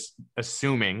 I'm just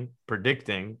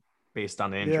predicting based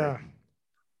on the injury. Yeah.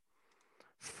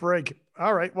 Frig.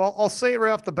 All right. Well, I'll say it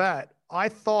right off the bat. I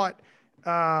thought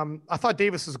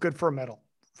Davis was good for a medal.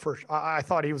 I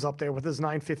thought he was up there with his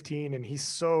 915, and he's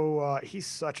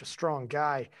such a strong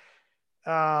guy.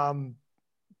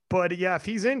 But yeah, if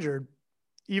he's injured,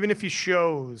 even if he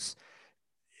shows,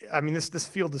 I mean, this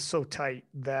field is so tight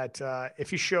that if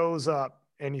he shows up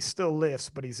and he still lifts,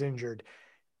 but he's injured,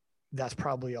 that's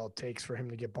probably all it takes for him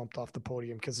to get bumped off the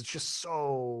podium, because it's just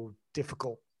so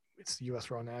difficult. It's the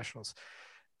U.S. Raw Nationals.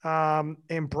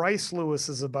 And Bryce Lewis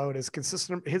is about as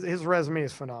consistent. His resume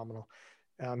is phenomenal.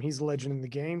 He's a legend in the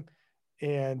game,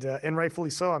 and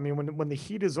rightfully so. I mean, when the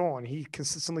heat is on, he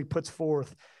consistently puts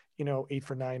forth, 8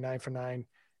 for 9, 9 for 9,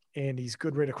 and he's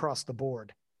good right across the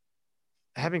board.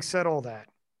 Having said all that,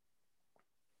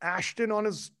 Ashton on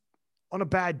a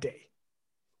bad day,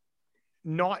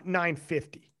 not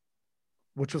 950,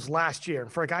 which was last year.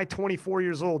 And for a guy 24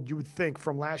 years old, you would think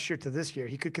from last year to this year,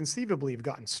 he could conceivably have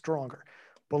gotten stronger.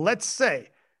 But let's say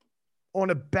on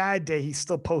a bad day, he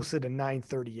still posted a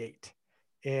 938.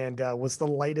 and was the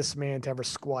lightest man to ever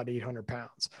squat 800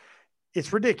 pounds.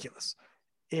 It's ridiculous.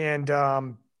 And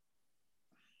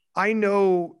I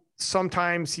know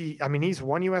sometimes he's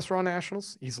won U.S. Raw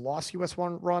Nationals. He's lost U.S.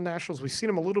 Raw Nationals. We've seen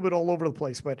him a little bit all over the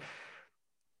place, but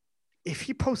if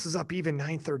he posts up even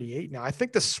 938 now, I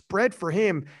think the spread for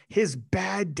him, his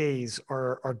bad days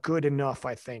are good enough,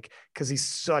 I think, because he's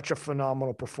such a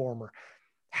phenomenal performer.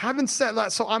 Having said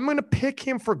that, so I'm going to pick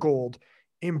him for gold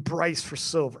and Bryce for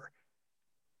silver.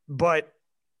 But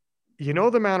you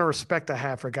know the amount of respect I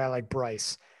have for a guy like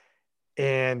Bryce.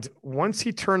 And once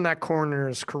he turned that corner in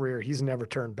his career, he's never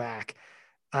turned back.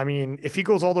 I mean, if he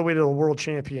goes all the way to the world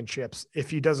championships, if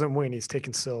he doesn't win, he's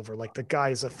taking silver. Like, the guy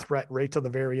is a threat right to the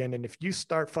very end. And if you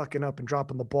start fucking up and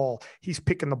dropping the ball, he's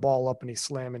picking the ball up and he's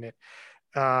slamming it.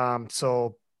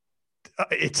 So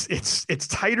it's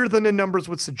tighter than the numbers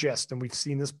would suggest. And we've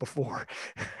seen this before.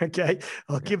 Okay.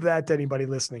 I'll give that to anybody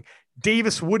listening.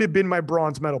 Davis would have been my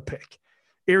bronze medal pick.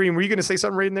 Arian, were you going to say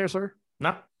something right in there, sir?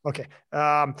 No. Okay.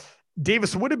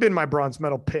 Davis would have been my bronze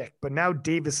medal pick, but now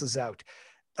Davis is out.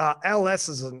 LS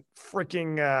is a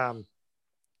freaking,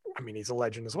 he's a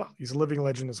legend as well. He's a living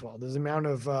legend as well. There's the amount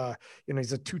of,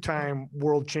 he's a 2-time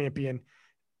world champion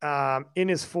in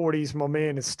his 40s. My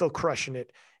man is still crushing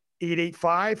it.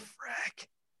 885, frack.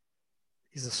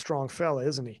 He's a strong fella,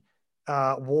 isn't he?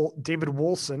 David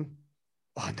Wolfson,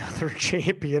 another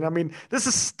champion. I mean, this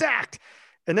is stacked.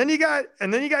 And then you got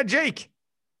Jake.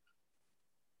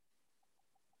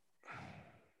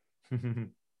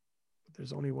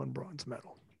 There's only one bronze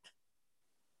medal.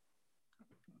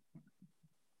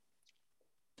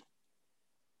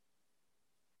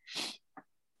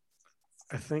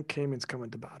 I think Cayman's coming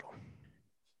to battle.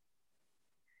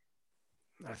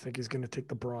 I think he's going to take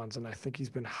the bronze, and I think he's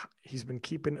been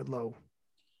keeping it low.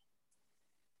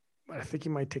 But I think he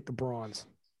might take the bronze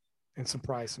and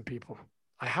surprise some people.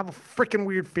 I have a freaking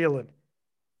weird feeling.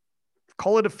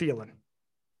 Call it a feeling.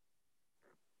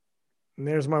 And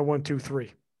there's my 1, 2,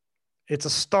 3. It's a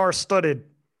star-studded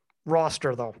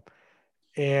roster, though.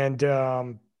 And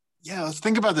let's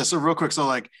think about this. So real quick. So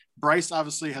like Bryce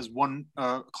obviously has won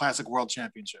a classic world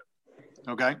championship.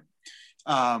 Okay.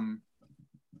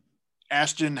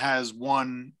 Ashton has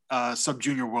won a sub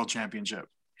junior world championship.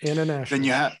 Internationals. Then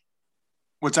you have,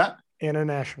 what's that?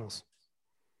 Internationals.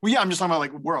 Well, yeah, I'm just talking about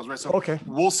like worlds, right? So okay.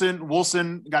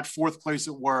 Wilson got 4th place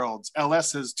at Worlds.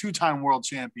 LS is 2-time world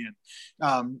champion.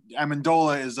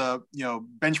 Amendola is a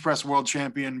bench press world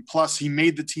champion. Plus, he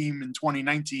made the team in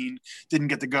 2019, didn't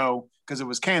get to go because it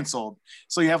was canceled.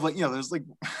 So you have there's like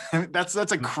that's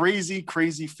a crazy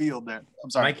field there.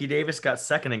 I'm sorry. Mikey Davis got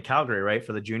 2nd in Calgary, right,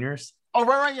 for the juniors. Oh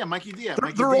right, yeah, Mikey D,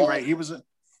 right? He was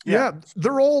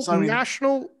they're all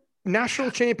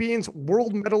national champions,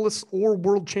 world medalists, or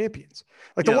world champions.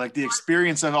 Like the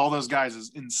experience of all those guys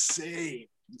is insane.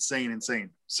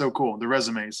 So cool. The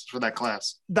resumes for that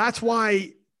class. That's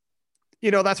why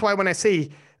when I say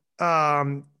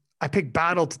I pick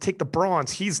Battle to take the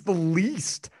bronze, he's the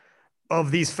least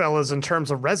of these fellas in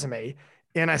terms of resume.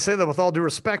 And I say that with all due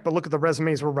respect, but look at the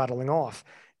resumes we're rattling off.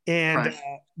 And, right.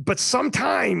 But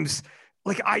sometimes,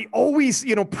 like I always,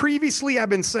 previously I've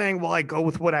been saying, well, I go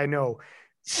with what I know.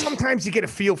 Sometimes you get a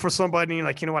feel for somebody and you're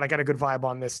like, you know what, I got a good vibe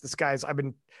on this. This guy's, I've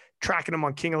been tracking him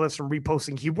on King of Lifts and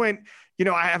reposting. He went,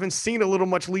 I haven't seen a little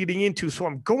much leading into, so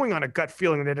I'm going on a gut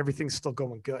feeling that everything's still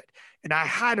going good. And I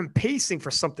had him pacing for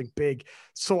something big.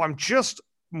 So I'm just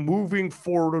moving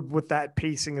forward with that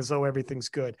pacing as though everything's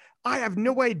good. I have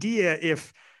no idea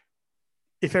if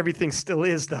everything still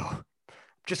is though.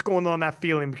 Just going on that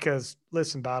feeling because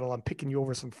listen, Battle, I'm picking you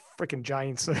over some freaking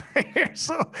giants here.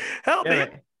 So help me.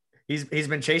 He's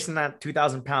been chasing that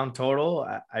 2,000 pound total.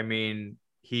 I mean,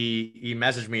 he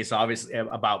messaged me obviously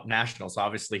about nationals. So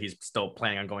obviously he's still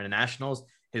planning on going to nationals.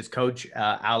 His coach,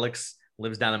 Alex,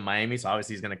 lives down in Miami. So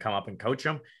obviously he's going to come up and coach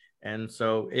him. And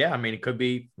so, yeah, I mean, it could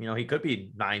be, he could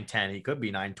be 910. He could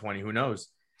be 920. Who knows?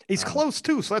 He's close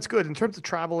too. So that's good in terms of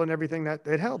travel and everything. That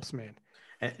it helps, man.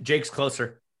 And Jake's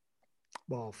closer.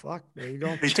 Well, fuck. There you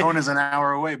go. Daytona's an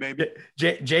hour away, baby.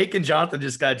 Jake and Jonathan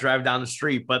just got to drive down the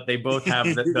street, but they both have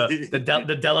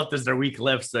the deadlift is their weak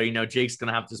lift. So, Jake's going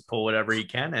to have to just pull whatever he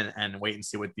can and wait and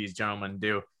see what these gentlemen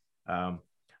do. But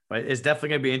it's definitely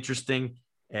going to be interesting.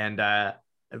 And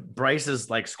Bryce's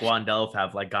squat and deadlift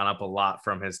have gone up a lot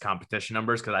from his competition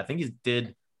numbers. Cause I think he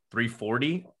did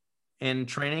 340 in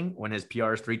training when his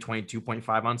PR is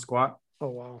 322.5 on squat. Oh,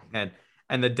 wow.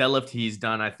 And the deadlift he's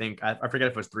done, I think, I forget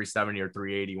if it was 370 or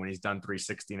 380 when he's done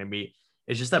 360 to meet.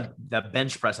 It's just that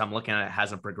bench press I'm looking at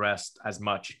hasn't progressed as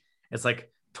much. It's like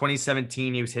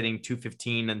 2017, he was hitting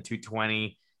 215 and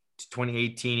 220.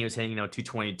 2018, he was hitting,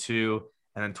 222.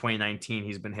 And then 2019,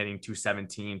 he's been hitting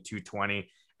 217, 220.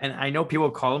 And I know people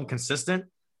call him consistent,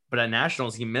 but at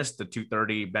nationals, he missed the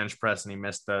 230 bench press and he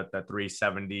missed the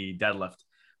 370 deadlift.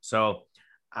 So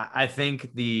I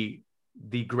think the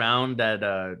ground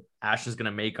that Ashton's going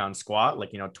to make on squat,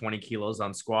 like, 20 kilos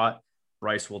on squat,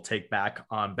 Bryce will take back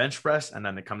on bench press, and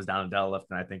then it comes down to deadlift.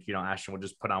 And I think, Ashton will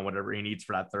just put on whatever he needs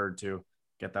for that third to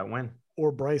get that win.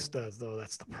 Or Bryce does, though.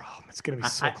 That's the problem. It's going to be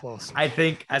so close. I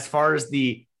think as far as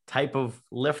the type of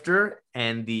lifter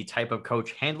and the type of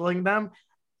coach handling them,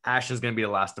 Ashton's going to be the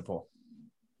last to pull.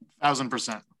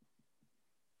 1,000%.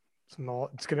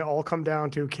 It's going to all come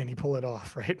down to, can he pull it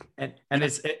off, right? And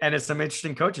it's some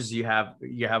interesting coaches. You have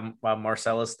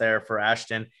Marcellus there for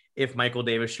Ashton. If Michael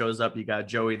Davis shows up, you got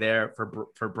Joey there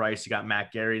for Bryce. You got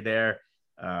Matt Gary there.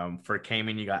 For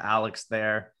Cayman, you got Alex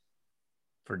there.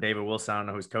 For David Wilson, I don't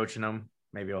know who's coaching him.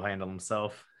 Maybe he'll handle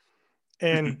himself.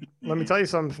 And let me tell you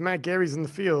something. If Matt Gary's in the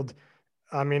field,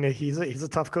 I mean, he's a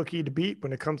tough cookie to beat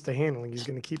when it comes to handling. He's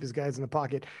going to keep his guys in the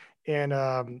pocket.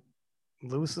 And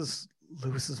Lewis is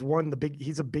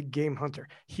he's a big game hunter.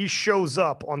 He shows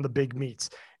up on the big meets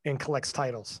and collects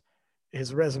titles.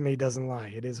 His resume doesn't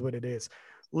lie. It is what it is.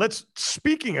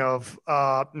 Speaking of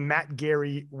Matt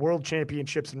Gary world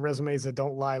championships and resumes that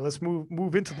don't lie, let's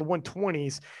move into the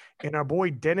 120s and our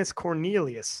boy Dennis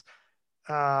Cornelius.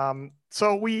 So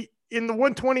in the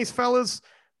 120s, fellas,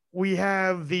 we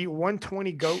have the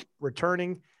 120 GOAT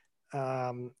returning.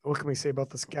 What can we say about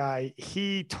this guy?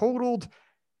 He totaled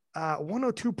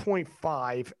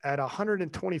 102.5 at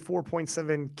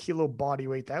 124.7 kilo body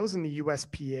weight. That was in the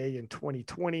USPA in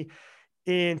 2020.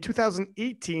 In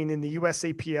 2018, in the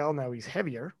USAPL, now he's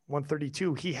heavier,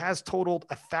 132. He has totaled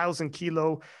 1,000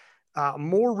 kilo.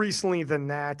 More recently than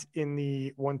that, in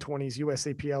the 120s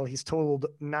USAPL, he's totaled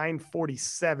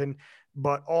 947,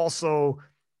 but also,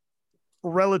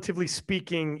 relatively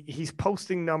speaking, he's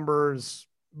posting numbers,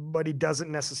 but he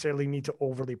doesn't necessarily need to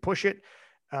overly push it.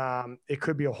 It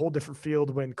could be a whole different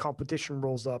field when competition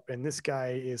rolls up, and this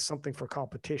guy is something for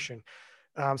competition.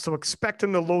 So expect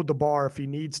him to load the bar if he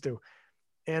needs to.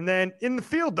 And then in the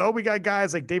field, though, we got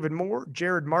guys like David Moore,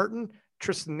 Jared Martin,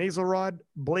 Tristan Nazelrod,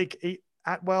 Blake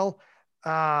Atwell.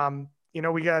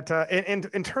 We got, and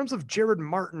in terms of Jared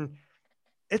Martin,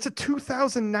 it's a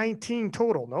 2019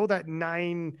 total. No, that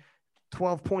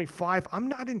 912.5. I'm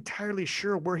not entirely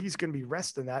sure where he's going to be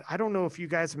resting that. I don't know if you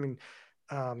guys have been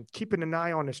keeping an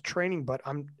eye on his training, but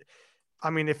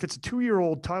if it's a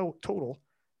 2-year-old total,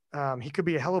 he could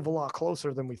be a hell of a lot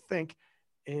closer than we think.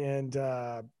 And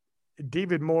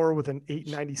David Moore with an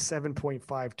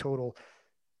 897.5 total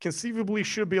conceivably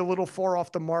should be a little far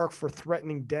off the mark for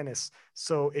threatening Dennis.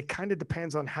 So it kind of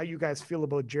depends on how you guys feel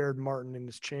about Jared Martin and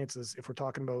his chances if we're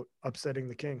talking about upsetting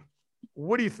the king.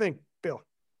 What do you think, Bill?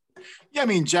 Yeah,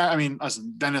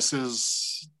 listen, Dennis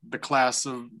is the class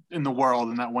in the world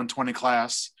in that 120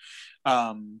 class.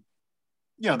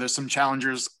 There's some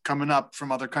challengers coming up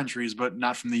from other countries, but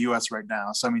not from the U.S. right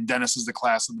now. So, Dennis is the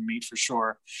class of the meet for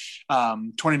sure.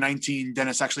 2019,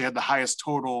 Dennis actually had the highest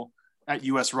total at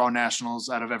U.S. Raw Nationals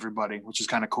out of everybody, which is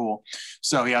kind of cool.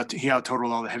 So he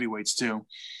out-totaled all the heavyweights too.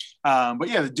 But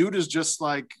yeah, the dude is just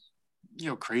like,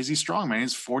 crazy strong, man.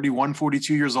 He's 41,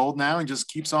 42 years old now and just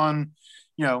keeps on,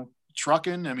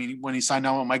 trucking. When he signed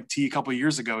on with Mike T a couple of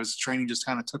years ago, his training just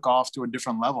kind of took off to a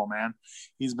different level, man.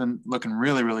 He's been looking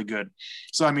really, really good.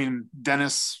 So,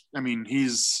 Dennis,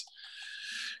 he's,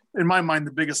 in my mind,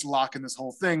 the biggest lock in this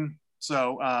whole thing.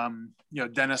 So,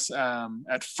 Dennis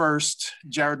at first,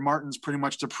 Jared Martin's pretty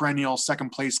much the perennial second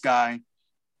place guy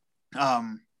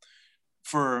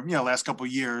for, last couple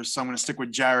of years. So I'm going to stick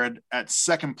with Jared at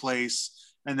second place,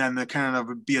 and then the kind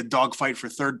of be a dogfight for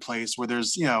third place where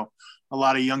there's, a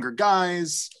lot of younger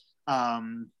guys,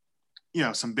 some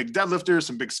big deadlifters,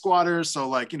 some big squatters. So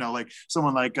like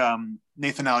someone like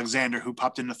Nathan Alexander, who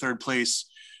popped into third place,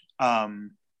 was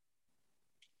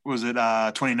it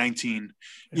 2019?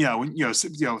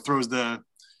 Throws the,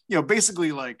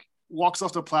 basically like walks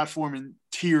off the platform in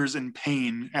tears and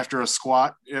pain after a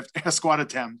squat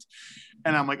attempt.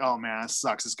 And I'm like, oh man, that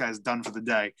sucks. This guy's done for the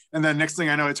day. And then next thing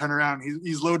I know, I turn around,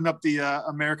 he's loading up the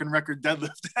American record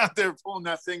deadlift out there, pulling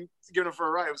that thing, giving it for a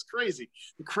ride. It was crazy.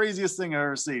 The craziest thing I've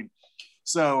ever seen.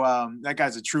 So that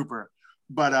guy's a trooper.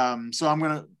 But so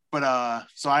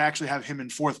I actually have him in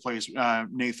fourth place,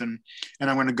 Nathan, and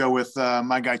I'm going to go with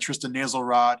my guy, Tristan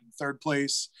Nazelrod, in third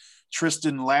place.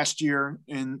 Tristan last year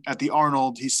at the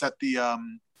Arnold, he set the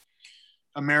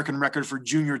American record for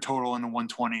junior total in the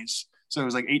 120s. So it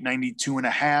was like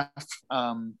 892.5.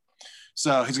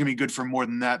 So he's going to be good for more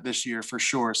than that this year for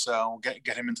sure. So we'll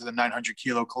get him into the 900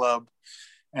 kilo club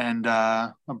and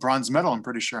a bronze medal, I'm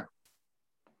pretty sure.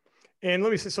 And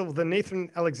let me say, so the Nathan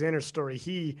Alexander story,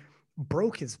 he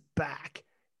broke his back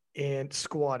and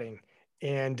squatting.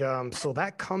 And so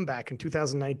that comeback in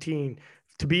 2019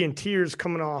 to be in tears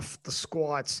coming off the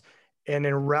squats and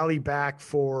then rally back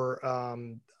for,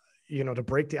 to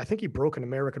break I think he broke an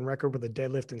American record with a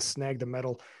deadlift and snagged the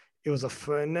medal. It was a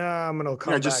phenomenal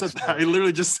comeback. I just said that. I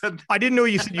literally just said that. I didn't know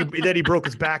you said that he broke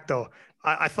his back though.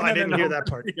 I thought I didn't hear that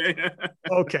part. Yeah.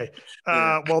 Okay.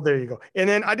 Well, there you go. And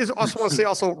then I just also want to say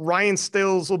also Ryan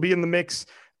Stills will be in the mix.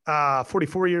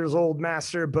 44 years old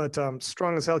master, but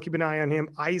strong as hell. Keep an eye on him.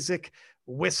 Isaac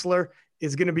Whistler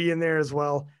is going to be in there as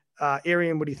well.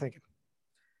 Arian, what are you thinking?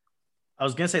 I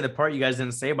was going to say the part you guys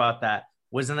didn't say about that,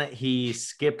 wasn't it he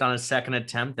skipped on his second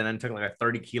attempt and then took like a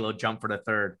 30-kilo jump for the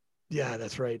third? Yeah,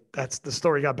 that's right. That's the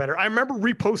story got better. I remember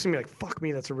reposting me like, fuck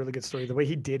me, that's a really good story. The way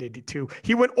he did it too.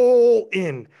 He went all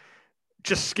in,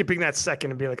 just skipping that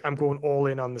second and being like, I'm going all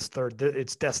in on this third.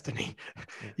 It's destiny.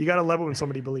 You got to love it when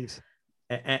somebody believes.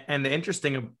 And the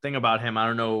interesting thing about him, I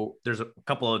don't know, there's a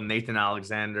couple of Nathan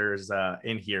Alexanders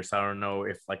in here. So I don't know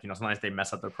if sometimes they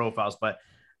mess up their profiles, but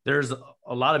there's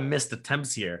a lot of missed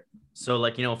attempts here. So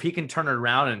if he can turn it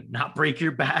around and not break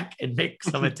your back and make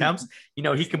some attempts,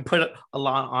 he can put a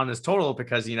lot on his total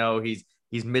because,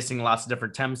 he's missing lots of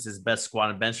different attempts. His best squat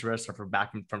and bench rests are from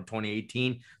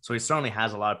 2018. So he certainly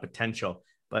has a lot of potential.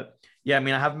 But yeah,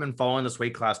 I haven't been following this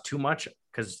weight class too much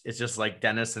because it's just like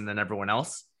Dennis and then everyone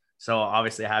else. So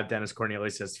obviously I have Dennis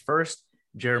Cornelius as first.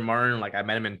 Jared Martin, I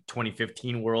met him in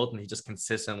 2015 World, and he just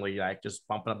consistently just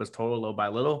bumping up his total little by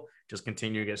little, just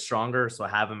continue to get stronger. So I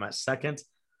have him at second.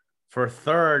 For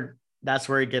third, that's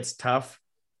where it gets tough.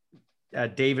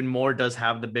 David Moore does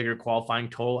have the bigger qualifying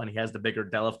total, and he has the bigger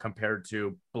deadlift compared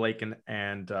to Blake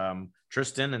and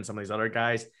Tristan and some of these other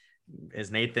guys. Is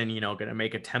Nathan, going to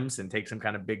make attempts and take some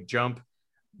kind of big jump?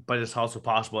 But it's also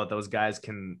possible that those guys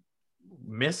can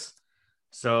miss.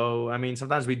 So,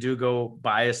 sometimes we do go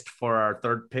biased for our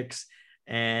third picks.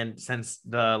 And since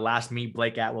the last meet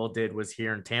Blake Atwell did was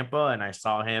here in Tampa, and I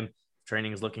saw him,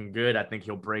 training is looking good. I think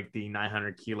he'll break the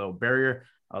 900-kilo barrier.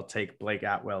 I'll take Blake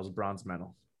Atwell's bronze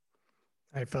medal.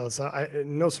 All right, fellas.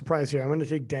 No surprise here. I'm going to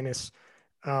take Dennis.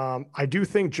 I do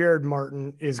think Jared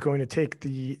Martin is going to take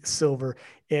the silver.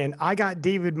 And I got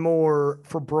David Moore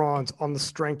for bronze on the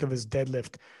strength of his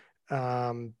deadlift.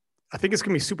 I think it's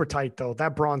going to be super tight, though.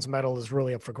 That bronze medal is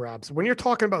really up for grabs. When you're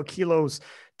talking about kilos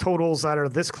totals that are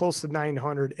this close to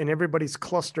 900 and everybody's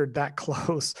clustered that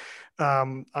close,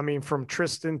 from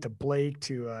Tristan to Blake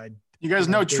to you guys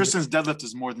know David. Tristan's deadlift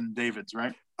is more than David's,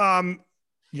 right?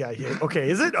 Yeah. Okay.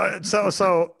 Is it?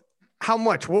 So how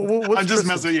much? What's I'm just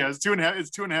messing. Yeah, it's 2.5. It's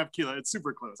 2.5 kilo. It's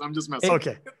super close. I'm just messing.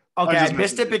 Okay. I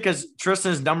missed it because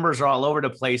Tristan's numbers are all over the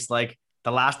place. Like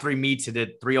the last three meets, he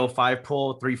did 305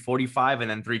 pull, 345, and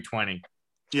then 320.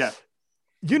 Yeah.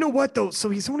 You know what, though? So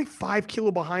he's only 5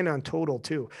 kilo behind on total,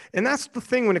 too. And that's the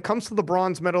thing when it comes to the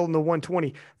bronze medal and the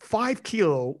 120, 5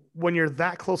 kilo when you're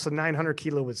that close to 900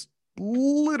 kilo is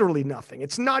literally nothing.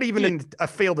 It's not even a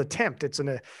failed attempt. It's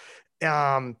it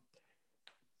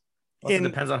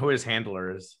depends on who his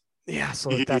handler is. Yeah,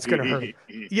 so that's going to hurt him.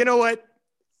 You know what?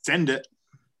 Send it.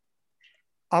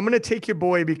 I'm going to take your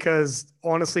boy because,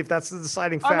 honestly, if that's the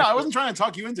deciding factor. No, I wasn't trying to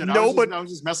talk you into it. I was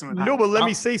just messing with you. No, but let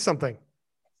me say something.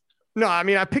 No,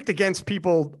 I picked against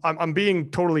people. I'm being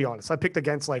totally honest. I picked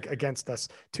against us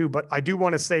too. But I do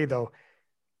want to say, though,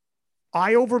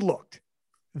 I overlooked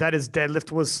that his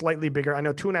deadlift was slightly bigger. I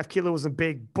know 2.5 kilo wasn't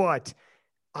big, but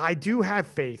I do have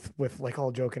faith with,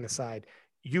 all joking aside,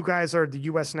 you guys are the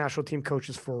U.S. national team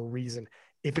coaches for a reason.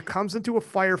 If it comes into a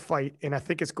firefight, and I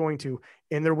think it's going to,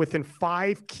 and they're within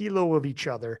 5 kilo of each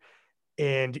other,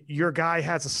 and your guy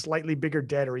has a slightly bigger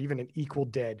dead or even an equal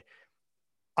dead,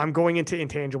 I'm going into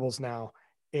intangibles now,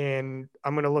 and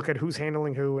I'm going to look at who's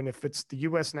handling who. And if it's the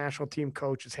U.S. national team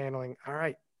coach is handling, all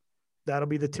right, that'll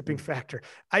be the tipping factor.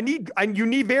 You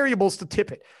need variables to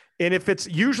tip it. And if it's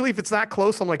that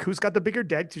close, I'm like, who's got the bigger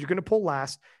dead? Because you're going to pull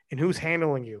last, and who's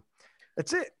handling you.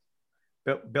 That's it.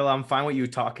 Bill, I'm fine with you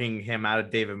talking him out of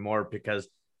David Moore because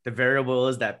the variable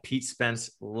is that Pete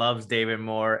Spence loves David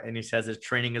Moore and he says his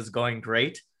training is going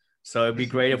great. So it'd be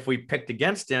great if we picked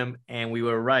against him and we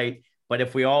were right. But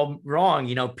if we all wrong,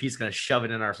 Pete's going to shove it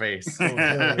in our face.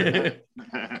 Oh,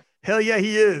 hell yeah,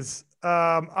 he is.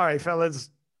 All right,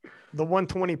 fellas, the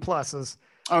 120 pluses.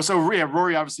 Oh, so yeah,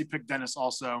 Rory obviously picked Dennis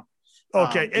also.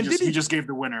 Okay. He just gave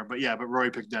the winner, but Rory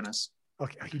picked Dennis.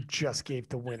 Okay, he just gave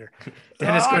the winner.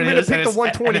 I'm going to pick the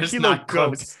 120 kilo goat.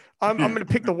 Close. I'm going to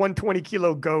pick the 120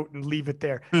 kilo goat and leave it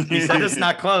there. He said it's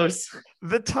not close.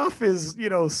 The tough is,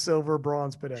 silver,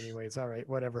 bronze, but anyways, all right,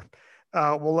 whatever.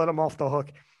 We'll let him off the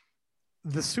hook.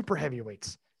 The super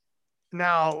heavyweights.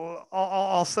 Now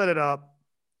I'll set it up.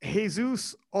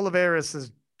 Jesus Oliveira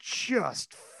is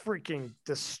just freaking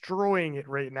destroying it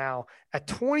right now at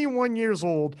 21 years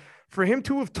old. For him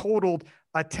to have totaled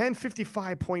a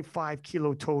 1055.5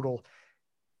 kilo total,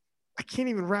 I can't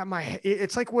even wrap my head.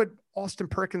 It's like what Austin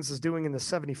Perkins is doing in the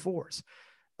 74s.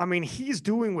 I mean, he's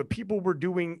doing what people were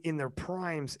doing in their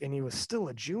primes, and he was still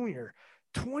a junior.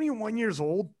 21 years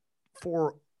old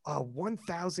for a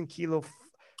 1,000 kilo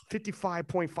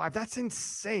 55.5. That's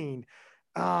insane.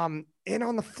 And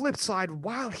on the flip side,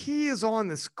 while he is on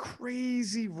this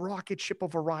crazy rocket ship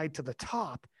of a ride to the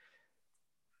top,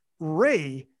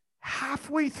 Ray,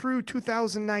 halfway through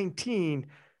 2019,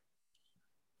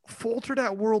 faltered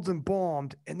at Worlds and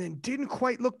bombed, and then didn't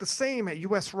quite look the same at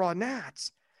US Raw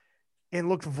Nats and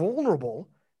looked vulnerable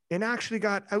and actually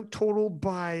got out totaled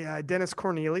by Dennis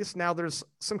Cornelius. Now there's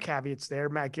some caveats there.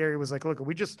 Matt Gary was like, look,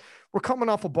 we're coming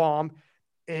off a bomb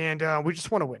and we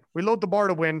just want to win. We load the bar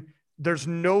to win. There's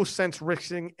no sense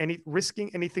risking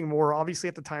anything more. Obviously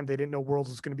at the time they didn't know Worlds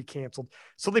was going to be canceled.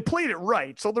 So they played it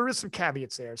right. So there is some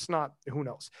caveats there. It's not, who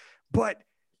knows, but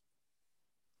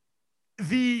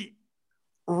the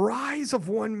rise of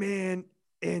one man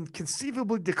and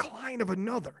conceivably decline of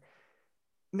another.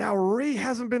 Now, Ray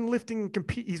hasn't been lifting and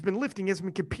compete. He's been lifting, hasn't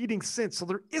been competing since. So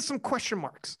there is some question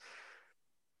marks.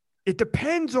 It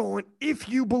depends on if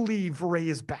you believe Ray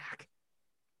is back.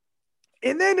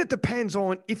 And then it depends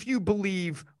on if you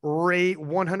believe Ray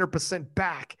 100%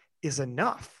 back is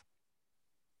enough.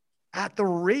 At the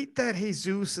rate that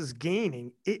Jesus is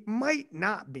gaining, it might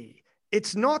not be.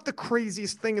 It's not the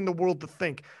craziest thing in the world to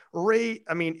think. Ray,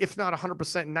 I mean, if not 100%,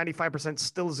 95%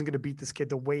 still isn't going to beat this kid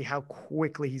the way how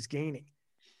quickly he's gaining.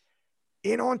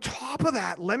 And on top of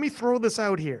that, let me throw this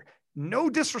out here. No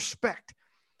disrespect,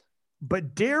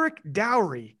 but Derek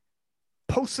Dowry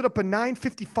posted up a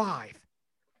 955.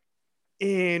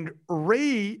 And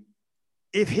Ray,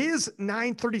 if his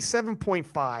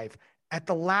 937.5 at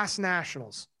the last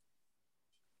Nationals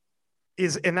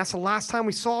is, and that's the last time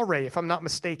we saw Ray, if I'm not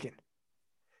mistaken.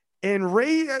 And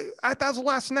Ray, at those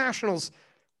last Nationals,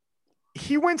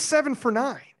 he went 7 for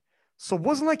 9. So it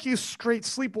wasn't like he was straight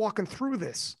sleepwalking through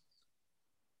this.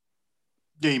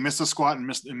 Yeah, he missed a squat and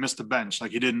missed the bench.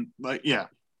 Like he didn't, like, yeah.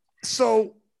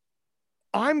 So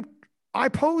I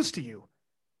pose to you,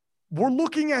 we're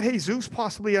looking at Jesus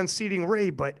possibly unseating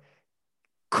Ray, but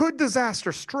could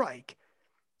disaster strike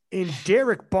and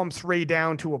Derek bumps Ray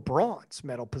down to a bronze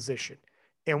medal position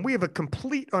and we have a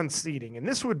complete unseating? And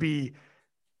this would be,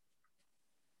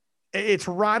 it's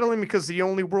rattling because the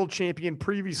only world champion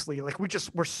previously, like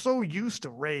we're so used to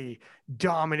Ray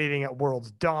dominating at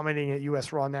Worlds, dominating at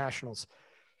US Raw Nationals.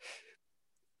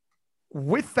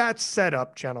 With that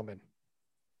setup, gentlemen,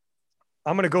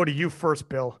 I'm going to go to you first,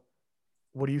 Bill.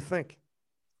 What do you think?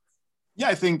 Yeah,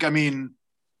 I think it's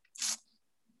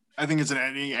an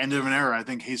end of an era. I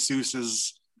think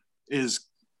Jesus is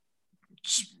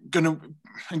going to,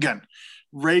 again,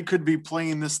 Ray could be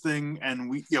playing this thing and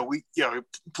we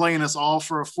playing us all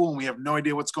for a fool. And we have no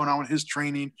idea what's going on with his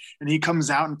training. And he comes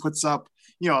out and puts up,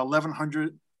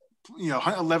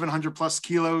 1,100 plus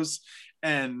kilos.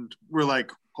 And we're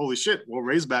like, holy shit, well,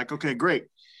 Ray's back. Okay, great.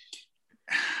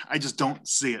 I just don't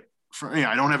see it.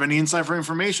 I don't have any insider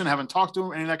information. I haven't talked to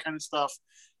him, any of that kind of stuff.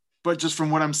 But just from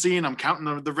what I'm seeing, I'm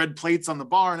counting the red plates on the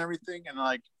bar and everything. And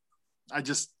I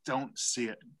just don't see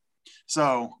it.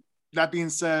 So that being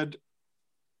said,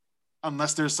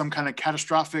 unless there's some kind of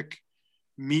catastrophic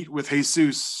meet with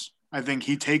Jesus, I think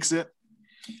he takes it.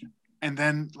 And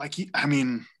then like you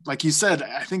said,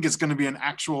 I think it's going to be an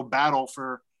actual battle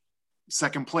for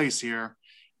second place here.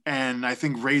 And I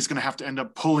think Ray's going to have to end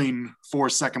up pulling for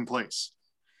second place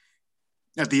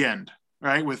at the end,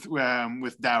 right? With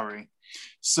Dowry.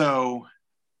 So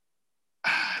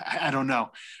I don't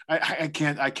know. I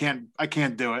can't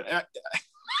do it.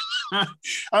 All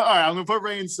right, I'm going to put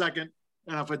Ray in second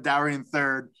and I'll put Dowry in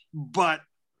third, but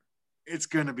it's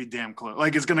going to be damn close.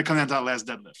 Like it's going to come down to that last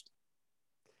deadlift.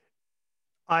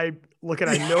 I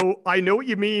know what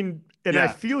you mean. And I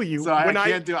feel you. So I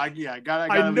gotta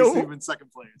at least leave in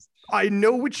second place. I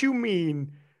know what you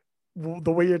mean,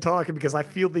 the way you're talking, because I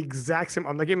feel the exact same.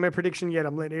 I'm not giving my prediction yet.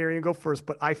 I'm letting Arian go first,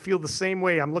 but I feel the same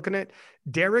way. I'm looking at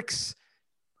Derek's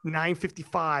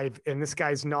 955, and this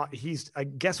guy's not.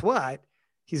 Guess what?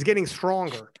 He's getting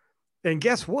stronger, and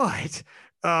guess what?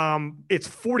 It's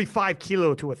 45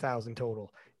 kilo to 1,000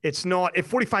 total. It's not at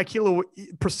 45 kilo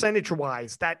percentage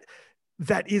wise. That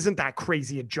isn't that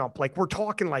crazy a jump. Like we're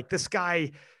talking like this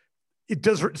guy, it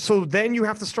does. So then you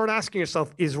have to start asking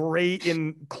yourself, is Ray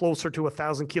in closer to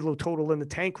 1,000 kilo total in the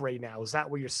tank right now? Is that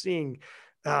what you're seeing?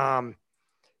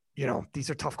 these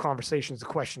are tough conversations, the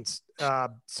questions.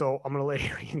 So I'm going to let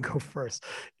Arian go first.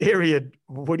 Arian,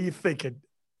 what are you thinking?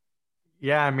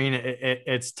 Yeah, I mean,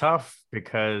 it's tough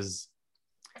because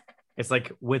it's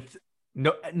like with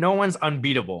no one's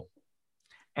unbeatable.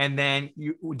 And then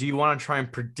do you want to try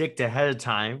and predict ahead of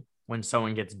time when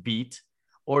someone gets beat,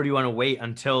 or do you want to wait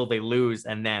until they lose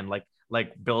and then like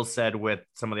Bill said with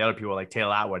some of the other people like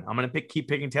Taylor Atwood, I'm going to keep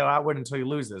picking Taylor Atwood until he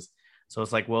loses. So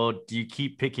it's like, well, do you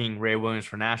keep picking Ray Williams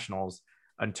for nationals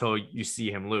until you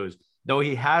see him lose? Though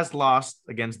he has lost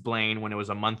against Blaine when it was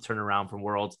a month turnaround from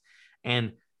Worlds,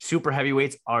 and super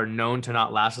heavyweights are known to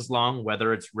not last as long,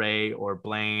 whether it's Ray or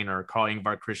Blaine or Carl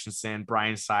Ingvar Christensen,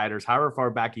 Brian Siders, however far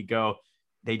back you go,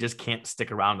 they just can't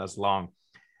stick around as long.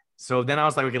 So then I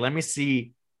was like, okay, let me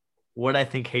see what I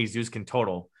think Jesus can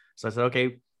total. So I said,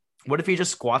 okay, what if he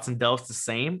just squats and deadlifts the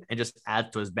same and just adds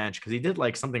to his bench? Because he did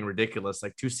like something ridiculous,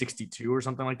 like 262 or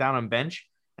something like that on bench,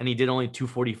 and he did only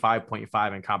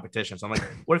 245.5 in competition. So I'm like,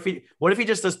 what if he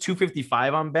just does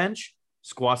 255 on bench,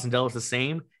 squats and deadlifts the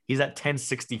same? He's at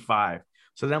 1065.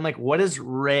 So then I'm like, what does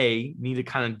Ray need to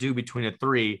kind of do between the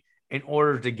three in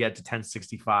order to get to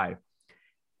 1065?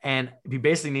 And he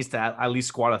basically needs to at least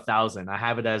squat 1,000. I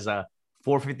have it as a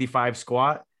 455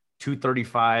 squat,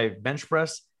 235 bench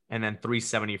press, and then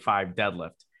 375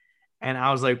 deadlift. And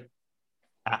I was like,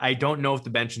 I don't know if the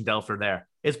bench and deadlift are there.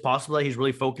 It's possible that he's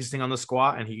really focusing on the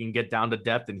squat and he can get down to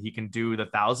depth and he can do the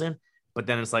 1,000. But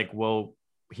then it's like, well,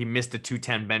 he missed the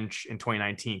 210 bench in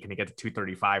 2019. Can he get to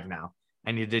 235 now?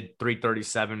 And he did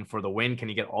 337 for the win. Can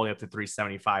he get all the way up to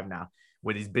 375 now?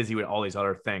 When he's busy with all these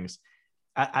other things.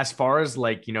 As far as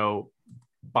like,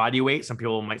 body weight, some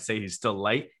people might say he's still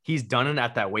light. He's done it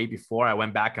at that weight before. I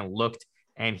went back and looked,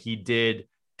 and he did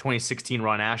 2016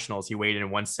 Raw Nationals. He weighed in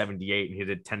 178 and he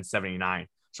did 1079.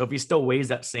 So if he still weighs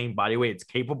that same body weight, it's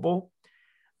capable,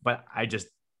 but I just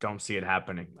don't see it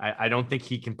happening. I don't think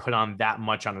he can put on that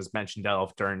much on his bench and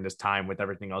deadlift during this time with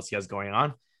everything else he has going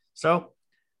on. So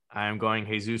I'm going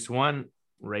Jesus 1,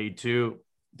 Ray 2,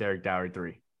 Derek Dowry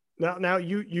 3. Now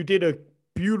you did a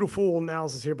beautiful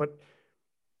analysis here, but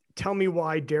tell me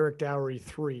why Derek Dowry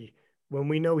 3 when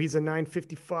we know he's a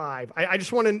 955. I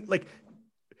just want to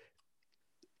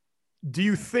do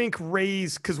you think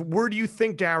Ray's, because where do you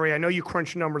think Dowry, I know you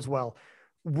crunch numbers well,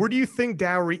 where do you think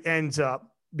Dowry ends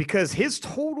up? Because his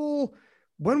total,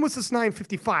 when was this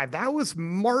 955? That was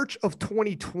March of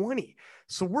 2020.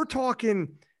 So we're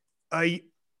talking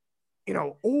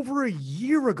over a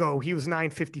year ago, he was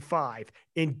 955.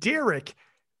 And Derek,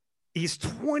 he's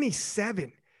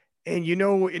 27. And,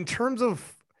 in terms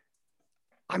of,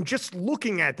 I'm just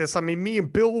looking at this. I mean, me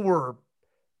and Bill were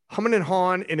humming and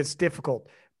hawing, and it's difficult.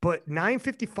 But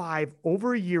 955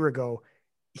 over a year ago,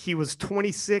 he was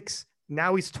 26.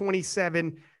 Now he's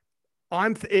 27.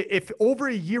 If over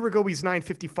a year ago he's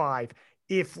 955,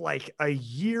 if like a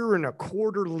year and a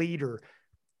quarter later,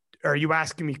 are you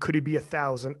asking me, could he be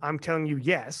 1,000? I'm telling you,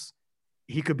 yes,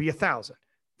 he could be 1,000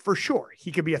 for sure.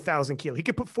 He could be 1,000 kilo. He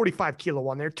could put 45 kilo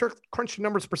on there. Crunch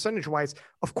numbers percentage wise.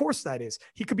 Of course that is.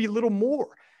 He could be a little more.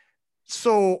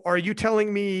 So are you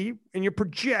telling me in your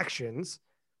projections,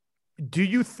 do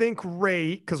you think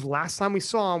Ray, because last time we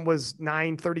saw him was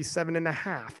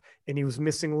 937.5 and he was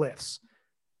missing lifts.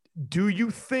 Do you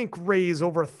think Ray is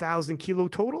over 1,000 kilo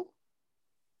total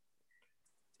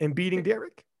and beating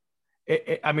Derek?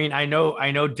 I mean, I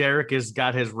know Derek has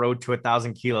got his road to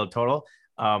 1,000 kilo total.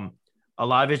 A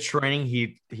lot of his training,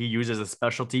 he uses a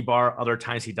specialty bar. Other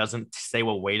times he doesn't say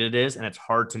what weight it is, and it's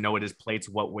hard to know at his plates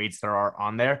what weights there are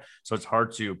on there. So it's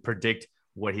hard to predict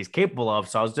what he's capable of.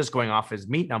 So I was just going off his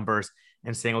meet numbers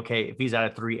and saying, okay, if he's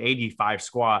at a 385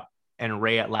 squat and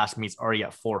Ray at last meet's already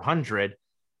at 400,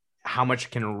 how much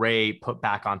can Ray put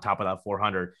back on top of that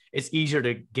 400? It's easier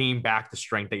to gain back the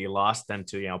strength that you lost than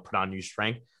to, put on new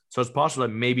strength. So it's possible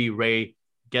that maybe Ray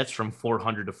gets from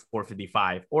 400 to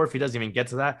 455, or if he doesn't even get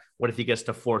to that, what if he gets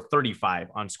to 435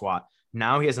 on squat?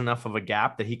 Now he has enough of a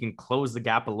gap that he can close the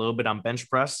gap a little bit on bench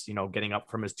press, getting up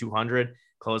from his 200,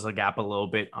 close the gap a little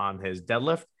bit on his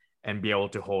deadlift and be able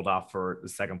to hold off for the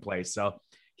second place. So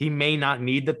he may not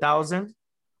need the 1,000,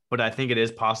 but I think it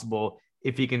is possible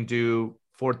if he can do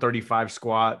 435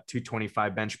 squat,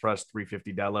 225 bench press,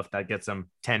 350 deadlift, that gets him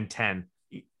 10-10,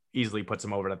 easily puts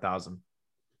him over 1,000.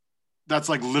 That's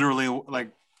like literally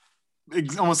like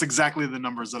almost exactly the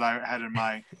numbers that I had in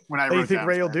my, when I wrote you think down.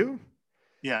 Ray will do?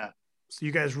 Yeah. So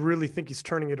you guys really think he's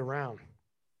turning it around?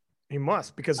 He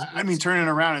must, because I mean, turning it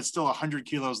around, it's still 100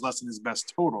 kilos less than his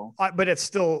best total. But it's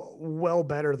still well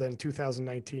better than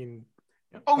 2019.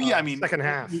 Oh yeah, I mean, second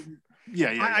half.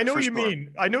 Yeah. I know what you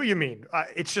mean. I know what you mean.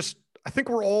 It's just, I think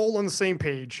we're all on the same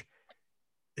page.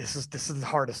 This is the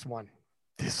hardest one.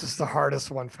 This is the hardest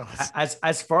one, fellas.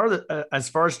 As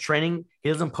far as training, he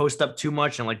doesn't post up too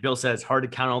much, and like Bill said, it's hard to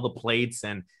count all the plates,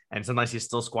 and sometimes he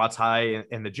still squats high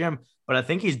in the gym. But I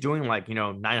think he's doing like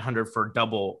 900 for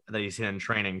double that he's in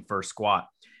training for squat,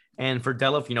 and for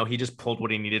deadlift, he just pulled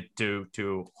what he needed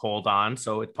to hold on.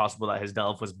 So it's possible that his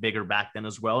deadlift was bigger back then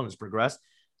as well and has progressed.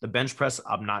 The bench press,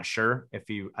 I'm not sure if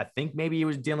I think maybe he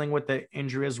was dealing with the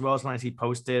injury as well as long as he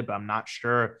posted, but I'm not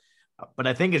sure. But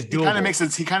I think it's doable. He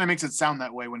kind of makes it sound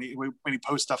that way when he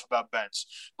posts stuff about bench.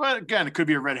 But again, it could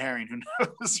be a red herring. Who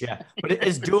knows? Yeah, but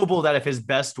it's doable that if his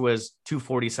best was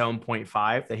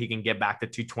 247.5, that he can get back to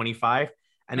 225.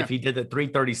 And if he did the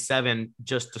 337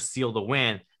 just to seal the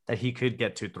win, that he could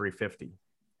get to 350.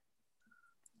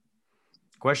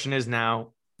 Question is now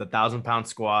the 1,000-pound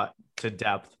squat to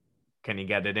depth. Can he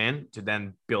get it in to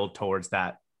then build towards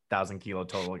that 1,000-kilo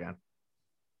total again?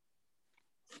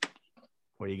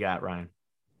 What do you got, Ryan?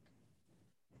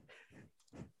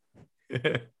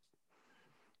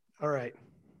 All right.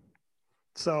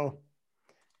 So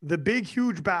the big,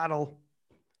 huge battle,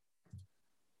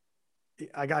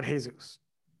 I got Jesus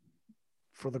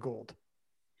for the gold.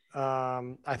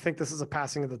 I think this is a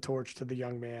passing of the torch to the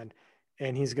young man,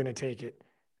 and he's going to take it.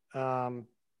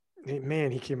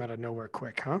 Man, he came out of nowhere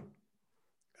quick, huh?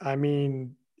 I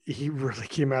mean, he really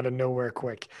came out of nowhere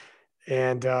quick.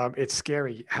 And it's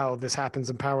scary how this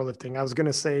happens in powerlifting. I was going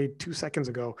to say 2 seconds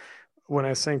ago when I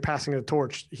was saying passing the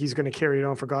torch, he's going to carry it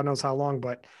on for God knows how long,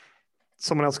 but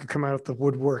someone else could come out of the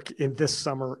woodwork in this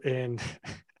summer and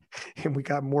we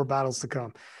got more battles to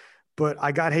come. But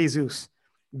I got Jesus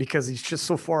because he's just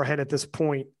so far ahead at this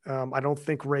point. I don't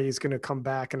think Ray is going to come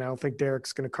back, and I don't think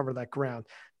Derek's going to cover that ground.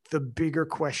 The bigger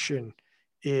question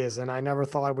is, and I never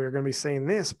thought we were going to be saying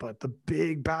this, but the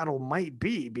big battle might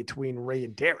be between Ray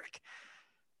and Derek.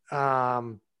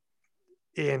 Ray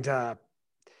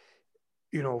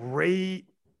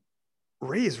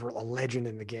is a legend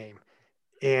in the game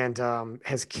and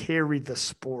has carried the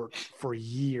sport for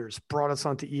years, brought us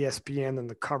onto ESPN and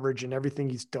the coverage and everything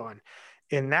he's done.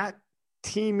 And that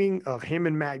teaming of him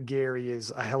and Matt Gary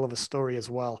is a hell of a story as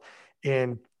well.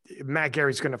 And Matt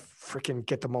Gary's going to freaking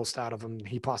get the most out of him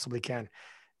he possibly can.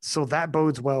 So that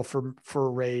bodes well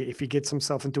for Ray if he gets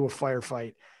himself into a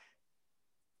firefight.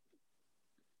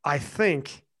 I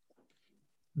think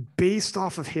based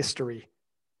off of history,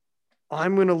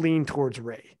 I'm going to lean towards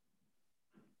Ray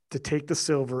to take the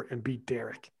silver and beat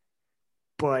Derek.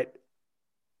 But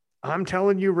I'm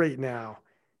telling you right now,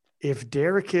 if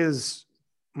Derek has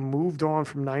moved on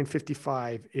from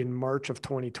 955 in March of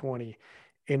 2020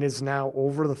 and is now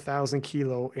over the 1,000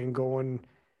 kilo and going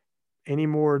any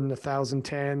more than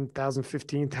 1,010,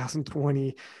 1,015,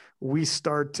 1,020, we're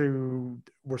starting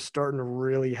to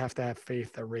really have to have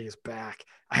faith that Ray is back.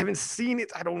 I haven't seen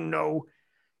it. I don't know,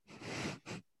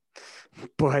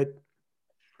 but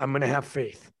I'm going to have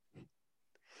faith.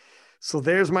 So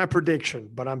there's my prediction,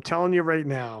 but I'm telling you right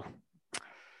now,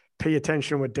 pay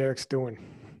attention to what Derek's doing.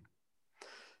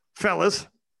 Fellas,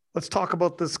 let's talk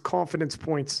about this confidence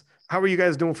points. How are you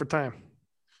guys doing for time?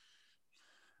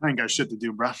 I ain't got shit to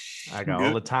do, bro. I got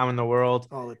all the time in the world.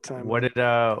 All the time. What did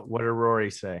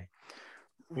Rory say?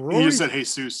 He just said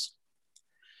Jesus.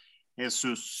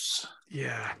 Jesus.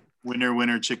 Yeah.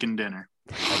 Winner, chicken dinner.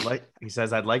 He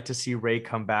says, I'd like to see Ray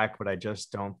come back, but I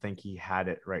just don't think he had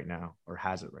it right now or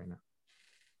has it right now.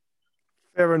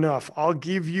 Fair enough. I'll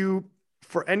give you,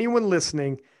 for anyone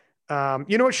listening,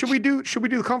 you know what? Should we do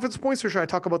the confidence points or should I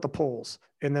talk about the polls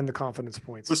and then the confidence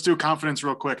points? Let's do confidence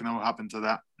real quick and then we'll hop into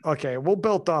that. Okay. We'll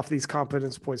belt off these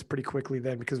confidence points pretty quickly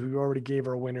then because we already gave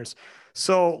our winners.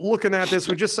 So looking at this,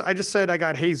 I just said I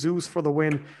got Jesus for the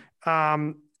win.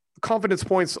 Confidence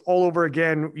points all over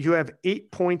again. You have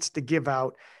 8 points to give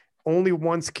out. Only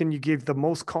once can you give the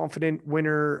most confident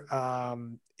winner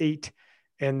 8.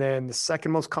 And then the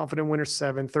second most confident winner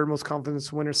 7, third most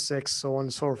confident winner 6, so on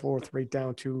and so forth, right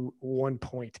down to 1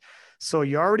 point. So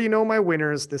you already know my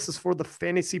winners. This is for the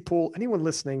fantasy pool. Anyone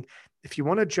listening, if you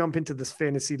want to jump into this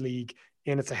fantasy league,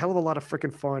 and it's a hell of a lot of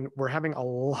freaking fun. We're having a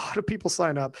lot of people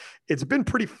sign up. It's been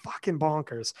pretty fucking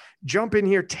bonkers. Jump in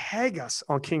here, tag us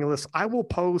on King of Lifts. I will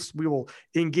post. We will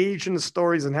engage in the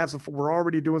stories and have some. We're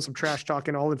already doing some trash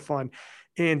talking, all in fun.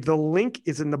 And the link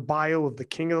is in the bio of the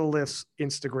King of the Lifts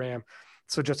Instagram.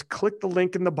 So just click the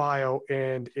link in the bio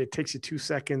and it takes you 2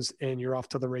 seconds and you're off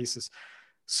to the races.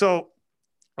 So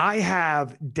I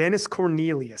have Dennis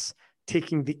Cornelius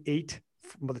taking the 8,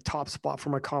 the top spot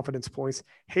for my confidence points.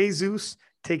 Jesus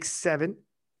takes 7.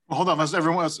 Well, hold on.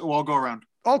 We'll all go around.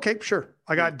 Okay, sure.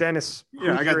 I got Dennis.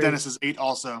 Yeah, I got Dennis's 8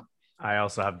 also. I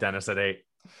also have Dennis at 8.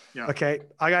 Yeah. Okay.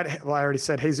 I already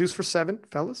said Jesus for 7,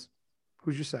 fellas.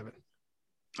 Who's your 7?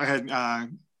 I had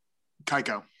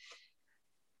Kaiko.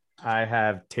 I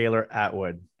have Taylor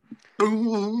Atwood.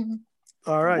 Ooh.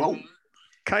 All right. Whoa.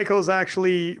 Kaiko's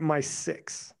actually my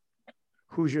 6.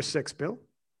 Who's your 6, Bill?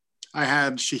 I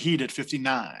had Shahid at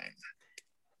 59.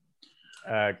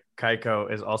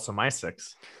 Kaiko is also my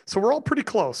 6. So we're all pretty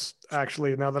close,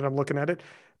 actually, now that I'm looking at it.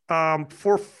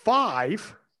 For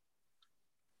 5,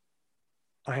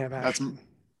 I have Ashton.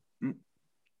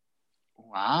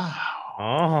 Wow.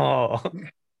 Oh.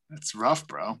 That's rough,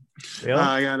 bro. Bill?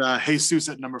 I got Jesus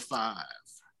at number 5.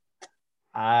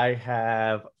 I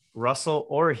have Russell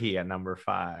Orhii at number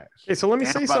 5. Okay, so let me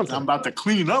say something. I'm about to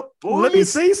clean up, boys. Let me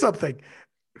say something.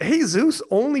 Jesus,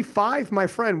 only 5, my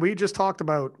friend. We just talked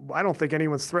about, I don't think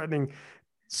anyone's threatening.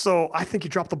 So I think you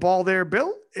dropped the ball there,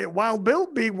 Bill. Wild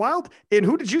Bill, being wild. And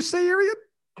who did you say, Arian?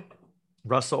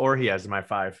 Russell Orhii as my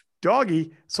 5.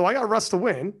 Doggy. So I got Russ to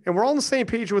win, and we're all on the same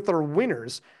page with our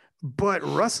winners. But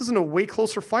Russ is in a way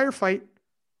closer firefight.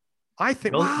 I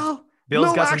think. Bill's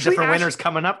no, got some actually, different winners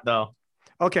coming up, though.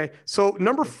 Okay, so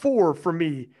number 4 for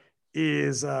me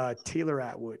is Taylor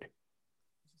Atwood.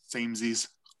 Samesies.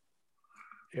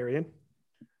 Arian?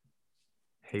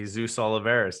 Jesus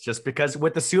Oliveras. Just because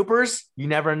with the supers, you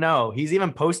never know. He's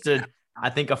even posted, I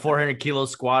think, a 400 kilo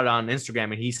squat on Instagram,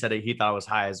 and he said he thought it was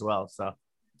high as well. So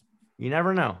you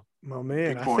never know. Oh,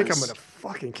 man, Big I think I'm boys. going to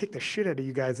fucking kick the shit out of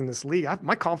you guys in this league.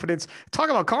 My confidence, talk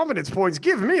about confidence points,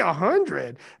 give me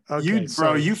 100. Okay,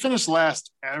 You finish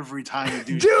last every time you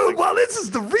do dude, shit. well, this is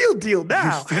the real deal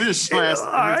now. You finish last All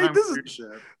every right, time this you is-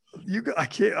 do shit. I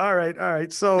can't. All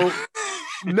right. So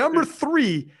number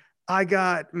 3, I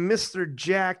got Mr.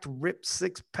 Jacked, ripped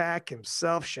 6-pack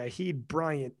himself, Shahid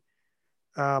Bryant.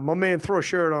 My man, throw a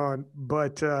shirt on,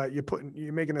 but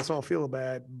you're making us all feel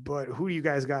bad. But who do you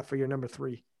guys got for your number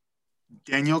 3?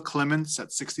 Daniel Clements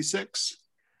at 66.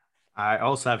 I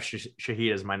also have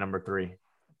Shahid as my number 3.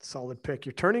 Solid pick.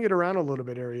 You're turning it around a little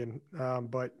bit, Arian,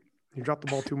 but you dropped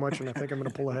the ball too much, and I think I'm going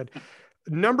to pull ahead.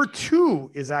 Number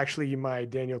 2 is actually my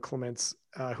Daniel Clements.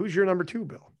 Who's your number 2,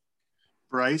 Bill?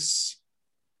 Bryce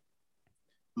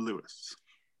Lewis.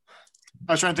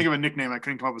 I was trying to think of a nickname. I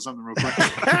couldn't come up with something real quick.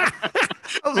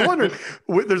 I was wondering.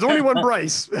 There's only one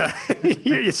Bryce.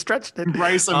 You stretched it.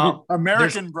 Bryce,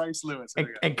 American Bryce Lewis. There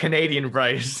we go. And Canadian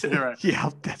Bryce. You're right. Yeah,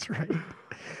 that's right.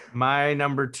 My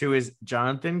number 2 is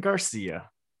Jonathan Garcia.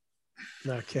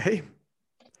 Okay.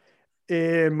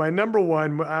 And my number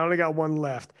 1, I only got one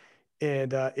left,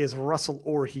 and is Russell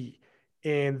Orhii.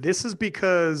 And this is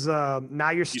because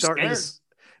now you're starting to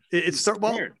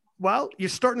you're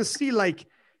starting to see like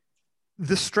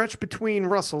the stretch between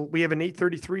Russell. We have an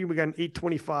 833, we got an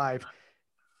 825.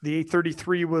 The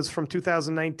 833 was from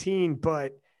 2019,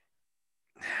 but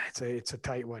it's a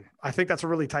tight one. I think that's a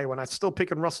really tight one. I'm still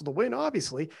picking Russell to win,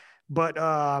 obviously, but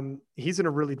he's in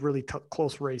a really, really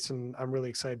close race, and I'm really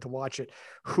excited to watch it.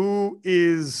 Who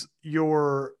is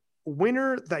your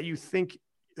winner that you think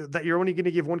that you're only going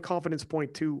to give one confidence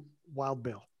point to, Wild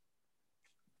Bill?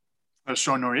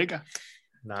 Sean Noriega.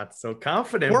 Not so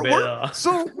confident, We're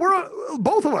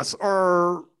both of us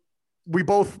are. We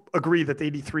both agree that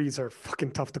the 83s are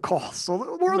fucking tough to call. So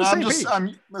we're on the same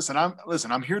page.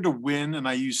 I'm here to win, and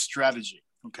I use strategy.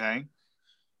 Okay.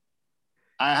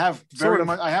 I have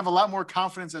I have a lot more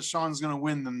confidence that Sean's going to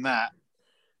win than that,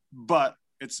 but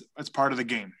it's part of the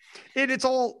game. It's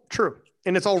all true,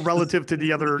 and it's all relative to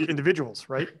the other individuals,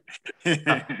 right?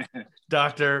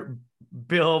 Dr.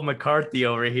 Bill McCarthy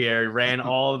over here ran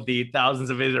all of the thousands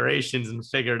of iterations and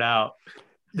figured out.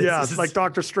 It's like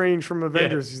Doctor Strange from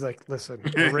Avengers. Yeah. He's like, listen,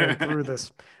 I ran through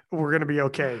this. We're going to be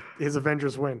okay. His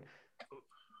Avengers win.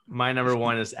 My number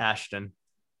 1 is Ashton.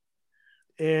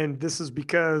 And this is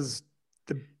because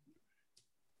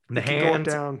the hand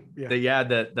down.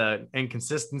 The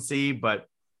inconsistency, but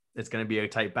it's going to be a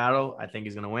tight battle. I think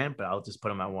he's going to win, but I'll just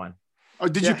put him at 1. Oh,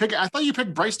 did you pick? I thought you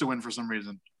picked Bryce to win for some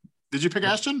reason. Did you pick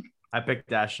Ashton? I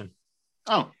picked Ashton.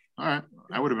 Oh, all right.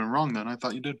 I would have been wrong then. I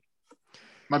thought you did.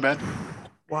 My bad.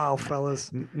 Wow,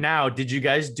 fellas. Now, did you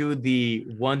guys do the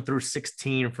 1 through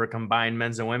 16 for combined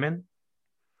men's and women?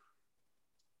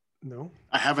 No.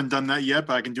 I haven't done that yet,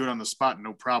 but I can do it on the spot.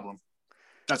 No problem.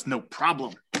 That's no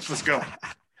problem. Let's go.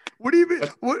 What do you mean?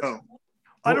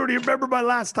 I don't even remember my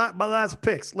last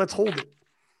picks. Let's hold it.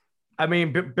 I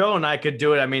mean, Bill and I could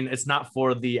do it. I mean, it's not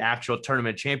for the actual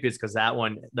tournament champions because that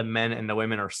one, the men and the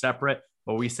women are separate.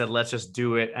 But we said, let's just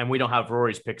do it. And we don't have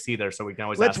Rory's picks either. So we can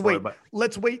always Let's ask wait. for it. But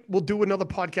Let's wait. We'll do another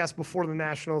podcast before the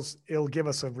Nationals. It'll give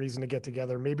us a reason to get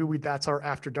together. Maybe that's our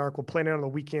after dark. We'll plan it on the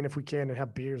weekend if we can and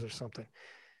have beers or something.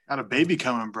 Got a baby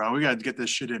coming, bro. We got to get this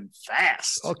shit in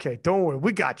fast. Okay, don't worry.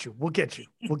 We got you. We'll get you.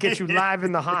 We'll get you live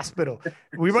in the hospital.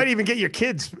 We might even get your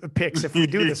kids' picks if we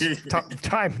do this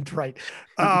timed right.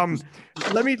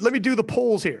 Let me do the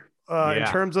polls here. In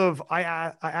terms of,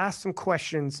 I asked some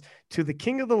questions to the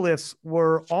king of the lifts.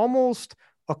 We're almost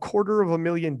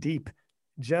 250,000 deep,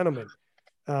 gentlemen.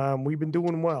 We've been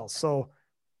doing well. So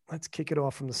let's kick it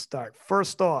off from the start.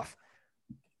 First off,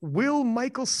 will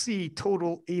Michael C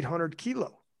total 800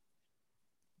 kilo?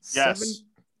 Yes.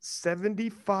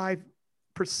 75%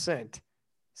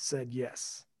 said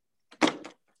yes.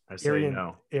 I say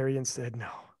no. Arian said no.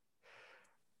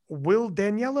 Will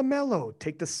Daniela Mello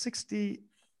take the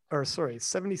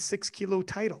 76 kilo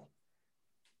title?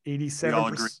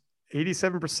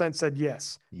 87% said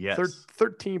yes. Yes.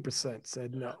 13%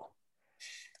 said no.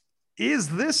 Is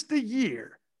this the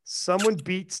year someone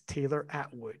beats Taylor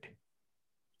Atwood?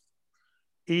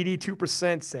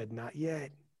 82% said not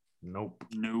yet. Nope.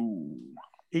 No.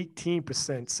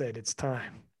 18% said it's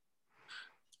time.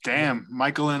 Damn,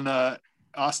 Michael and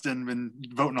Austin been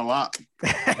voting a lot.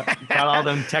 Got all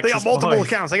them Texas. They got multiple boys.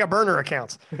 accounts. They got burner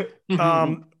accounts.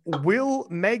 Will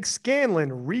Meg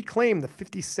Scanlon reclaim the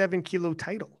 57 kilo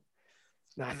title?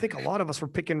 Now, I think a lot of us were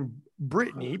picking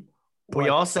Brittany. We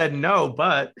all said no,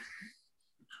 but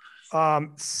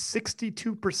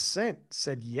 62%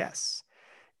 said yes.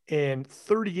 And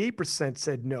 38%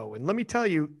 said no. And let me tell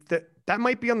you that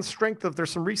might be on the strength of,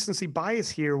 there's some recency bias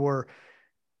here where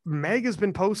Meg has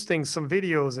been posting some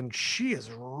videos and she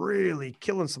is really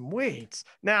killing some weights.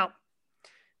 Now,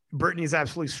 Brittany's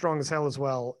absolutely strong as hell as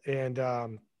well. And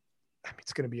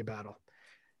it's going to be a battle.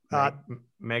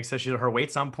 Meg says her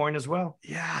weight's on point as well.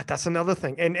 Yeah, that's another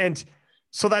thing. And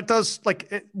so that does,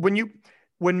 like,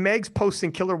 when Meg's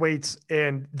posting killer weights,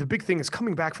 and the big thing is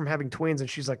coming back from having twins, and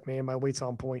she's like, man, my weight's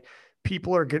on point.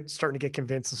 People are starting to get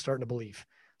convinced and starting to believe.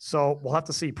 So we'll have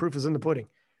to see. Proof is in the pudding.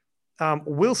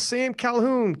 Will Sam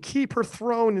Calhoun keep her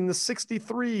throne in the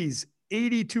 63s?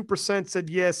 82% said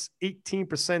yes.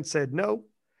 18% said no.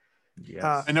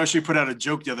 Yes. I know she put out a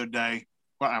joke the other day.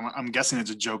 Well, I'm guessing it's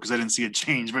a joke because I didn't see it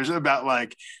change, but it's about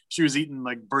like she was eating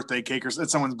like birthday cake or at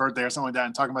someone's birthday or something like that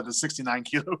and talking about the 69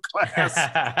 kilo class. So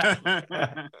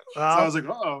I was like,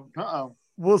 uh-oh.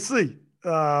 We'll see.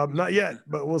 Not yet,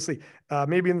 but we'll see.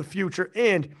 Maybe in the future.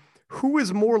 And who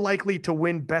is more likely to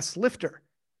win best lifter?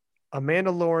 Amanda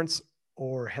Lawrence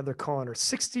or Heather Connor?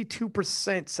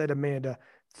 62% said Amanda.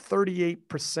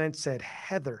 38% said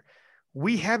Heather.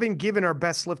 We haven't given our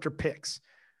best lifter picks.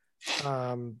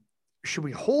 Should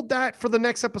we hold that for the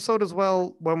next episode as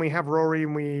well when we have Rory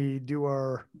and we do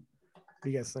our, what do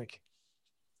you guys think?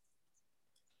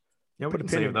 Yeah, we can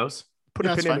save those. Put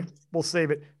a pin in it. We'll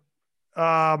save it.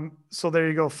 So there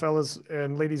you go, fellas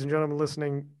and ladies and gentlemen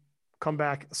listening, come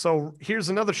back. So here's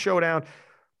another showdown.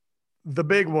 The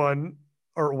big one,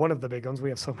 or one of the big ones. We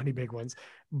have so many big ones,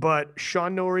 but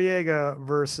Sean Noriega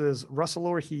versus Russell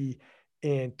Orhii,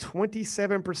 and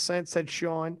 27% said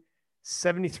Sean,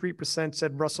 73%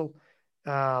 said Russell.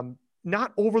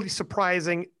 Not overly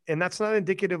surprising. And that's not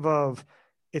indicative of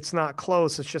it's not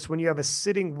close. It's just when you have a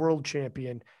sitting world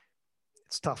champion,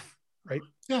 it's tough, right?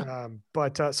 Yeah.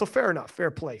 But so fair enough,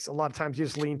 fair place. A lot of times you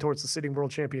just lean towards the sitting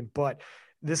world champion, but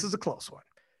this is a close one.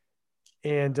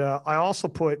 And I also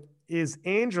put, is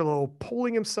Angelo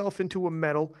pulling himself into a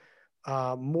medal?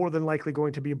 More than likely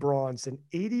going to be bronze. And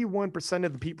 81%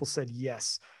 of the people said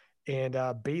yes. And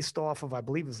based off of, I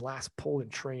believe his last poll in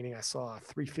training, I saw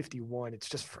 351. It's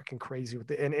just freaking crazy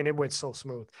with and it went so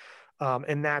smooth.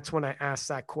 And that's when I asked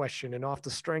that question. And off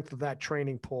the strength of that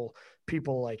training poll,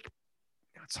 people like,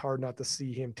 it's hard not to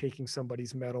see him taking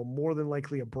somebody's medal, more than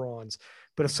likely a bronze.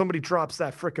 But if somebody drops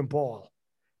that freaking ball,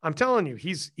 I'm telling you,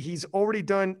 he's already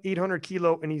done 800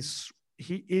 kilo and he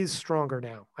is stronger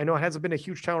now. I know it hasn't been a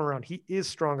huge turnaround. He is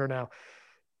stronger now.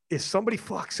 If somebody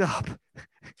fucks up,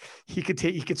 he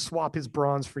could swap his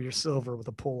bronze for your silver with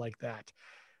a pull like that.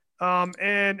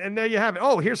 And there you have it.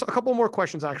 Oh, here's a couple more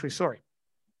questions, actually. Sorry.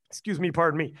 Excuse me.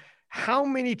 Pardon me. How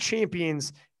many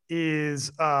champions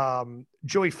is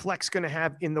Joey Flex going to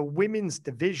have in the women's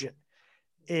division?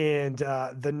 And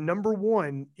the number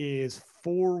one is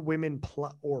 4 women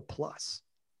plus.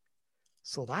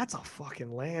 So that's a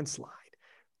fucking landslide.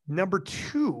 Number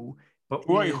 2. But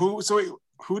who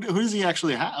does he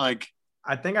actually have? Like,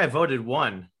 I think I voted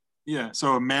 1. Yeah.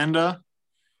 So Amanda,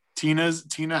 Tina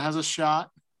has a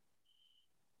shot,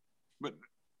 but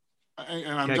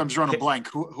I'm drawing a blank.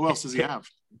 Who else does he have?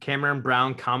 Cameron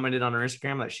Brown commented on her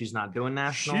Instagram that she's not doing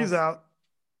nationals. She's out.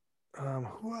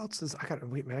 Who else is? I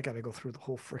gotta go through the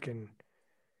whole freaking.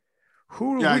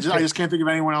 I just can't think of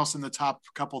anyone else in the top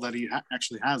couple that he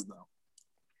actually has though.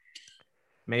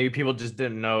 Maybe people just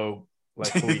didn't know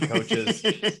like who he coaches.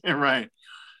 Right.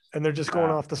 And they're just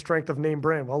going off the strength of name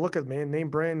brand. Well, look at name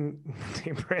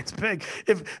brand's big.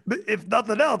 If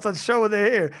nothing else, let's show what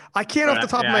they're here. I can't off the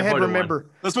top of my head remember.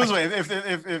 Let's put it this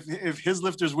way: if his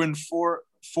lifters win four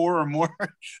or more,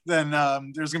 then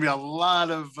there's gonna be a lot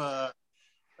of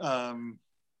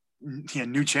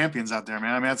new champions out there,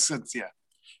 man. I mean, that's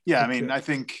yeah. I mean, I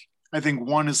think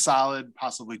one is solid,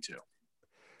 possibly two.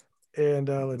 And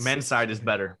men's side is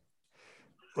better.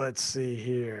 Let's see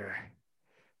here.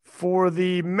 For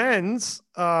the men's,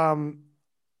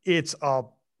 it's a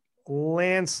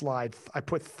landslide. I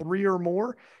put 3 or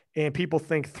more, and people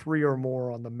think 3 or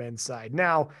more on the men's side.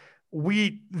 Now,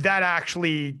 that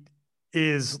actually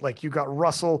is like you got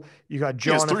Russell, you got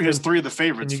Jonathan. He has three of the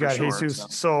favorites, and you got Jesus.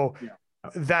 So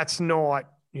that's not,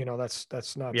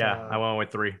 that's not. Yeah, I went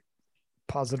with 3.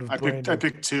 Positive. I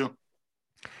picked 2.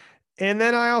 And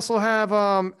then I also have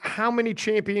how many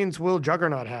champions will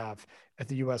Juggernaut have at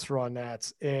the U.S. Raw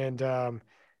Nats? And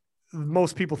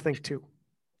most people think 2.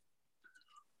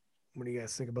 What do you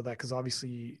guys think about that? Because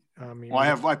obviously,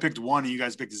 I picked 1 and you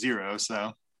guys picked 0.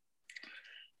 So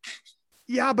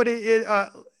yeah, but it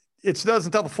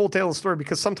doesn't tell the full tale of the story,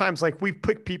 because sometimes like we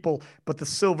pick people, but the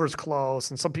silver's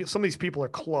close, and some of these people are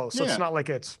close. So it's not like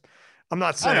it's. I'm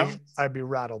not saying I'd be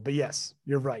rattled, but yes,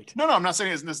 you're right. No, I'm not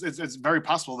saying it's very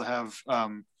possible to have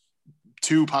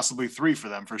 2, possibly 3 for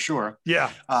them for sure. Yeah.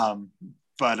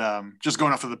 But just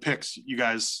going off of the picks, you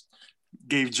guys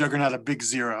gave Juggernaut a big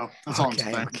 0. That's all I'm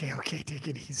saying. Okay, take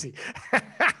it easy.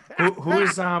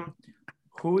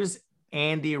 Who is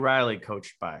Andy Riley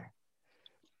coached by? I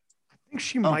think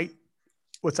she might.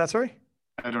 What's that? Sorry?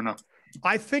 I don't know.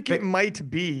 I think it might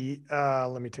be.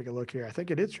 Let me take a look here. I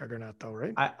think it is Juggernaut, though,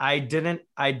 right? I didn't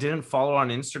follow her on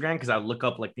Instagram because I look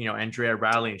up like Andrea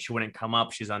Riley and she wouldn't come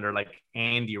up. She's under like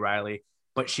Andy Riley,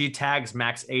 but she tags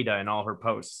Max Ada in all her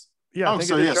posts. Yeah.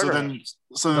 So then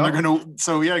they're gonna.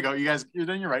 So yeah, go. You guys.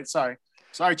 You're right. Sorry,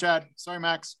 Chad. Sorry,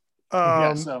 Max.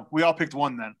 So we all picked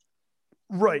 1 then.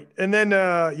 Right, and then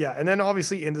and then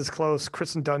obviously India's close.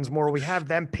 Kristen Dunsmore. We have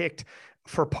them picked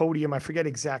for podium. I forget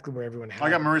exactly where everyone had. I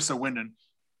got Marissa Winden.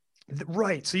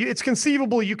 Right. So it's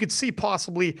conceivable. You could see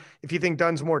possibly if you think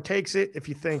Dunsmore takes it, if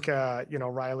you think,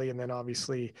 Riley, and then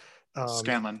obviously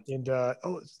Scanlon. And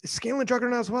Scanlon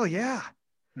Juggernaut as well. Yeah.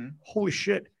 Holy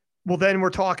shit. Well, then we're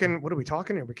talking, what are we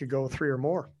talking here? We could go 3 or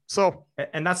more. So,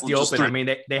 and that's the Open. 3. I mean,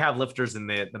 they have lifters in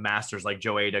the Masters, like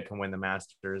Joe Ada can win the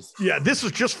Masters. Yeah, this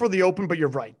was just for the Open, but you're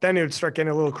right. Then it would start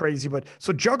getting a little crazy. But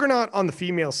so Juggernaut on the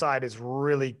female side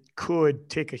could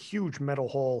take a huge medal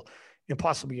haul and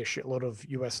possibly a shitload of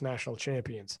U.S. national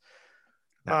champions.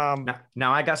 Now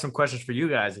I got some questions for you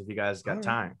guys if you guys got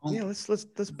time. Yeah, let's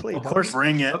play. Of course,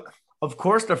 bring it. Of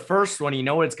course, the first one, you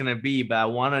know what it's going to be, but I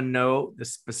want to know the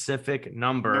specific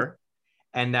number,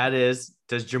 and that is,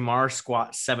 does Jamar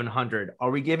squat 700?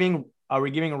 Are we giving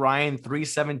Ryan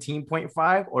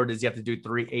 317.5, or does he have to do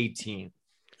 318?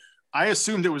 I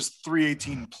assumed it was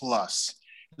 318 plus.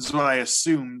 Is what I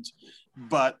assumed,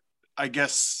 but I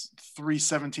guess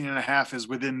 317.5 is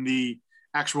within the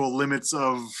actual limits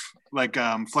of like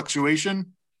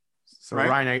fluctuation. So right?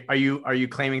 Ryan, are you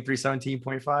claiming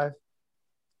 317.5?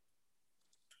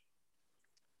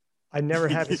 I never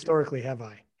have historically, have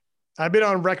I? I've been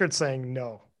on record saying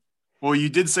no. Well, you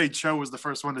did say Cho was the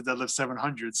first one to deadlift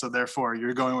 700, so therefore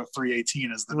you're going with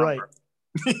 318 as the number.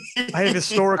 I have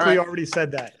historically already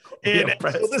said that. And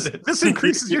so this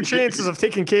increases your chances of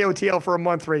taking KOTL for a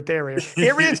month right there.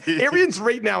 Arian's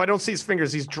right now, I don't see his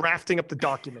fingers. He's drafting up the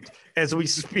document as we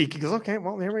speak. He goes, okay,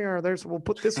 well, there we are. We'll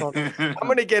put this on. I'm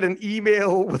going to get an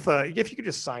email with if you could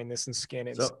just sign this and scan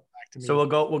it. So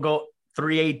we'll go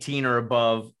 318 or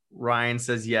above. Ryan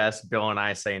says yes. Bill and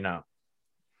I say no.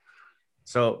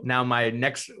 So now my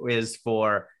next is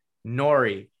for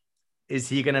Nori. Is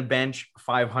he going to bench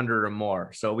 500 or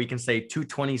more? So we can say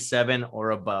 227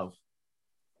 or above.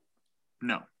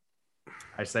 No.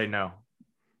 I say no.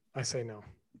 I say no.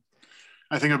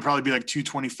 I think it'd probably be like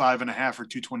 225 and a half or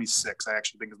 226. I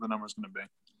actually think is the number is going to be.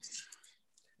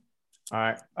 All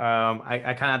right.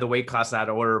 I kind of have the weight class out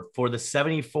of order. For the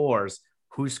 74s,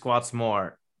 who squats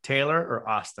more, Taylor or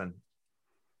Austin?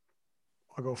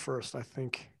 I'll go first. I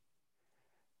think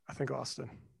Austin.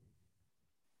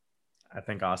 I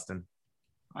think Austin.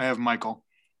 I have Michael.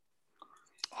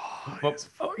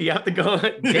 You have to go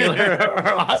Taylor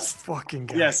or Austin. Fucking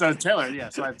guy. Yeah, so Taylor. Yeah,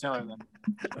 so I have Taylor then.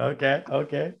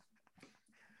 Okay.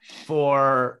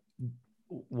 For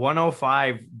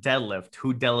 105 deadlift,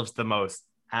 who deadlifts the most?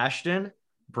 Ashton,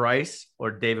 Bryce,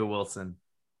 or David Wilson?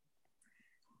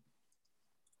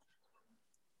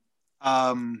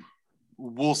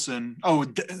 Wilson. Oh,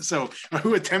 so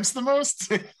who attempts the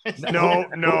most? No.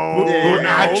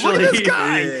 Actually, Look at this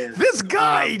guy. Yeah. This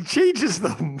guy changes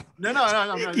them.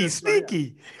 No.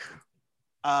 Sneaky.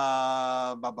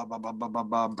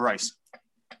 Bryce.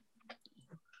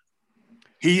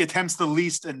 He attempts the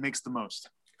least and makes the most.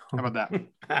 How about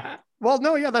that? Well,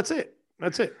 no, yeah, that's it.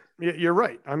 You're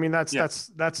right. I mean, that's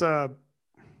a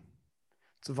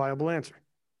viable answer.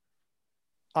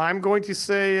 I'm going to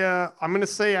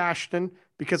say Ashton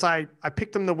because I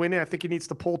picked him to win it. I think he needs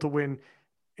the poll to win,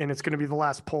 and it's going to be the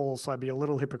last poll, so I'd be a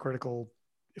little hypocritical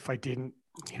if I didn't.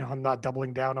 I'm not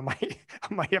doubling down on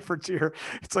my efforts here.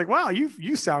 It's like, wow,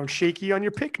 you sound shaky on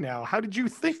your pick now. How did you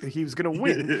think that he was going to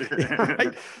win?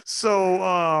 Right?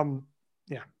 So,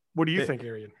 yeah. What do you think,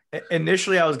 Arian?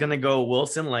 Initially, I was going to go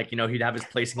Wilson. He'd have his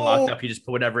placing locked up. He just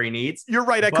put whatever he needs. You're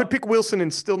right. I could pick Wilson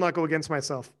and still not go against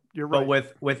myself. You're right.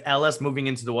 But with Ellis moving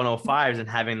into the 105s and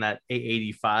having that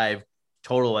 885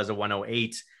 total as a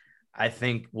 108, I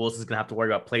think Wilson's going to have to worry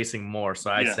about placing more. So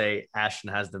I'd say Ashton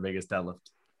has the biggest deadlift.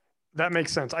 That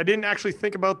makes sense. I didn't actually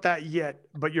think about that yet,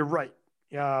 but you're right.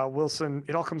 Wilson,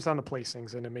 it all comes down to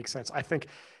placings, and it makes sense. I think,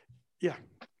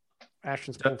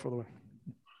 Ashton's pulling for the win.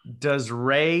 Does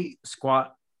Ray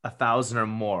squat 1,000 or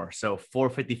more? So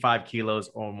 455 kilos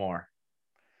or more.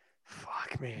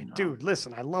 Fuck, man. Dude,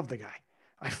 listen, I love the guy.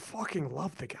 I fucking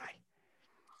love the guy.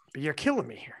 But you're killing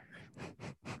me here.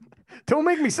 Don't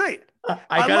make me say it.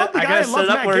 I love the guy. I love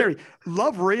Matt Gary.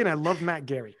 Love Ray and I love Matt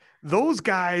Gary. Those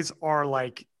guys are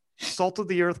like salt of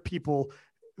the earth people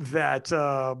that,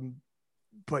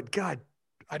 but God,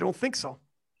 I don't think so.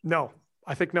 No,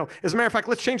 I think no. As a matter of fact,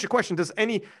 let's change the question. Does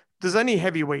any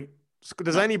heavyweight,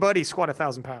 does anybody squat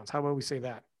 1,000 pounds? How about we say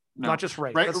that? No. Not just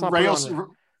Ray. Ray'll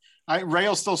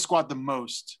still squat the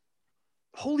most.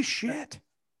 Holy shit.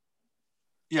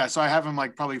 Yeah. So I have him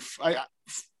like probably,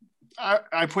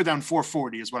 I put down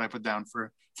 440 is what I put down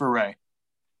for Ray.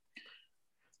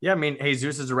 Yeah. I mean,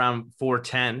 Jesus is around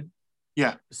 410.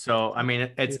 Yeah. So, I mean,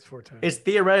 it's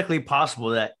theoretically possible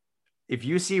that if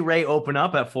you see Ray open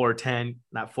up at 410,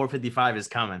 that 455 is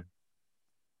coming.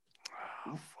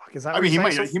 Oh, fuck. Is that he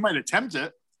might attempt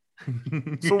it.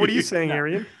 So what are you saying,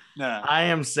 Arian? Nah. I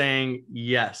am saying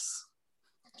yes.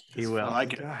 He will. I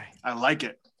like it. I like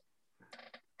it.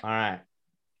 All right.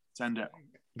 Send it.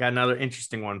 Got another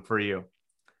interesting one for you.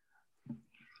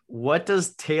 What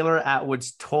does Taylor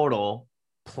Atwood's total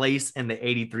place in the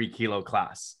 83 kilo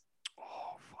class?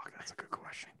 Oh, fuck. That's a good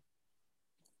question.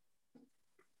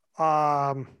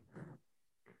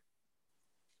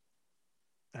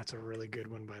 That's a really good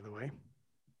one, by the way.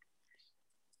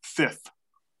 5th.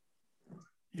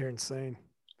 You're insane.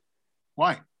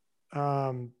 Why?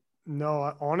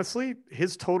 No, honestly,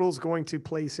 his total is going to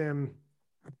place him.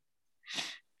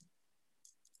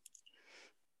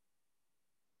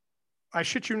 I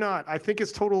shit you not. I think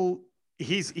his total.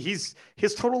 His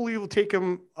total will take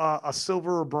him a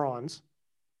silver or bronze,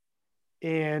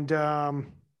 and I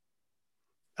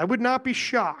would not be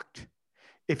shocked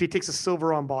if he takes a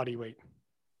silver on body weight.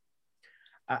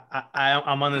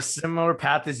 I'm on a similar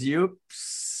path as you,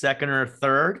 second or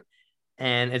third,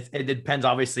 and it depends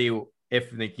obviously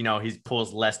if he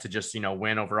pulls less to just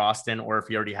win over Austin, or if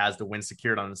he already has the win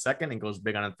secured on the second and goes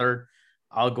big on the third.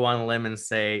 I'll go on a limb and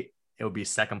say it would be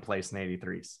second place in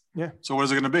 83s. Yeah. So what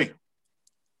is it going to be?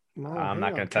 No, I'm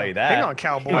not going to tell you that. Hang on,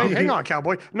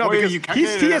 cowboy. No, because he's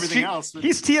TSG.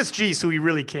 He's TSG, so he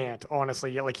really can't.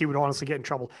 Honestly, like he would honestly get in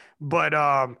trouble. But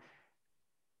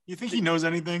you think he knows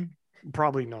anything?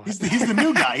 Probably not. He's the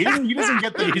new guy. He doesn't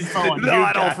get the info on. No,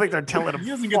 I don't think they're telling him. He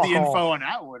doesn't get the info on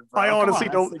Atwood. Bro. I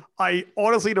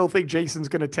honestly don't think Jason's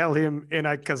going to tell him,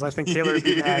 because I think Taylor would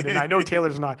be mad, and I know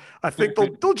Taylor's not. I think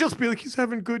they'll just be like, he's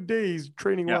having good days,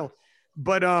 training well.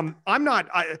 But I'm not.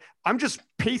 I'm just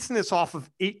pacing this off of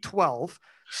 812.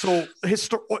 So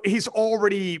he's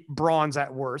already bronze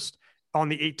at worst on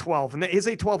the 812, and his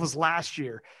 812 was last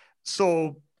year.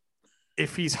 So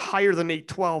if he's higher than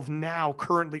 812 now,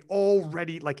 currently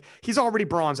already, like he's already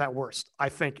bronze at worst, I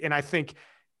think. And I think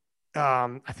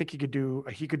he could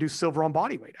do silver on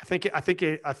body weight.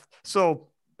 So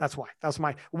that's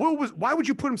why. Why would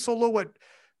you put him so low at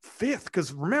 5th?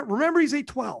 Because remember he's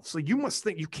 812. So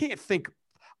you can't think.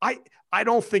 I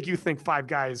don't think you think 5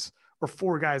 guys or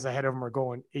 4 guys ahead of him are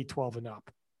going 812 and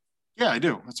up. Yeah, I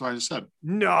do. That's what I just said.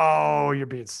 No, you're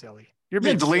being silly.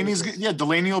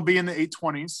 Delaney will be in the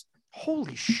 820s.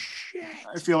 Holy shit.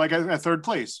 I feel like at 3rd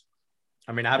place.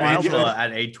 I mean, I have Angelo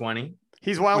at 820.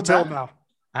 He's wild build now.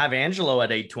 I have Angelo at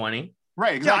 820.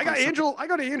 Right. Exactly. Yeah, I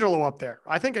got Angelo up there.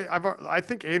 I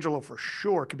think Angelo for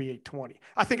sure could be 820.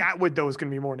 I think Atwood though is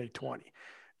going to be more than 820.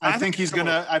 I think he's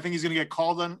gonna get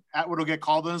called on. Atwood will get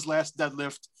called on his last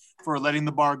deadlift for letting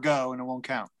the bar go, and it won't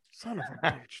count. Son of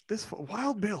a bitch. This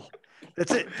Wild Bill.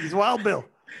 That's it. He's Wild Bill.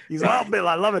 He's Wild Bill.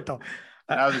 I love it though.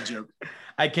 That was a joke.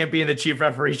 I can't be in the chief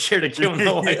referee chair to give him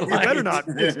the white You light. better not.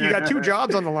 You got 2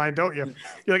 jobs on the line, don't you?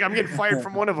 You're like, I'm getting fired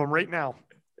from one of them right now.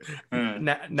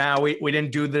 Now we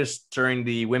didn't do this during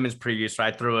the women's preview, so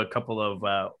I threw a couple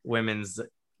of women's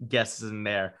guesses in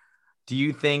there. Do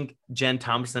you think Jen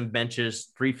Thompson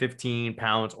benches 315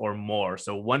 pounds or more?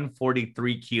 So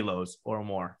 143 kilos or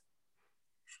more.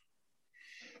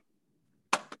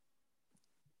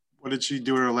 What did she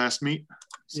do at her last meet?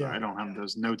 Sorry, Yeah. I don't have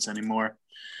those notes anymore.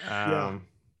 Yeah.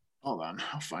 Hold on,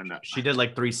 I'll find out. She did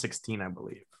like 316, I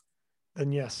believe.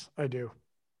 Then yes, I do.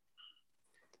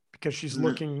 Because she's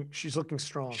looking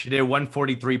strong. She did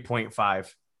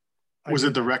 143.5. Was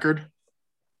it the record?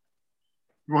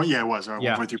 Well, yeah, it was. All right,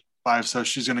 Yeah. 143.5. So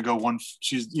she's going to go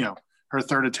her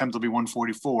third attempt will be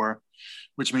 144,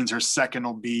 which means her second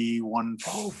will be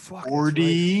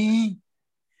 140.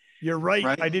 You're right.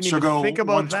 Right? I didn't She'll even go think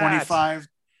about 125. that.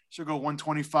 She'll go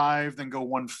 125, then go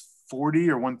 140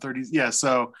 or 130. Yeah.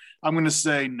 So I'm going to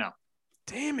say no.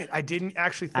 Damn it. I didn't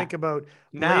actually think about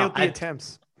now, lay out the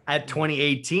attempts. At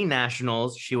 2018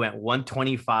 Nationals, she went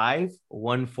 125,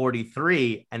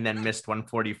 143, and then missed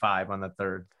 145 on the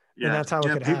third. Yeah. And that's how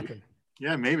it could happen.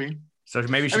 Yeah, maybe. So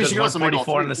maybe she I mean, does she can also make all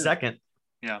 144 in the three, too. second,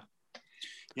 Yeah.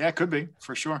 Yeah, it could be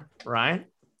for sure. right?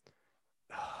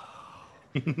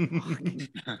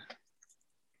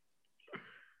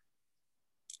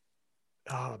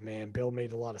 Oh man, Bill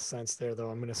made a lot of sense there though.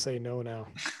 I'm gonna say no now.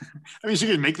 I mean, she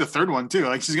could make the third one too.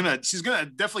 Like she's gonna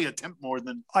definitely attempt more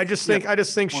than I just think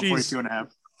she's 142 and a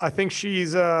half. I think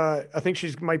she's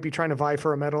might be trying to vie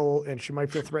for a medal and she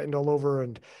might feel threatened all over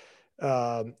and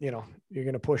you're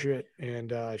gonna push it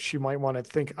and she might want to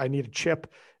think I need a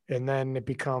chip and then it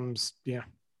becomes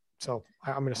so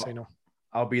I'm gonna say no.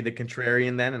 I'll be the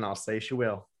contrarian then, and I'll say she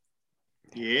will.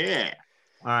 Yeah.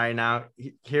 All right, now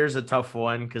here's a tough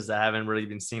one because I haven't really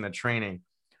been seeing the training.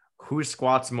 Who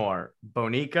squats more,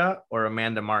 Bonica or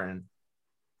Amanda Martin?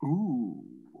 Ooh.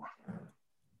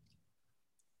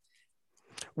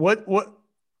 What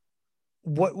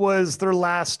was their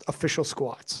last official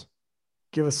squats?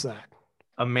 Give us that.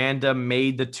 Amanda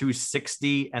made the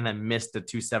 260 and then missed the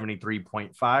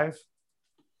 273.5.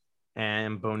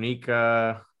 And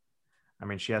Bonica, I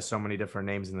mean, she has so many different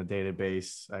names in the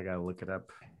database. I got to look it up.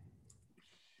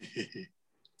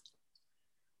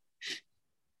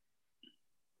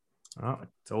 Oh,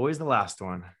 it's always the last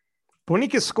one.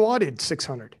 Bonica squatted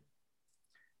 600.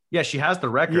 Yeah, she has the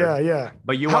record. Yeah.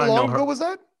 But you How want to know long her? ago was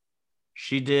that?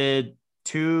 She did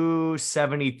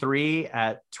 273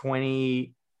 at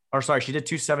 20, or sorry, she did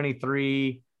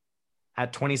 273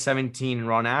 at 2017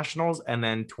 Raw Nationals and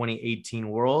then 2018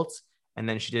 Worlds. And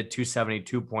then she did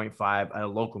 272.5 at a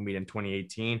local meet in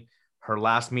 2018. Her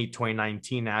last meet,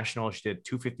 2019 National, she did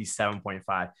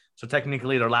 257.5. So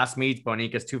technically their last meet,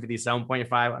 Bonica's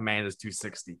 257.5, Amanda's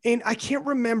 260. And I can't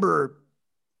remember.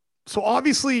 So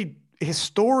obviously,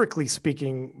 historically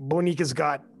speaking, Bonica's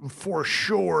got for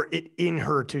sure it in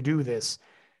her to do this.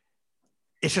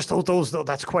 It's just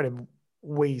that's quite a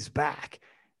ways back,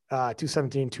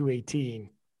 217, 218.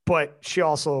 But she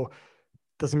also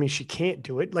doesn't mean she can't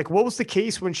do it. Like, what was the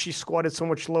case when she squatted so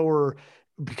much lower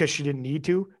because she didn't need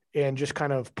to and just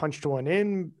kind of punched one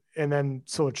in and then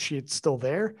so it's still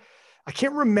there? I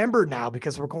can't remember now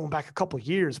because we're going back a couple of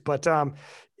years, but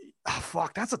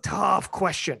fuck, that's a tough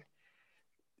question.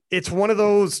 It's one of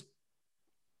those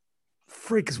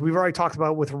freaks we've already talked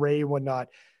about with Ray and whatnot.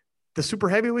 The super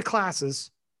heavyweight classes,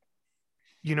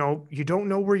 you don't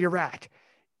know where you're at,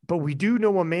 but we do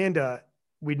know Amanda.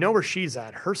 We know where she's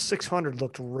at. Her 600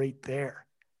 looked right there.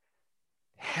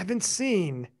 Haven't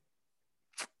seen.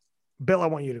 Bill, I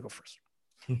want you to go first.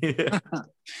 Yeah.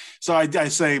 So I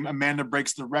say Amanda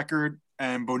breaks the record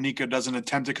and Bonica doesn't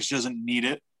attempt it because she doesn't need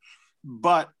it.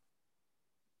 But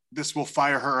this will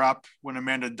fire her up when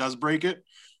Amanda does break it.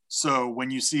 So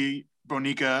when you see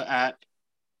Bonica at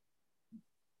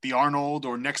the Arnold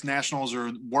or next Nationals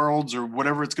or Worlds or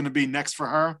whatever it's going to be next for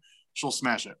her, she'll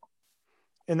smash it.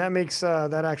 And that makes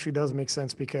that actually does make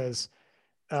sense because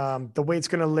the way it's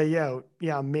going to lay out,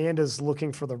 Amanda's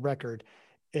looking for the record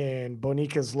and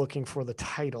Bonica's looking for the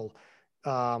title.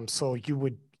 So you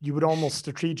would almost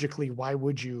strategically, why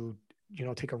would you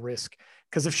take a risk?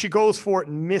 Because if she goes for it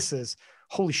and misses,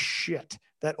 holy shit,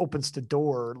 that opens the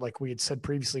door. Like we had said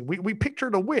previously, we picked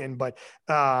her to win, but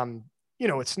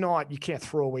it's not, you can't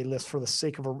throw away lifts for the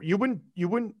sake of you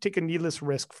wouldn't take a needless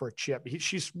risk for a chip.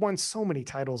 She's won so many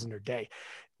titles in her day.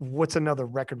 What's another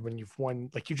record when you've won,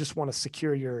 like you just want to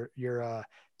secure your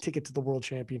ticket to the world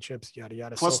championships, yada,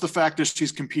 yada. Plus the fact that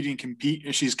she's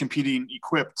competing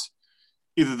equipped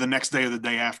either the next day or the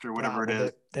day after, whatever it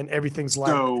is. Then everything's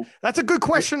live. That's a good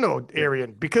question though,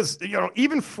 Arian, because,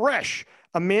 even fresh,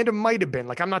 Amanda might've been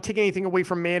like, I'm not taking anything away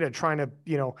from Amanda trying to,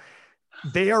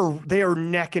 they are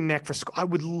neck and neck for I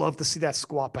would love to see that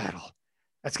squat battle.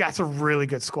 That's a really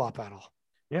good squat battle.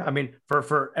 Yeah. I mean,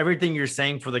 for everything you're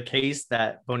saying for the case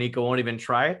that Bonica won't even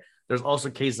try it, there's also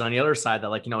cases on the other side that,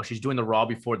 like, she's doing the raw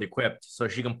before the equipped. So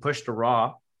she can push the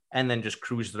raw and then just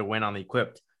cruise to the win on the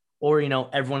equipped. Or,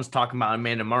 everyone's talking about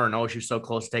Amanda Martin. Oh, she's so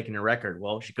close to taking a record.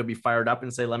 Well, she could be fired up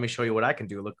and say, let me show you what I can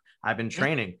do. Look, I've been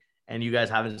training and you guys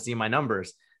haven't seen my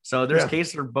numbers. So there's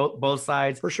cases for both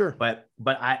sides for sure. But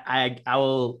I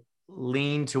will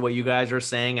lean to what you guys are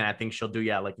saying. And I think she'll do,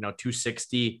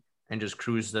 260 and just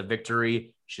cruise the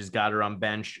victory. She's got her on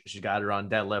bench. She's got her on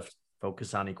deadlift,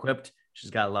 focus on equipped. She's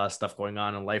got a lot of stuff going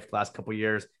on in life the last couple of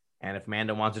years. And if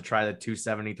Amanda wants to try the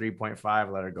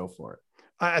 273.5, let her go for it.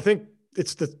 I think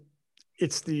it's the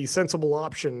sensible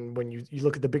option when you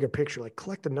look at the bigger picture, like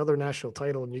collect another national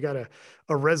title and you got a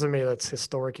resume that's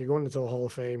historic. You're going into the Hall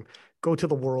of Fame, go to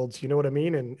the Worlds, you know what I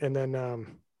mean? And then,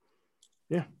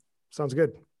 sounds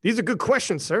good. These are good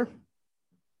questions, sir.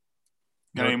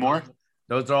 Got any more?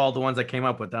 Those are all the ones I came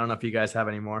up with. I don't know if you guys have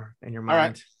any more in your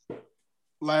mind. All right.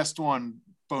 Last one,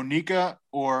 Bonica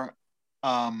or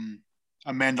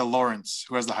Amanda Lawrence,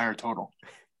 who has the higher total?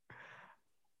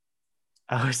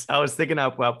 I was thinking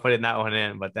about putting that one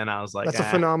in, but then I was like, that's a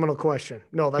phenomenal question.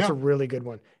 No, that's a really good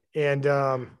one. And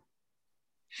I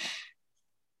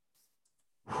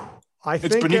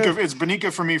think it's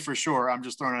Bonica for me for sure. I'm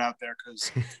just throwing it out there because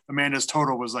Amanda's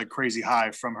total was like crazy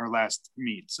high from her last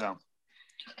meet. So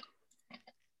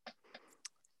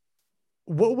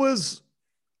what's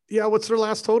their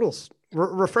last totals?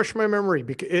 Refresh my memory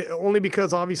only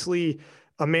because obviously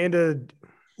Amanda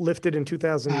lifted in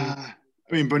 2000.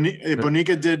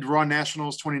 Bonica did Raw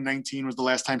Nationals 2019 was the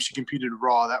last time she competed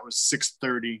Raw. That was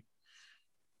 630.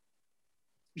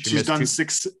 She's done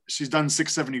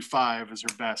 675 as her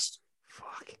best.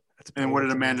 Fuck. And what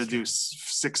did Amanda do?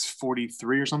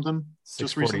 643 or something?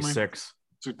 646.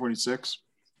 646.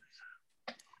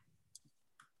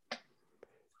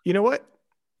 You know what?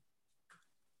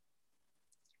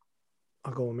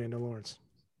 I'll go Amanda Lawrence.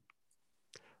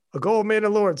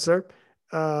 Sir.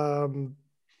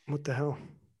 What the hell?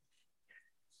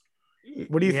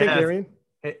 What do you think, Arian?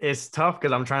 It's tough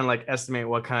because I'm trying to estimate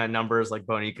what kind of numbers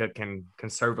Bonica can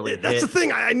conservatively hit. That's the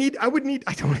thing. I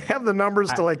don't have the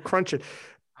numbers to crunch it.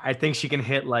 I think she can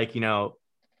hit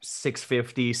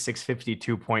 650,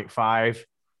 652.5.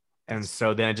 And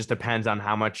so then it just depends on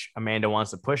how much Amanda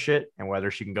wants to push it and whether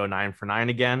she can go 9 for 9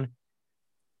 again.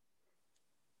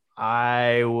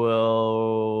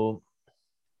 I'll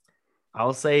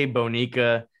say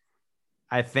Bonica.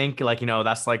 I think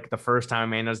that's the first time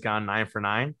Amanda's gone 9 for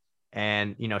 9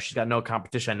 and, she's got no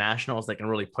competition at nationals that can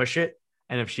really push it.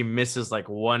 And if she misses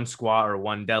one squat or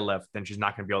one deadlift, then she's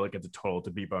not going to be able to get the total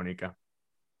to beat Bonica.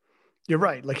 You're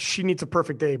right. She needs a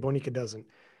perfect day. Bonica doesn't.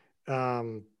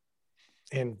 And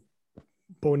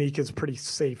Bonica's pretty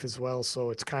safe as well. So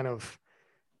it's kind of,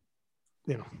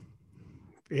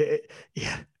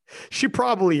 she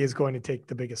probably is going to take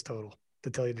the biggest total, to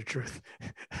tell you the truth.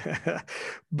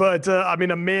 But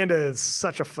Amanda is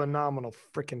such a phenomenal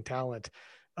freaking talent.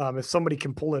 If somebody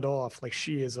can pull it off,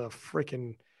 she is a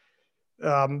freaking,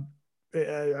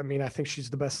 I think she's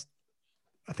the best.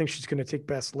 I think she's going to take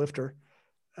best lifter.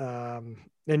 And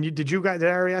did you guys, did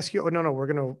I already ask you? Oh, no, we're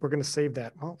going to save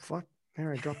that. Oh, fuck.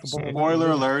 There, I dropped the ball.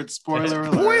 Spoiler alert for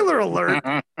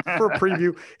a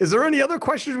preview. Is there any other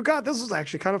questions we got? This was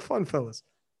actually kind of fun, fellas.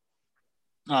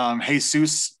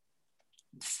 Jesus,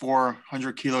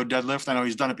 400 kilo deadlift. I know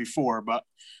he's done it before, but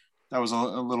that was a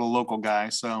little local guy.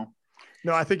 So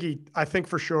no, I think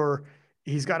for sure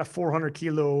he's got a 400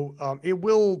 kilo. It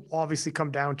will obviously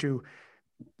come down to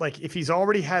if he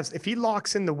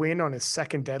locks in the win on his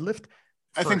second deadlift.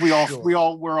 I think we're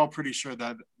all pretty sure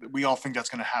that we all think that's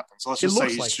going to happen. So let's just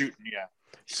say he's shooting. Yeah.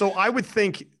 So I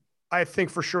think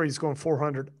for sure he's going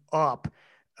 400 up.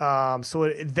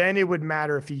 Then it would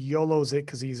matter if he YOLOs it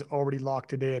because he's already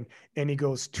locked it in and he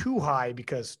goes too high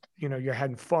because, you're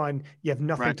having fun. You have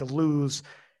nothing to lose.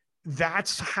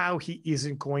 That's how he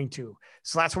isn't going to.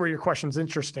 So that's where your question's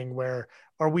interesting. Where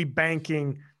are we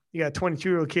banking? You got a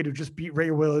 22-year-old kid who just beat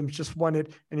Ray Williams, just won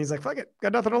it. And he's like, fuck it,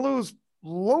 got nothing to lose.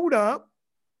 Load up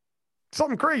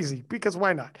something crazy because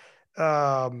why not?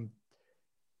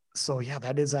 So yeah,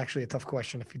 that is actually a tough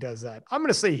question if he does that. I'm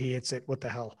gonna say he hits it. What the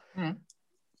hell? Mhm.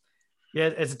 Yeah,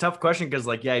 it's a tough question because,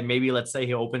 like, yeah, maybe let's say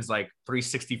he opens like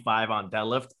 365 on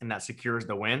deadlift and that secures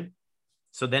the win.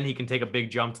 So then he can take a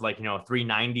big jump to, like,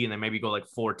 390 and then maybe go like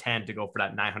 410 to go for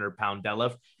that 900-pound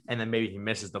deadlift. And then maybe he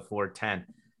misses the 410.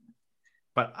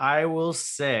 But I will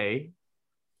say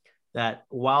that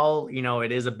while,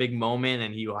 it is a big moment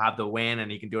and he will have the win and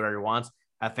he can do whatever he wants,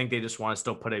 I think they just want to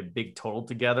still put a big total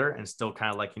together and still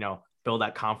kind of like, build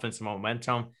that confidence and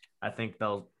momentum. I think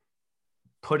they'll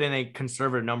put in a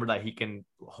conservative number that he can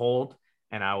hold,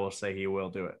 and I will say he will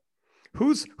do it.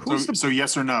 Who's so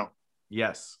yes or no?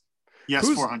 Yes. Yes,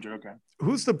 400. Okay.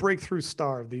 Who's the breakthrough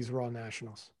star of these Raw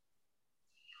Nationals?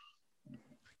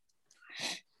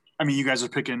 I mean, you guys are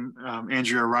picking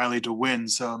Andrea Riley to win,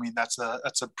 so I mean that's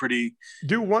a pretty.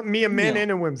 Do you want me a men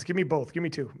and a women's? Give me both. Give me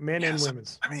two, men and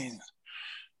women's. I mean,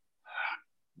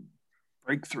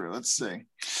 breakthrough. Let's see.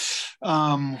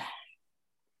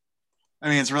 I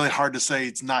mean, it's really hard to say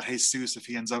it's not Jesus if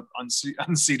he ends up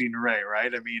unseating Ray,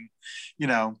 right? I mean,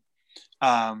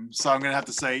 so I'm gonna have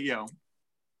to say,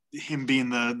 him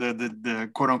being the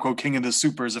quote unquote king of the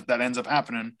supers if that ends up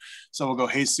happening. So we'll go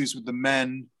Jesus with the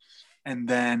men, and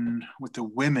then with the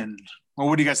women. Well,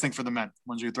 what do you guys think for the men?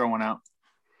 When do you throw one out?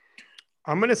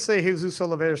 I'm gonna say Jesus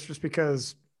Oliveira just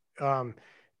because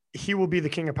he will be the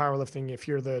king of powerlifting if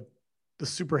you're the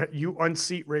super. You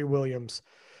unseat Ray Williams.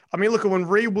 I mean, look at when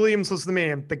Ray Williams was the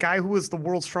man, the guy who was the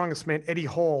world's strongest man, Eddie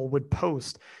Hall, would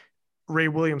post Ray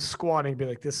Williams squatting and be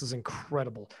like, this is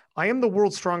incredible. I am the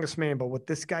world's strongest man, but what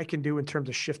this guy can do in terms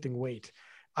of shifting weight,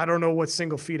 I don't know what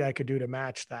single feet I could do to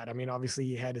match that. I mean, obviously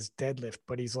he had his deadlift,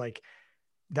 but he's like,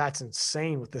 that's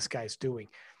insane what this guy's doing.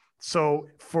 So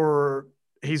for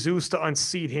Jesus to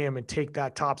unseat him and take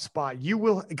that top spot, you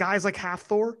will, guys like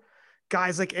Hathor,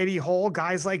 guys like Eddie Hall,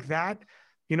 guys like that,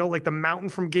 like the Mountain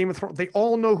from Game of Thrones, they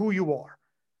all know who you are.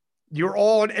 You're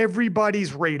all on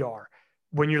everybody's radar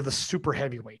when you're the super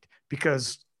heavyweight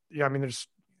because, there's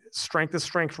strength is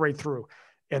strength right through.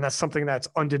 And that's something that's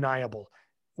undeniable.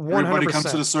 100%. Everybody comes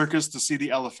to the circus to see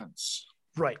the elephants.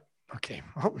 Right. Okay.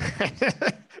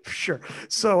 Sure.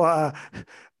 So, I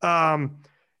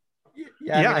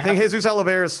think Jesus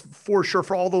Oliveira is for sure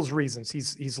for all those reasons.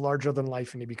 He's larger than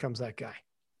life and he becomes that guy.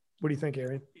 What do you think,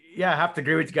 Arian? Yeah, I have to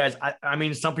agree with you guys. I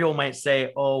mean, some people might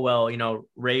say, oh, well,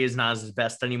 Ray is not his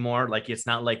best anymore. Like, it's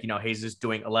not like, Jesus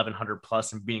doing 1100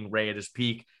 plus and beating Ray at his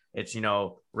peak. It's,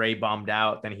 Ray bombed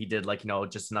out. Then he did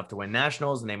just enough to win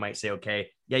nationals. And they might say, okay,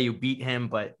 yeah, you beat him,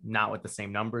 but not with the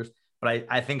same numbers. But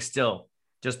I think still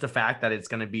just the fact that it's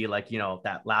going to be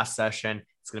that last session,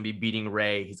 it's going to be beating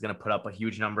Ray. He's going to put up a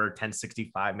huge number,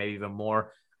 1065, maybe even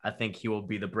more. I think he will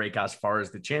be the breakout as far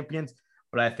as the champions.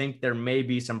 But I think there may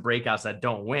be some breakouts that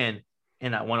don't win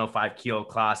in that 105 kilo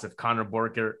class. If Connor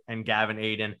Borker and Gavin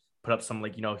Aiden put up some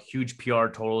huge PR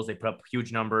totals, they put up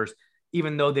huge numbers,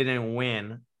 even though they didn't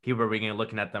win, people are going to be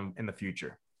looking at them in the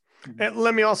future. And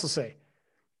let me also say,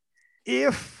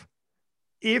 if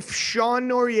Sean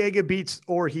Noriega beats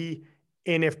Orhi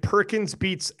and if Perkins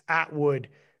beats Atwood,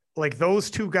 like those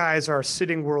two guys are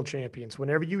sitting world champions.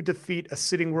 Whenever you defeat a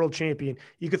sitting world champion,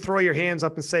 you could throw your hands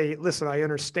up and say, listen, I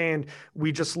understand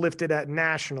we just lifted at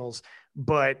nationals,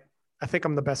 but I think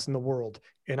I'm the best in the world.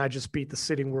 And I just beat the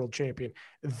sitting world champion.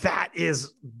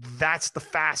 That's the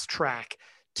fast track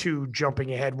to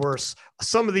jumping ahead. Worse.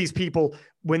 Some of these people,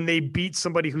 when they beat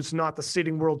somebody who's not the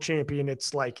sitting world champion,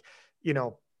 it's like,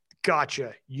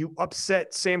 gotcha. You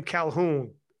upset Sam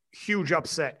Calhoun, huge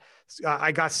upset.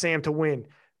 I got Sam to win.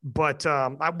 But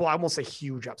I won't say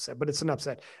huge upset, but it's an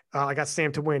upset. I got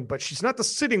Sam to win, but she's not the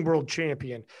sitting world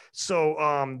champion. So,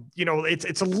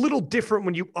 it's a little different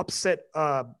when you upset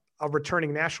a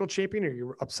returning national champion or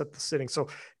you upset the sitting. So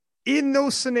in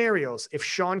those scenarios, if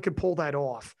Sean could pull that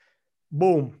off,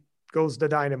 boom, goes the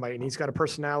dynamite. And he's got a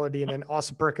personality. And then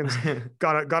Austin Perkins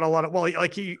got a lot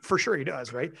of, he for sure he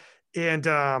does. Right. And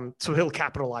so he'll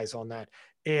capitalize on that.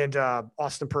 And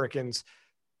Austin Perkins,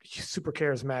 super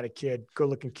charismatic kid, good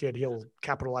looking kid. He'll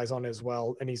capitalize on it as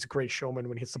well. And he's a great showman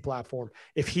when he hits the platform.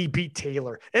 If he beat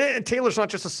Taylor, and Taylor's not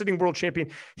just a sitting world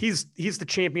champion, he's the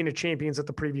champion of champions at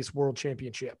the previous world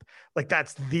championship. Like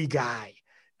that's the guy.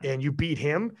 And you beat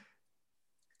him.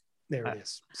 There it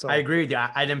is. So I agree with you.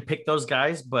 I didn't pick those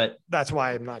guys, but that's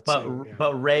why I'm not.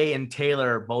 But Ray and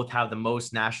Taylor both have the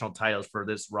most national titles for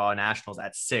this Raw Nationals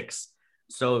at 6.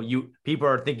 So people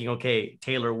are thinking, okay,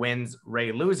 Taylor wins,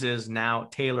 Ray loses. Now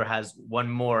Taylor has one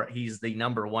more. He's the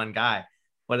number one guy.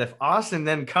 But if Austin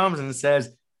then comes and says,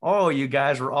 oh, you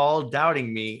guys were all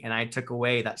doubting me and I took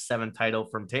away that 7th title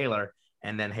from Taylor,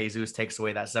 and then Jesus takes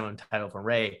away that 7th title from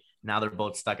Ray, now they're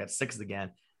both stuck at 6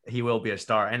 again. he will be a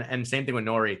star. And same thing with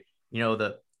Nori,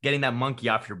 the getting that monkey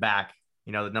off your back,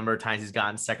 the number of times he's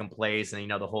gotten second place and,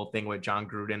 the whole thing with John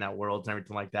Gruden at Worlds and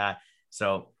everything like that.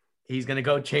 So he's going to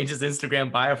go change his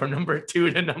Instagram bio from number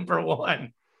 2 to number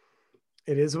 1.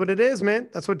 It is what it is, man.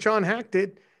 That's what John Hack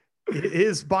did.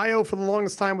 His bio for the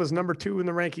longest time was number 2 in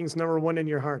the rankings, number 1 in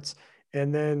your hearts.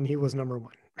 And then he was number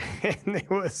 1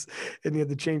 and he had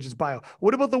to change his bio.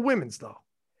 What about the women's though?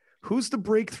 Who's the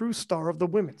breakthrough star of the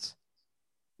women's?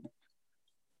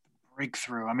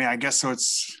 Breakthrough. I mean, I guess so.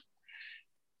 It's,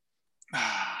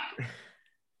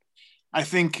 I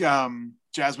think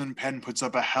Jasmine Penn puts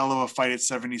up a hell of a fight at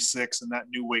 76 in that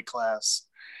new weight class.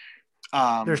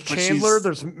 There's Chandler.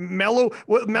 There's Mello.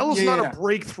 Well, Mello's not a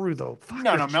breakthrough though. Fuck,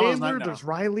 no, Mello's not. No. There's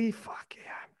Riley. Fuck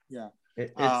yeah.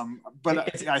 Go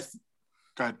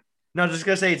ahead. No, just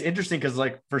gonna say it's interesting because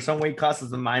like for some weight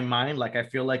classes in my mind, like I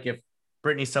feel like if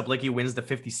Brittany Sublicki wins the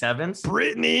 57s,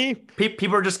 Brittany,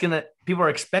 people are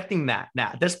expecting that.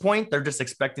 Now at this point, they're just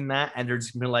expecting that, and they're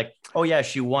just gonna be like, oh yeah,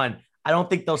 she won. I don't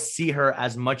think they'll see her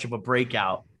as much of a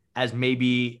breakout as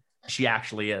maybe she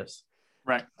actually is.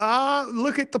 Right.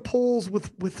 Look at the polls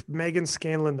with Megan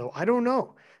Scanlon though. I don't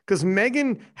know because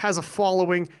Megan has a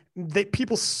following.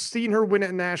 People seen her win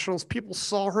at nationals. People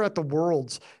saw her at the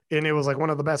Worlds, and it was like one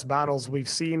of the best battles we've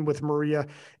seen with Maria.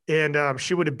 And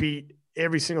she would have beat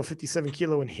every single 57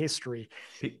 kilo in history.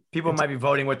 People might be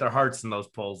voting with their hearts in those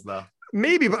polls though.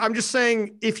 Maybe, but I'm just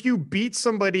saying if you beat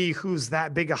somebody who's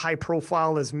that big a high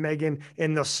profile as Megan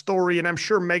in the story, and I'm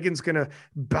sure Megan's going to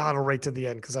battle right to the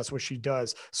end because that's what she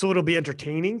does. So it'll be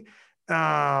entertaining.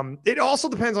 It also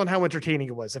depends on how entertaining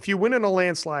it was. If you win in a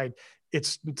landslide, the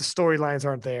storylines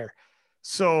aren't there.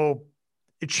 So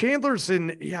Chandler's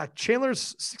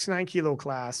 69 kilo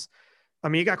class. I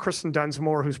mean, you got Kristen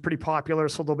Dunsmore, who's pretty popular.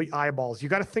 So there'll be eyeballs. You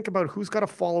got to think about who's got a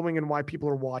following and why people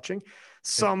are watching.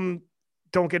 Some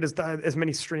don't get as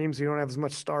many streams. You don't have as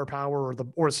much star power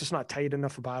or it's just not tight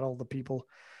enough a battle. The people.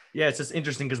 Yeah. It's just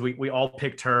interesting because we all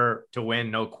picked her to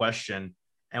win. No question.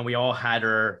 And we all had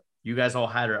her, you guys all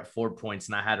had her at 4 points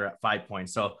and I had her at 5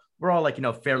 points. So we're all like,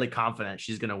 fairly confident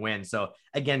she's going to win. So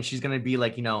again, she's going to be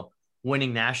like,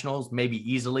 winning nationals,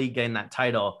 maybe easily getting that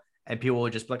title. And people will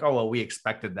just be like, oh, well, we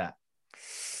expected that.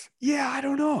 Yeah. I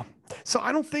don't know. So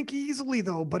I don't think easily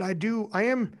though, but I don't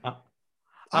know.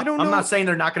 I'm not saying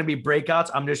they're not going to be breakouts.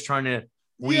 I'm just trying to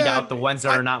weed out the ones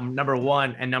that are not number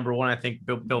 1. And number 1, I think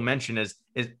Bill mentioned is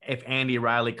if Andy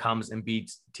Riley comes and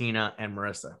beats Tina and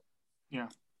Marissa. Yeah.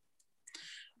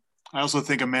 I also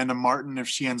think Amanda Martin, if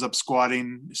she ends up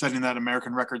setting that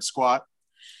American record squat,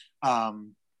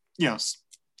 another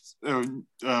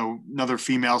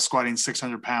female squatting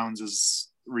 600 pounds is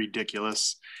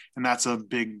ridiculous. And that's a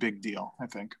big, big deal, I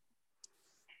think.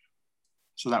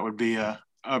 So that would be a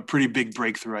pretty big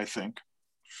breakthrough, I think.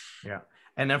 Yeah.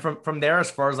 And then from there,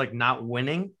 as far as like not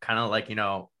winning, kind of like,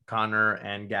 Connor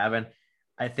and Gavin,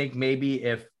 I think maybe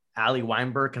if Ali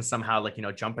Weinberg can somehow like,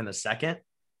 jump in the second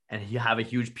and you have a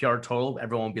huge PR total,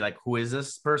 everyone will be like, who is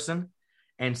this person?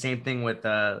 And same thing with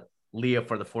Leah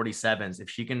for the 47s. If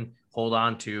she can hold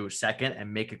on to second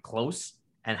and make it close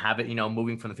and have it,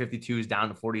 moving from the 52s down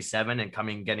to 47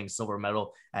 and getting silver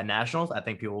medal at nationals, I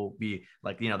think people will be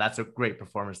like, that's a great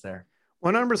performance there.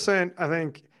 100%. I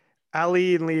think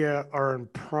Ali and Leah are in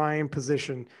prime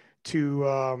position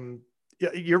to,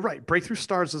 you're right. Breakthrough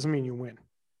stars doesn't mean you win.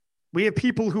 We have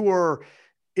people who are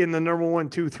in the number 1,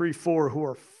 2, 3, 4, who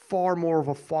are far more of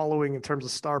a following in terms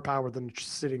of star power than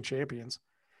sitting champions.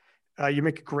 You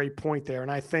make a great point there.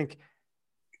 And I think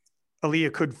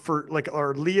Aaliyah could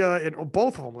or Leah and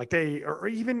both of them, like or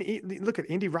even look at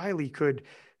Indy Riley could,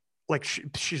 like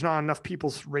she's not on enough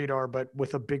people's radar, but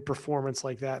with a big performance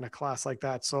like that in a class like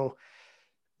that. So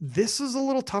this is a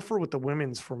little tougher with the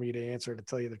women's for me to answer, to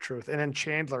tell you the truth. And then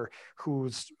Chandler,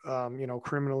 who's,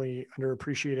 criminally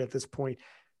underappreciated at this point,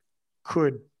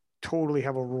 could totally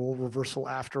have a role reversal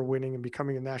after winning and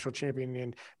becoming a national champion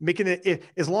and making it,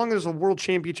 as long as a world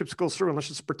championships goes through, and let's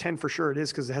just pretend for sure it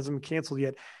is because it hasn't been canceled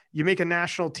yet. You make a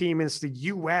national team and it's the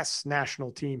U.S.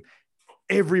 national team.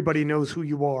 Everybody knows who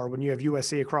you are when you have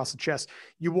USA across the chest.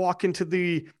 You walk into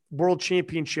the world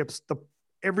championships,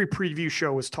 every preview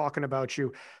show is talking about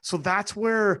you. So that's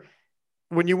where,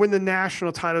 when you win the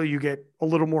national title, you get a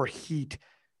little more heat.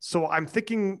 So I'm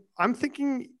thinking it's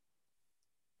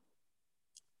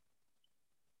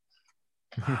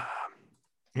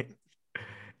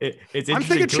I'm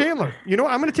thinking Chandler. I'm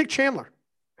going to take Chandler.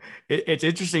 It's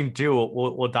interesting too.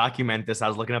 We'll document this. I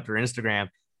was looking up their Instagram.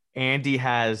 Andy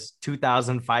has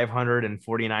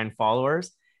 2,549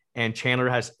 followers, and Chandler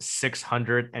has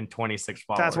 626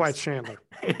 followers. That's why it's Chandler.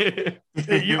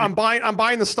 I'm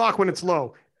buying the stock when it's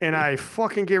low. And I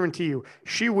fucking guarantee you,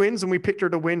 she wins and we picked her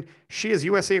to win. She has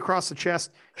USA across the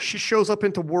chest. She shows up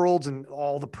into Worlds and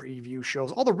all the preview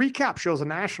shows, all the recap shows of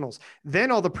Nationals, then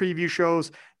all the preview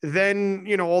shows, then,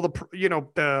 all the,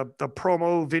 the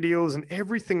promo videos and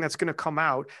everything that's going to come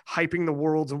out, hyping the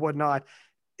Worlds and whatnot.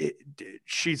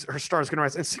 Her star is going to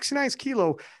rise. And 69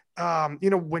 kilo,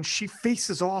 when she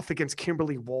faces off against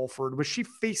Kimberly Walford, when she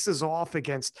faces off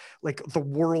against like the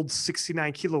world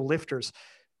 69 kilo lifters,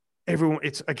 everyone,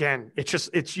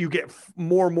 you get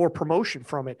more and more promotion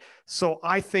from it. So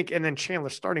I think, and then Chandler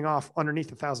starting off underneath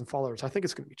 1,000 followers, I think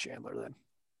it's going to be Chandler then.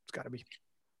 It's got to be.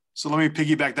 So let me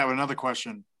piggyback that with another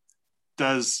question.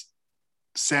 Does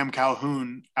Sam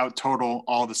Calhoun out total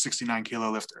all the 69 kilo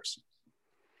lifters?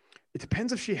 It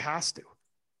depends if she has to.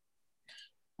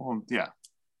 Well, yeah.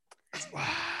 Fuck,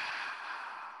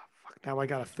 now I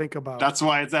got to think about. That's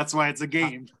why it's a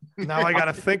game. Now I got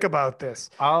to think about this.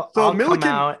 I'll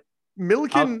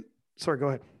Milliken. Sorry, go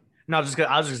ahead. No, I was just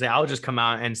gonna say I'll just come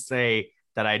out and say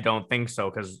that I don't think so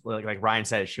because like Ryan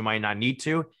said, she might not need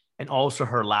to, and also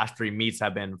her last 3 meets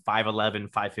have been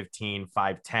 5'11", 5'15",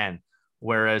 5'10",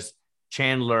 whereas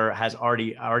Chandler has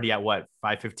already at what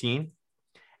 5'15",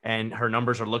 and her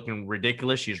numbers are looking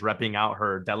ridiculous. She's repping out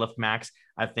her deadlift max.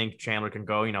 I think Chandler can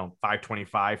go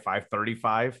 525,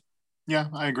 535. Yeah,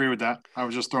 I agree with that. I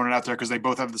was just throwing it out there because they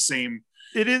both have the same.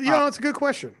 It is, it's a good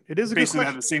question. It is a good question. Basically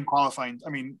have the same qualifying. I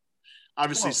mean,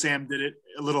 obviously Sam did it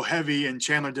a little heavy and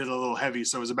Chandler did it a little heavy.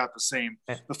 So it was about the same,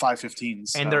 the 515s.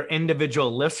 So. And their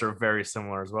individual lifts are very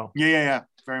similar as well. Yeah.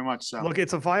 Very much so. Look,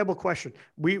 it's a viable question.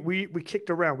 We kicked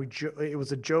around. It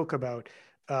was a joke about,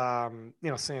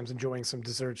 Sam's enjoying some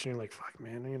desserts and you're like, fuck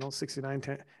man,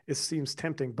 69, it seems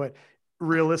tempting. But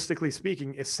realistically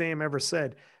speaking, if Sam ever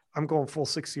said, I'm going full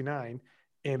 69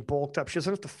 and bulked up, she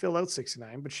doesn't have to fill out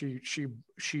 69, but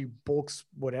she bulks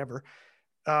whatever.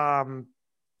 Who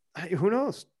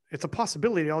knows? It's a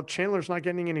possibility. Chandler's not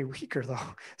getting any weaker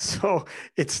though. So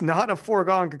it's not a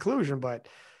foregone conclusion, but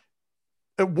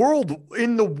in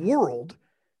the world,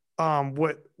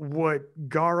 what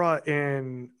Gara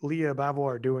and Leah Bavo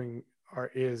are doing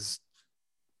is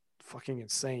fucking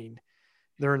insane.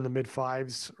 They're in the mid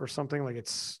 5s or something. Like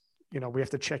it's, we have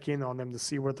to check in on them to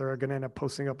see what they're going to end up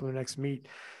posting up in the next meet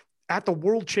at the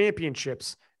World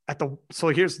Championships. At the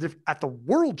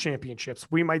World Championships,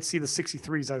 we might see the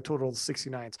 63s out of total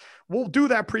 69s. We'll do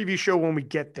that preview show when we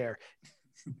get there,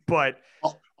 but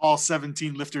all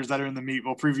 17 lifters that are in the meet,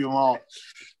 we'll preview them all.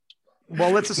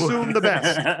 Well, let's assume the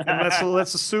best. And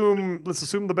let's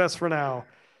assume the best for now.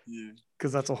 Yeah.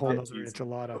 Because that's a whole other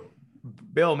enchilada.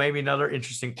 Bill, maybe another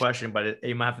interesting question, but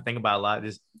you might have to think about a lot.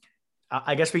 Is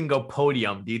I guess we can go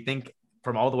podium. Do you think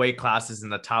from all the weight classes in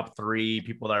the top 3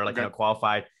 people that are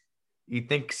qualified, you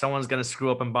think someone's going to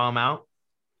screw up and bomb out?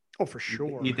 Oh, for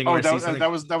sure. You think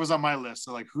that was on my list.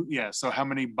 So who? Yeah. So how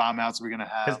many bomb outs are we going to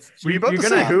have? Were you about to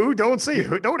say who? Don't say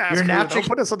who. Don't ask. Don't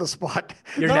put us on the spot.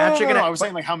 No, I was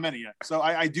saying how many. Yeah. So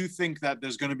I do think that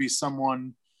there's going to be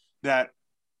someone that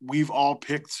we've all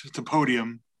picked to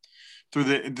podium through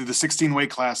the 16 weight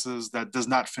classes that does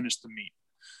not finish the meet.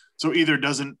 So either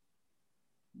doesn't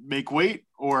make weight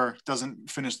or doesn't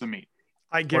finish the meet.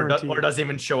 I guarantee. Or doesn't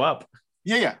even show up.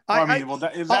 Yeah.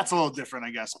 That's a little different,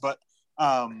 I guess. But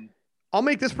I'll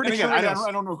make this prediction. Again,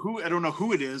 I don't know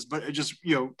who it is, but it just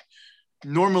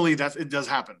normally it does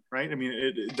happen, right? I mean,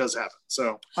 it does happen.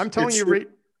 So I'm telling you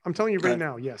right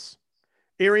now, yes.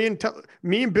 Arian,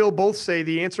 me and Bill both say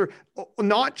the answer.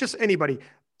 Not just anybody.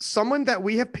 Someone that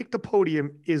we have picked a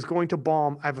podium is going to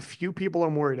bomb. I have a few people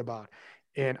I'm worried about,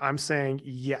 and I'm saying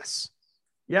yes.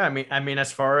 Yeah, I mean,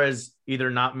 as far as either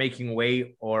not making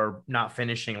weight or not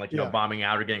finishing, bombing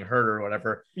out or getting hurt or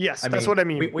whatever. Yes, that's what I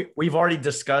mean. We've already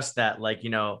discussed that,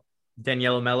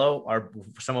 Daniela Mello,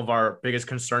 some of our biggest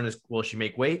concern is, will she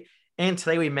make weight? And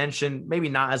today we mentioned, maybe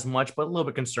not as much, but a little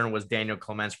bit concerned was Daniel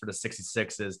Clements for the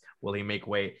 66s. Will he make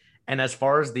weight? And as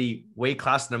far as the weight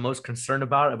class I'm most concerned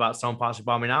about someone possibly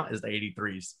bombing out is the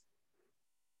 83s.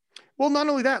 Well, not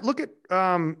only that, look at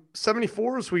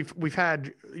 74s. We've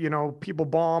had, people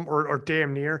bomb or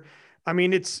damn near. I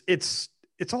mean, it's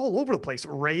all over the place.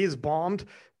 Ray is bombed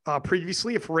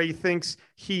previously. If Ray thinks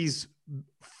he's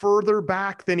further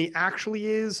back than he actually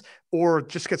is, or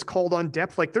just gets called on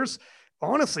depth, there's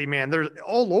honestly, man, they're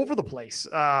all over the place.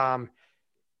 I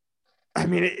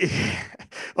mean,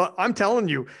 I'm telling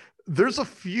you, there's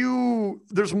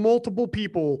multiple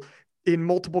people in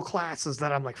multiple classes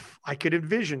that I'm like, I could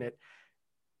envision it.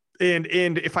 And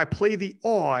if I play the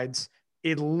odds,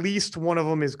 at least one of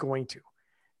them is going to.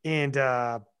 And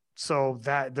so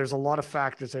that there's a lot of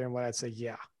factors there. And what I'd say,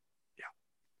 yeah.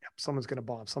 Someone's going to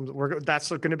bomb. That's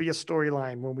going to be a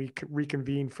storyline when we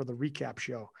reconvene for the recap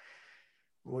show.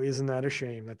 Well, isn't that a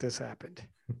shame that this happened?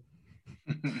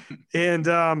 And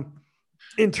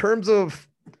in terms of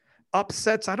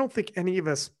upsets, I don't think any of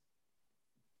us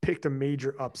picked a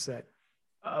major upset.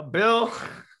 Bill.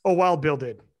 Oh, Wild Bill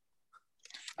did.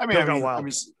 I picked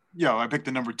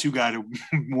the number 2 guy to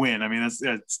win. I mean,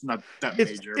 it's not that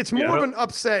major. It's more of an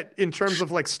upset in terms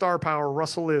of like star power.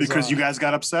 Russell is because you guys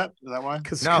got upset. Is that why?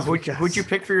 No, who'd you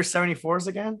pick for your 74s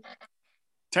again?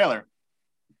 Taylor.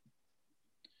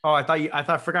 Oh, I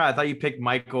thought you picked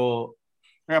Michael.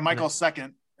 Yeah, Michael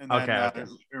second. And then, okay.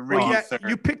 Third.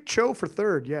 You picked Cho for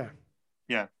third. Yeah.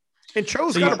 Yeah. And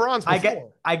Cho's got a bronze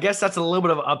before. I guess that's a little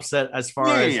bit of an upset as far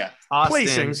as Austin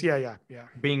placings. Yeah.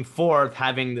 Being fourth,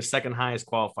 having the second highest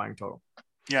qualifying total.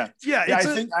 Yeah. I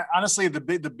think honestly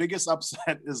the biggest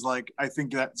upset is like I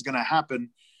think that's going to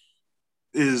happen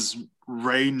is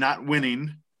Ray not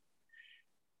winning,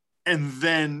 and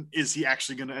then is he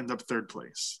actually going to end up third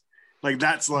place? Like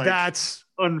that's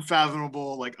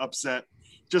unfathomable, like upset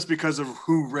just because of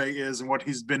who Ray is and what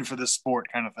he's been for this sport,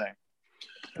 kind of thing.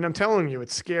 And I'm telling you,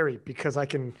 it's scary because I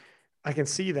can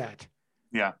see that.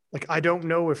 Yeah. Like, I don't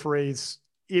know if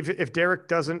if Derek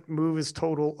doesn't move his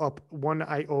total up 1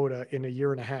 iota in a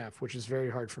year and a half, which is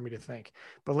very hard for me to think,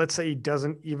 but let's say he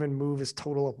doesn't even move his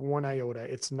total up 1 iota,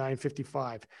 it's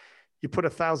 955. You put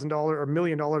 $1,000 or $1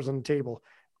 million on the table.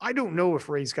 I don't know if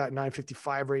Ray's got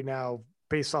 955 right now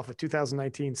based off of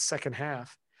 2019 second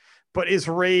half, but is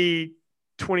Ray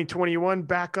 2021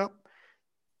 back up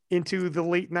into the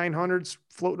late 900s,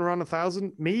 floating around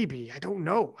 1,000? Maybe. I don't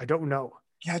know.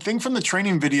 Yeah, I think from the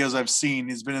training videos I've seen,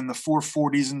 he's been in the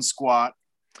 440s in squat.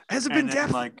 Has it been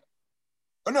depth? No,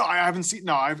 I haven't seen.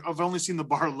 No, I've only seen the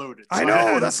bar loaded. So I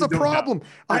know that's the problem.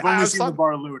 I've only seen the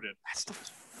bar loaded. That's the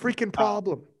freaking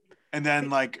problem. And then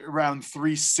like around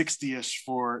 360-ish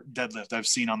for deadlift I've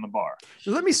seen on the bar.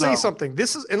 Let me say something.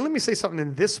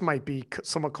 And this might be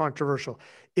somewhat controversial.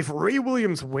 If Ray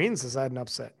Williams wins, is that an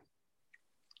upset?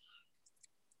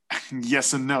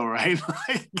 Yes and no, right?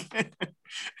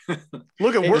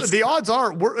 Look at the odds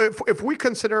are if we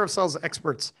consider ourselves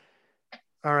experts,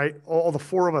 all right, all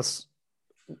of us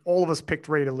picked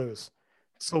Ray to lose,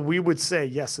 so we would say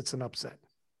yes, it's an upset.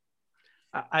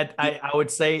 I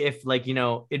would say if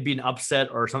it'd be an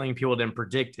upset or something people didn't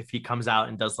predict if he comes out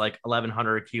and does like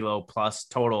 1,100 kilo plus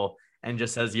total and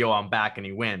just says, yo, I'm back, and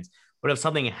he wins. But if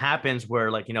something happens where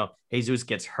Jesus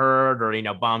gets hurt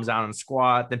or, bombs out in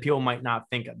squat, then people might not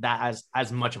think that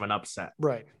as much of an upset.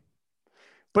 Right.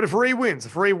 But if Ray wins,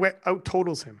 if Ray out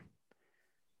totals him,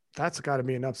 that's got to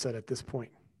be an upset at this point.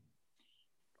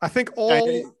 I think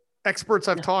all experts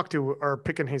I've talked to are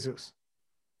picking Jesus.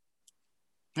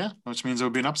 Yeah, which means it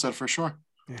would be an upset for sure.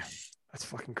 Yeah, that's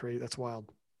fucking crazy. That's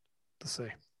wild to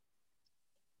say.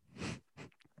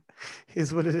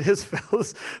 Is what it is,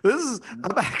 fellas.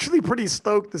 I'm actually pretty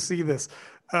stoked to see this.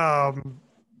 I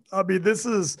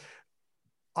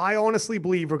honestly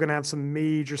believe we're going to have some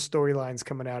major storylines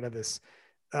coming out of this.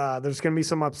 There's going to be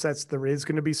some upsets. There is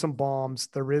going to be some bombs.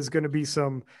 There is going to be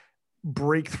some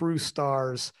breakthrough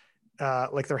stars.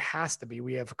 Like there has to be.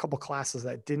 We have a couple classes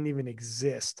that didn't even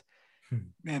exist.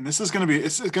 Man, it's going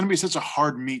to be such a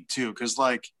hard meet too. Cause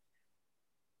like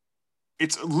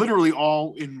it's literally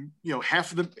all in,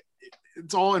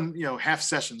 it's all in, half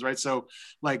sessions, right? So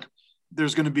like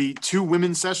there's going to be 2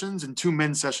 women's sessions and 2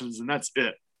 men's sessions, and that's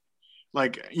it.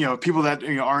 Like, people that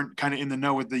aren't kind of in the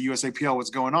know with the USAPL,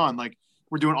 what's going on, like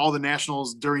we're doing all the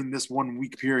nationals during this 1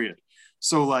 week period.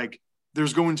 So like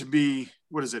there's going to be,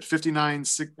 59,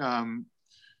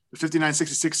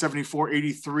 66, 74,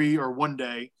 83 or one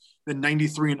day, then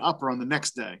 93 and up are on the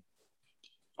next day.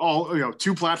 All,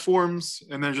 2 platforms,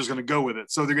 and they're just going to go with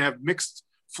it. So they're going to have mixed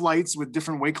flights with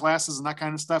different weight classes and that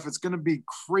kind of stuff. It's going to be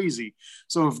crazy.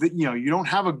 So if you don't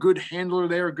have a good handler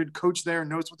there, a good coach there,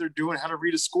 knows what they're doing, how to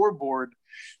read a scoreboard,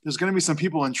 there's going to be some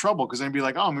people in trouble because they're going to be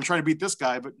like, oh, I'm going to try to beat this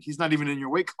guy, but he's not even in your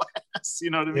weight class. You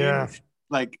know what I mean? Yeah.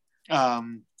 Like,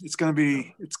 it's going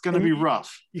to be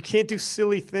rough. You can't do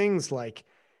silly things like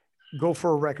go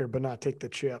for a record, but not take the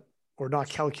chip, or not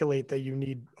calculate that you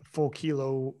need a full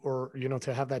kilo or,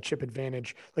 to have that chip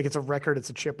advantage. Like it's a record, it's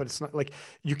a chip, but it's not like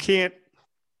you can't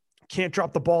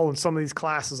drop the ball in some of these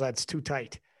classes. That's too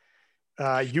tight.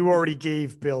 You already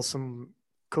gave Bill some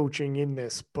coaching in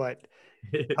this, but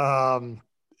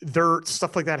there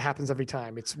stuff like that happens every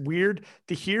time. It's weird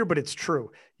to hear, but it's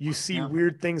true. You see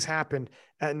weird things happen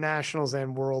at nationals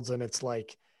and worlds, and it's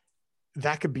like,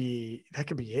 that could be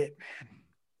it, man.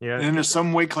 Yeah. And there's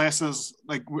some weight classes,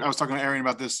 like I was talking to Arian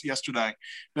about this yesterday,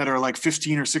 that are like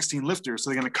 15 or 16 lifters. So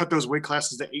they're going to cut those weight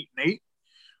classes to 8 and 8.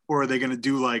 or are they going to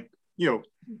do like,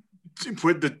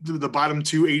 put the bottom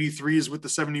two 83s with the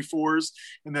 74s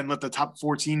and then let the top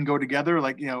 14 go together?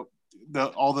 Like,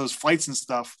 all those flights and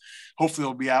stuff, hopefully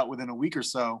they'll be out within a week or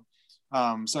so.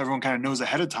 So everyone kind of knows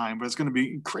ahead of time, but it's going to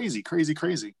be crazy.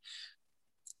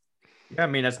 Yeah, I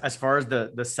mean, as far as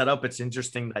the setup, it's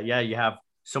interesting that, you have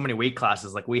so many weight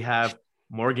classes. Like we have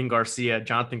Morgan Garcia,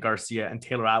 Jonathan Garcia, and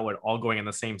Taylor Atwood all going in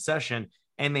the same session,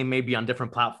 and they may be on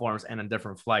different platforms and on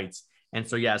different flights. And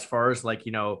so, as far as like,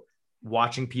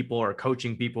 watching people or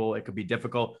coaching people, it could be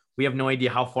difficult. We have no idea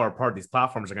how far apart these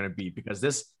platforms are going to be because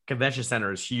this convention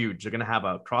center is huge. They're going to have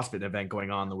a CrossFit event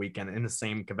going on the weekend in the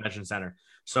same convention center.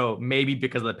 So maybe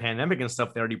because of the pandemic and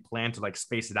stuff, they already plan to like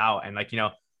space it out. And like,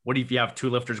 what if you have two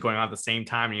lifters going on at the same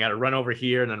time and you got to run over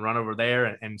here and then run over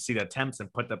there and see the attempts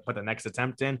and put the next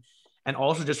attempt in. And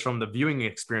also just from the viewing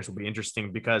experience will be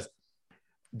interesting because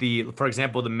for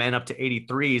example, the men up to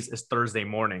 83s is Thursday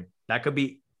morning. That could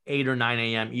be 8 or 9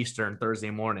 a.m. Eastern Thursday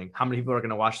morning. How many people are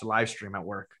going to watch the live stream at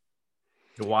work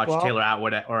to watch Taylor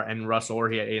Atwood and Russell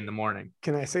Orhii at 8 in the morning?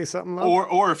 Can I say something, Love?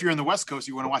 Or if you're in the West Coast,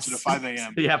 you want to watch it at 5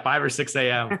 a.m. Yeah, 5 or 6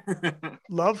 a.m.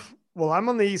 Love. Well, I'm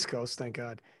on the East Coast, thank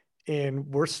God. And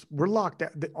we're locked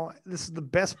out. This is the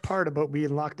best part about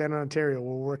being locked down in Ontario.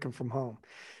 We're working from home.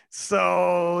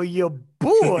 So your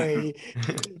boy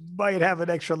might have an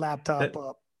extra laptop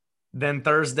up. Then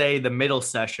Thursday, the middle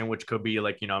session, which could be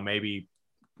like, maybe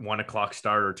 1 o'clock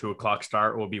start or 2 o'clock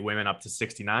start, will be women up to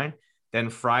 69. Then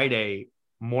Friday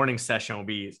morning session will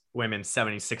be women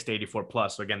 76 to 84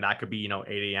 plus. So again, that could be,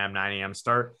 8 a.m., 9 a.m.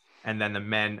 start. And then the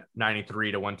men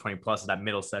 93 to 120 plus is that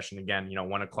middle session again,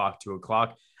 1 o'clock, 2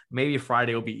 o'clock. Maybe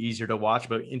Friday will be easier to watch,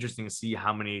 but interesting to see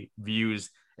how many views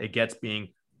it gets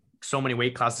being so many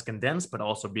weight classes condensed, but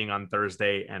also being on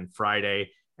Thursday and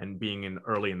Friday and being in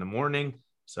early in the morning.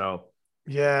 So,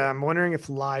 yeah, I'm wondering if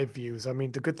live views, I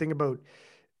mean, the good thing about,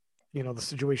 the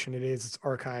situation it's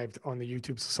archived on the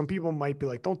YouTube. So some people might be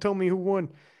like, don't tell me who won,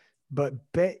 but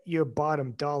bet your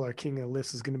bottom dollar King of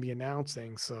Lifts is going to be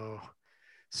announcing. So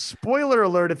spoiler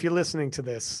alert, if you're listening to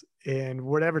this in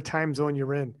whatever time zone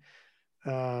you're in.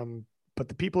 But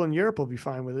the people in Europe will be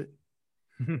fine with it.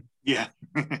 Yeah.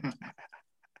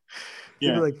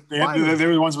 Yeah. Like, they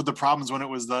were the ones with the problems when it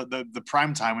was the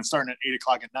prime time and starting at 8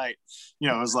 o'clock at night.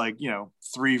 It was like,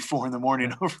 3, 4 in the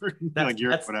morning over like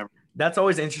Europe, whatever. That's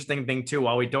always an interesting thing too.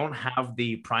 While we don't have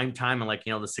the prime time and like,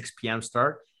 the 6 p.m.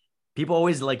 start, people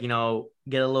always like, get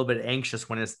a little bit anxious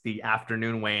when it's the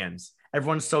afternoon weigh-ins.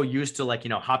 Everyone's so used to like,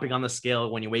 hopping on the scale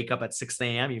when you wake up at 6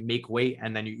 a.m., you make weight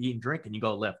and then you eat and drink and you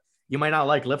go lift. You might not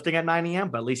like lifting at 9 a.m.,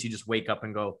 but at least you just wake up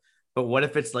and go. But what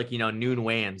if it's like, noon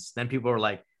weigh-ins? Then people are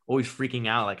like always freaking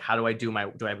out. Like, how do I do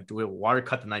a water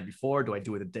cut the night before? Do I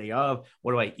do it the day of?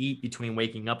 What do I eat between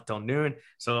waking up till noon?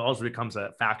 So it also becomes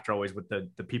a factor always with the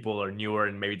people who are newer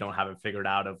and maybe don't have it figured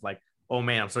out of like, oh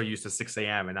man, I'm so used to 6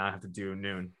 a.m. and now I have to do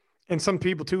noon. And some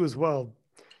people too, as well.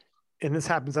 And this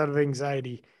happens out of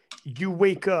anxiety. You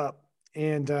wake up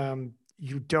and,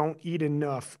 you don't eat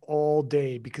enough all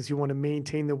day because you want to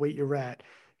maintain the weight you're at.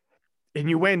 And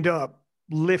you end up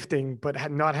lifting,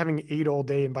 but not having ate all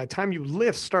day. And by the time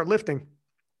you start lifting,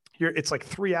 it's like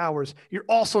 3 hours. You're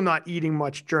also not eating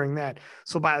much during that.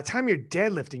 So by the time you're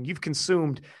deadlifting,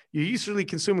 you're usually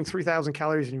consuming 3,000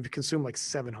 calories and you've consumed like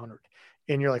 700.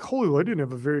 And you're like, holy, I didn't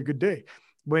have a very good day.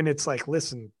 When it's like,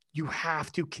 listen, you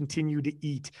have to continue to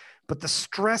eat. But the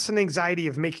stress and anxiety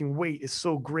of making weight is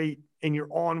so great. And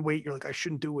you're on weight. You're like, I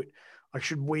shouldn't do it. I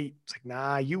should wait. It's like,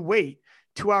 nah, you wait.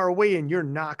 2 hour weigh-in, you're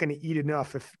not going to eat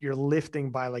enough if you're lifting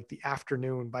by like the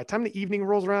afternoon. By the time the evening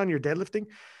rolls around, you're deadlifting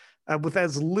with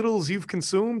as little as you've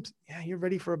consumed. Yeah, you're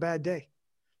ready for a bad day.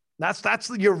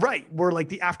 You're right. Where like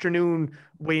the afternoon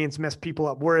weigh-ins mess people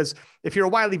up. Whereas if you're a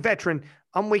wily veteran,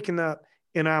 I'm waking up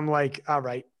and I'm like, all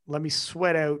right, let me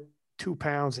sweat out 2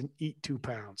 pounds and eat 2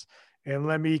 pounds. And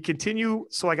let me continue.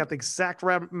 So I got the exact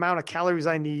amount of calories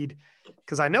I need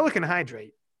because I know it can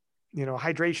hydrate.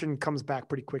 Hydration comes back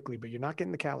pretty quickly, but you're not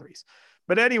getting the calories.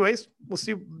 But anyways, we'll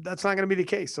see. That's not going to be the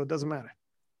case. So it doesn't matter.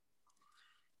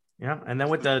 Yeah. And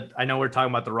then I know we're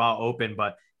talking about the Raw Open,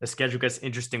 but the schedule gets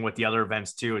interesting with the other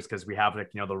events too, is because we have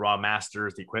like, the Raw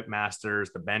Masters, the Equipped Masters,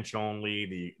 the bench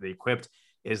only, the Equipped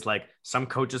is like some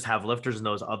coaches have lifters in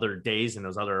those other days and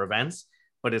those other events.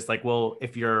 But it's like, well,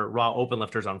 if your Raw Open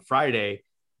lifters on Friday,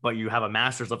 but you have a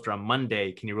Masters lifter on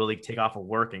Monday, can you really take off of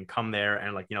work and come there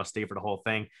and like, stay for the whole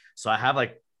thing? So I have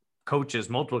like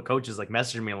multiple coaches like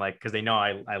messaging me like, cause they know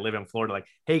I live in Florida, like,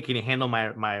 hey, can you handle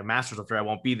my Masters lifter? I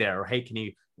won't be there. Or, hey, can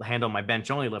you handle my bench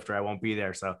only lifter? I won't be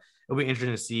there. So it'll be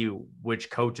interesting to see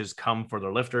which coaches come for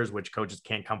their lifters, which coaches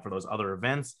can't come for those other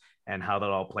events and how that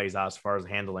all plays out as far as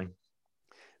handling.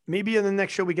 maybe in the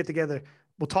next show we get together,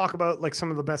 we'll talk about like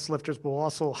some of the best lifters, but we'll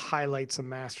also highlight some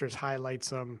masters, highlight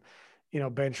some,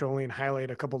 bench only, and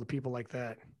highlight a couple of people like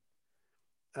that.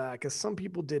 Because some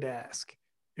people did ask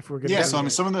if we're going to. Yeah. So I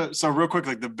mean, so real quick,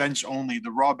 like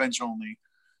the raw bench only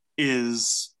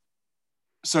is.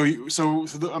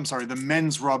 The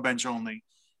men's raw bench only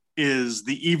is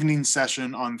the evening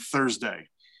session on Thursday,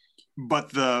 but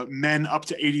the men up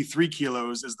to 83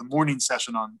 kilos is the morning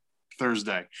session on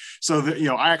Thursday. So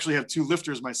I actually have 2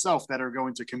 lifters myself that are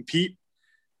going to compete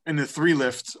in the 3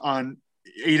 lift on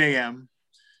 8 a.m.,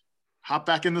 hop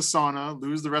back in the sauna,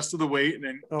 lose the rest of the weight, and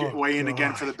then weigh in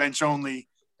again for the bench only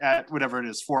at whatever it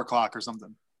is, 4 o'clock or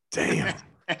something. Damn.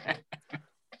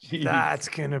 That's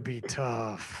going to be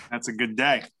tough. That's a good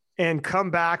day. And come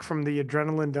back from the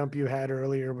adrenaline dump you had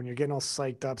earlier when you're getting all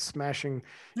psyched up, smashing.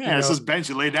 Yeah, it's just bench.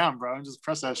 You lay down, bro, and just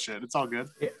press that shit. It's all good.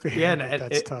 Yeah,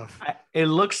 that's tough. It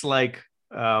looks like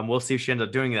we'll see if she ends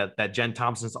up doing that. That Jen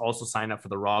Thompson's also signed up for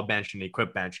the raw bench and the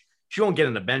equip bench. She won't get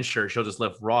in the bench shirt. She'll just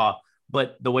lift raw.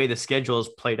 But the way the schedule is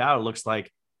played out, it looks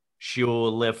like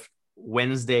she'll lift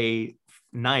Wednesday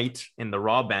night in the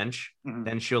raw bench. Mm-hmm.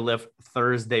 Then she'll lift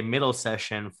Thursday middle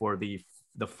session for the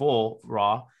full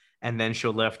raw. And then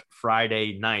she'll lift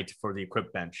Friday night for the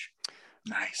equip bench.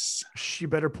 Nice. She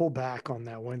better pull back on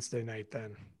that Wednesday night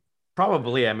then.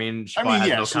 Probably. I mean, she has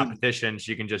no competition.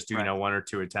 She can just do, 1 or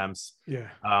 2 attempts. Yeah.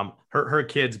 Her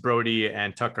kids, Brody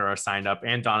and Tucker, are signed up,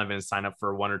 and Donovan is signed up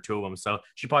for 1 or 2 of them. So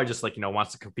she probably just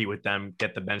wants to compete with them,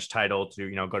 get the bench title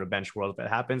to, go to Bench World if it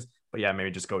happens. But yeah,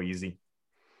 maybe just go easy.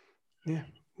 Yeah.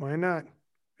 Why not?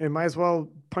 And might as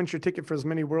well punch your ticket for as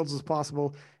many worlds as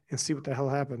possible and see what the hell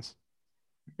happens.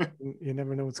 You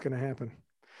never know what's going to happen.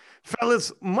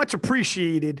 Fellas, much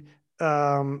appreciated.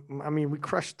 We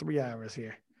crushed 3 hours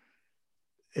here.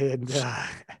 And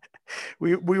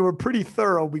we were pretty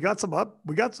thorough. We got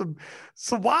some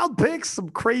wild picks, some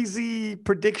crazy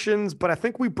predictions, but I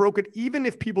think we broke it. Even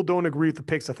if people don't agree with the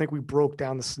picks, I think we broke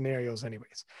down the scenarios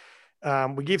anyways.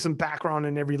 We gave some background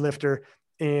in every lifter,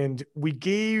 and we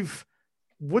gave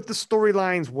what the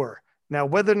storylines were. Now,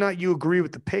 whether or not you agree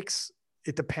with the picks,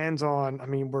 it depends on,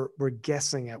 we're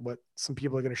guessing at what some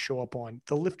people are going to show up on.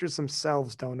 The lifters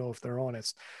themselves don't know if they're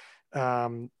honest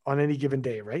on any given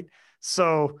day, right?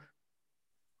 So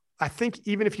I think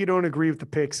even if you don't agree with the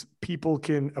picks, people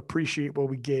can appreciate what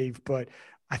we gave, but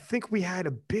I think we had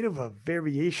a bit of a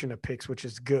variation of picks, which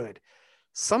is good.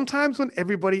 Sometimes when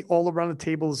everybody all around the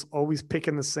table is always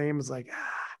picking the same, it's like,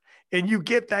 and you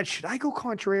get that, should I go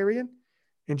contrarian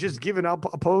and just give an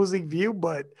opposing view?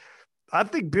 But I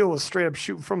think Bill was straight up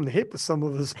shooting from the hip with some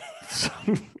of his.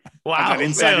 Wow,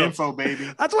 inside info,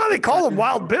 baby. That's why they call him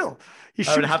Wild Bill.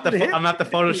 I'm gonna have to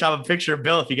Photoshop a picture of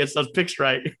Bill if he gets those picks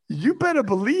right. You better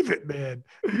believe it, man.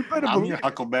 You better believe it.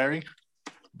 Huckleberry.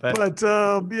 But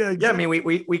yeah, exactly. Yeah. I mean,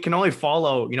 we can only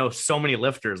follow so many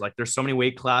lifters. Like there's so many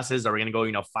weight classes. Are we gonna go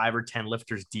 5 or 10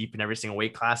 lifters deep in every single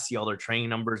weight class, see all their training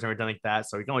numbers and everything like that?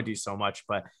 So we can only do so much,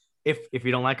 but. If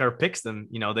you don't like our picks, then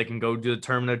they can go do the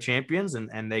Tournament of Champions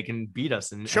and they can beat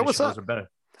us and show us up. Are better.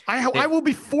 I will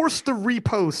be forced to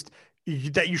repost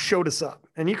that you showed us up,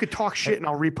 and you could talk shit and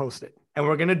I'll repost it. And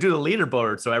we're gonna do the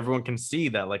leaderboard so everyone can see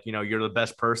that you're the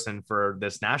best person for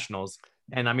this nationals.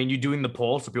 And you doing the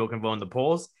polls so people can vote in the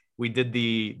polls. We did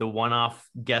the one-off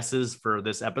guesses for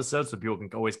this episode so people can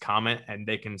always comment and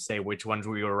they can say which ones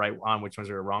we were right on, which ones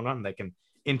we were wrong on. They can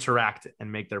interact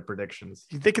and make their predictions.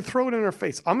 They could throw it in our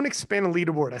face. I'm going to expand the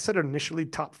leaderboard. I said initially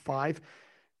top 5.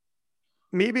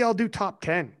 Maybe I'll do top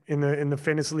 10 in the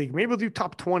fantasy league. Maybe we'll do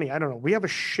top 20. I don't know. We have a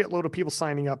shitload of people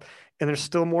signing up and there's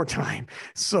still more time.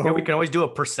 So yeah, we can always do a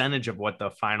percentage of what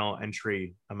the final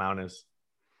entry amount is.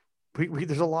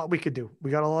 There's a lot we could do.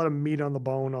 We got a lot of meat on the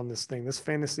bone on this thing. This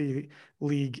fantasy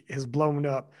league has blown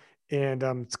up.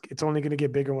 And it's only going to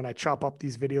get bigger when I chop up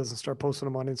these videos and start posting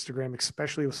them on Instagram,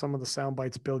 especially with some of the sound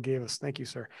bites Bill gave us. Thank you,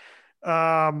 sir.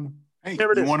 Hey,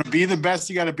 you want to be the best,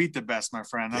 you got to beat the best, my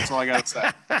friend. That's all I got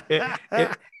to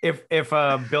say. if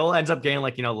Bill ends up getting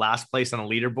last place on a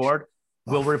leaderboard,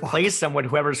 we'll replace him with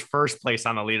whoever's first place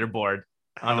on the leaderboard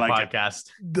on the podcast.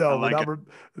 No,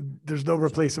 there's no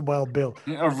replacing Wild Bill.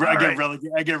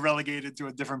 I get relegated to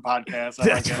a different podcast.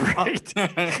 That's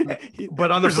right.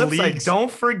 But on the flip side,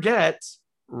 don't forget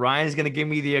Ryan's going to give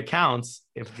me the accounts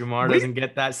if Jamar doesn't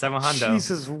get that 700.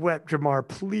 Jesus, wet Jamar,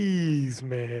 please,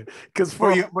 man. Because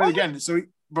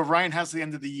but Ryan has the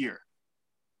end of the year.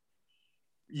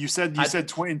 You said in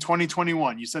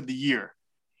 2021. You said the year.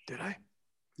 Did I?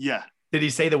 Yeah. Did he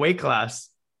say the weight class?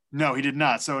 No, he did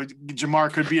not. So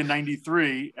Jamar could be a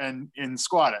 93 and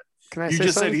squat it. Can I you say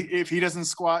just something? said if he doesn't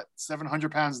squat 700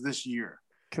 pounds this year.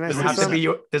 Can I does say it have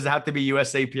something? does it have to be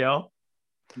USAPL?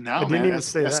 No, I didn't man. even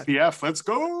say that. SPF. Let's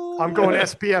go. I'm going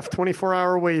SPF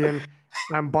 24-hour weigh-in.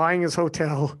 I'm buying his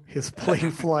hotel, his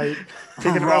plane flight,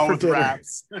 taking him out for with dinner.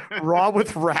 wraps. Raw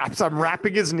with wraps. I'm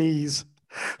wrapping his knees.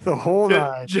 The whole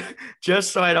nine.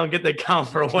 Just so I don't get the count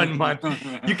for 1 month.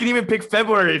 You can even pick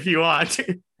February if you want.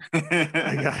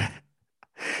 I got it.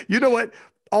 You know what?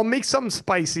 I'll make something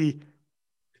spicy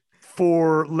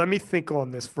for, let me think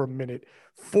on this for a minute.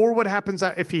 For what happens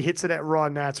if he hits it at Raw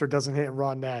Nats or doesn't hit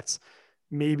Raw Nats,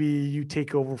 maybe you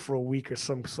take over for a week or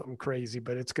something crazy,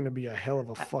 but it's going to be a hell of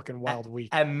a fucking wild week.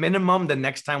 At minimum, the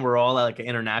next time we're all at like an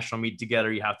international meet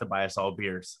together, you have to buy us all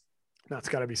beers. That's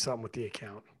got to be something with the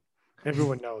account.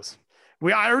 Everyone knows.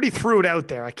 I already threw it out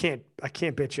there. I can't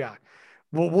bitch out.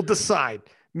 We'll decide.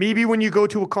 Maybe when you go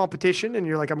to a competition and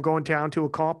you're like, I'm going down to a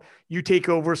comp, you take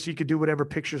over so you could do whatever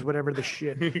pictures, whatever the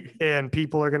shit. And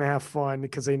people are going to have fun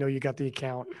because they know you got the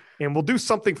account. And we'll do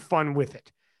something fun with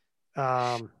it.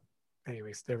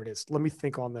 Anyways, there it is. Let me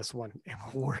think on this one and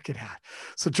we'll work it out.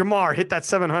 So Jamar, hit that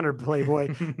 700,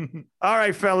 Playboy. All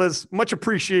right, fellas. Much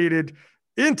appreciated.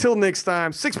 Until next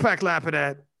time, six-pack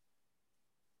Lapidat.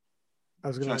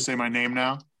 Should I say my name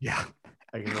now? Yeah.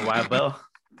 I can go Wild Bill.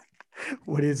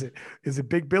 What is it? Is it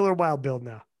Big Bill or Wild Bill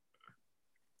now?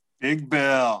 Big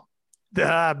Bill.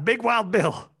 Big Wild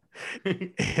Bill.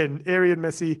 And Arian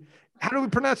Messi. How do we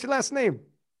pronounce your last name?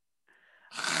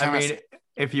 I mean,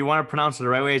 if you want to pronounce it the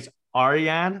right way, it's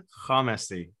Arian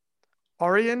Hamasi.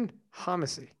 Arian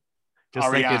Hamasi.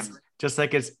 Just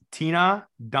like it's Tina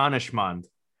Donishmand.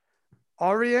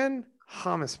 Arian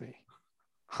Hamasi.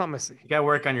 You gotta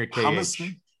work on your KH.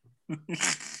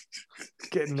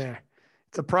 Getting there.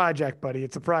 It's a project, buddy.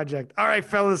 It's a project. All right,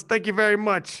 fellas. Thank you very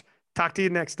much. Talk to you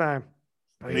next time.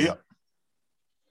 Bye. Yeah.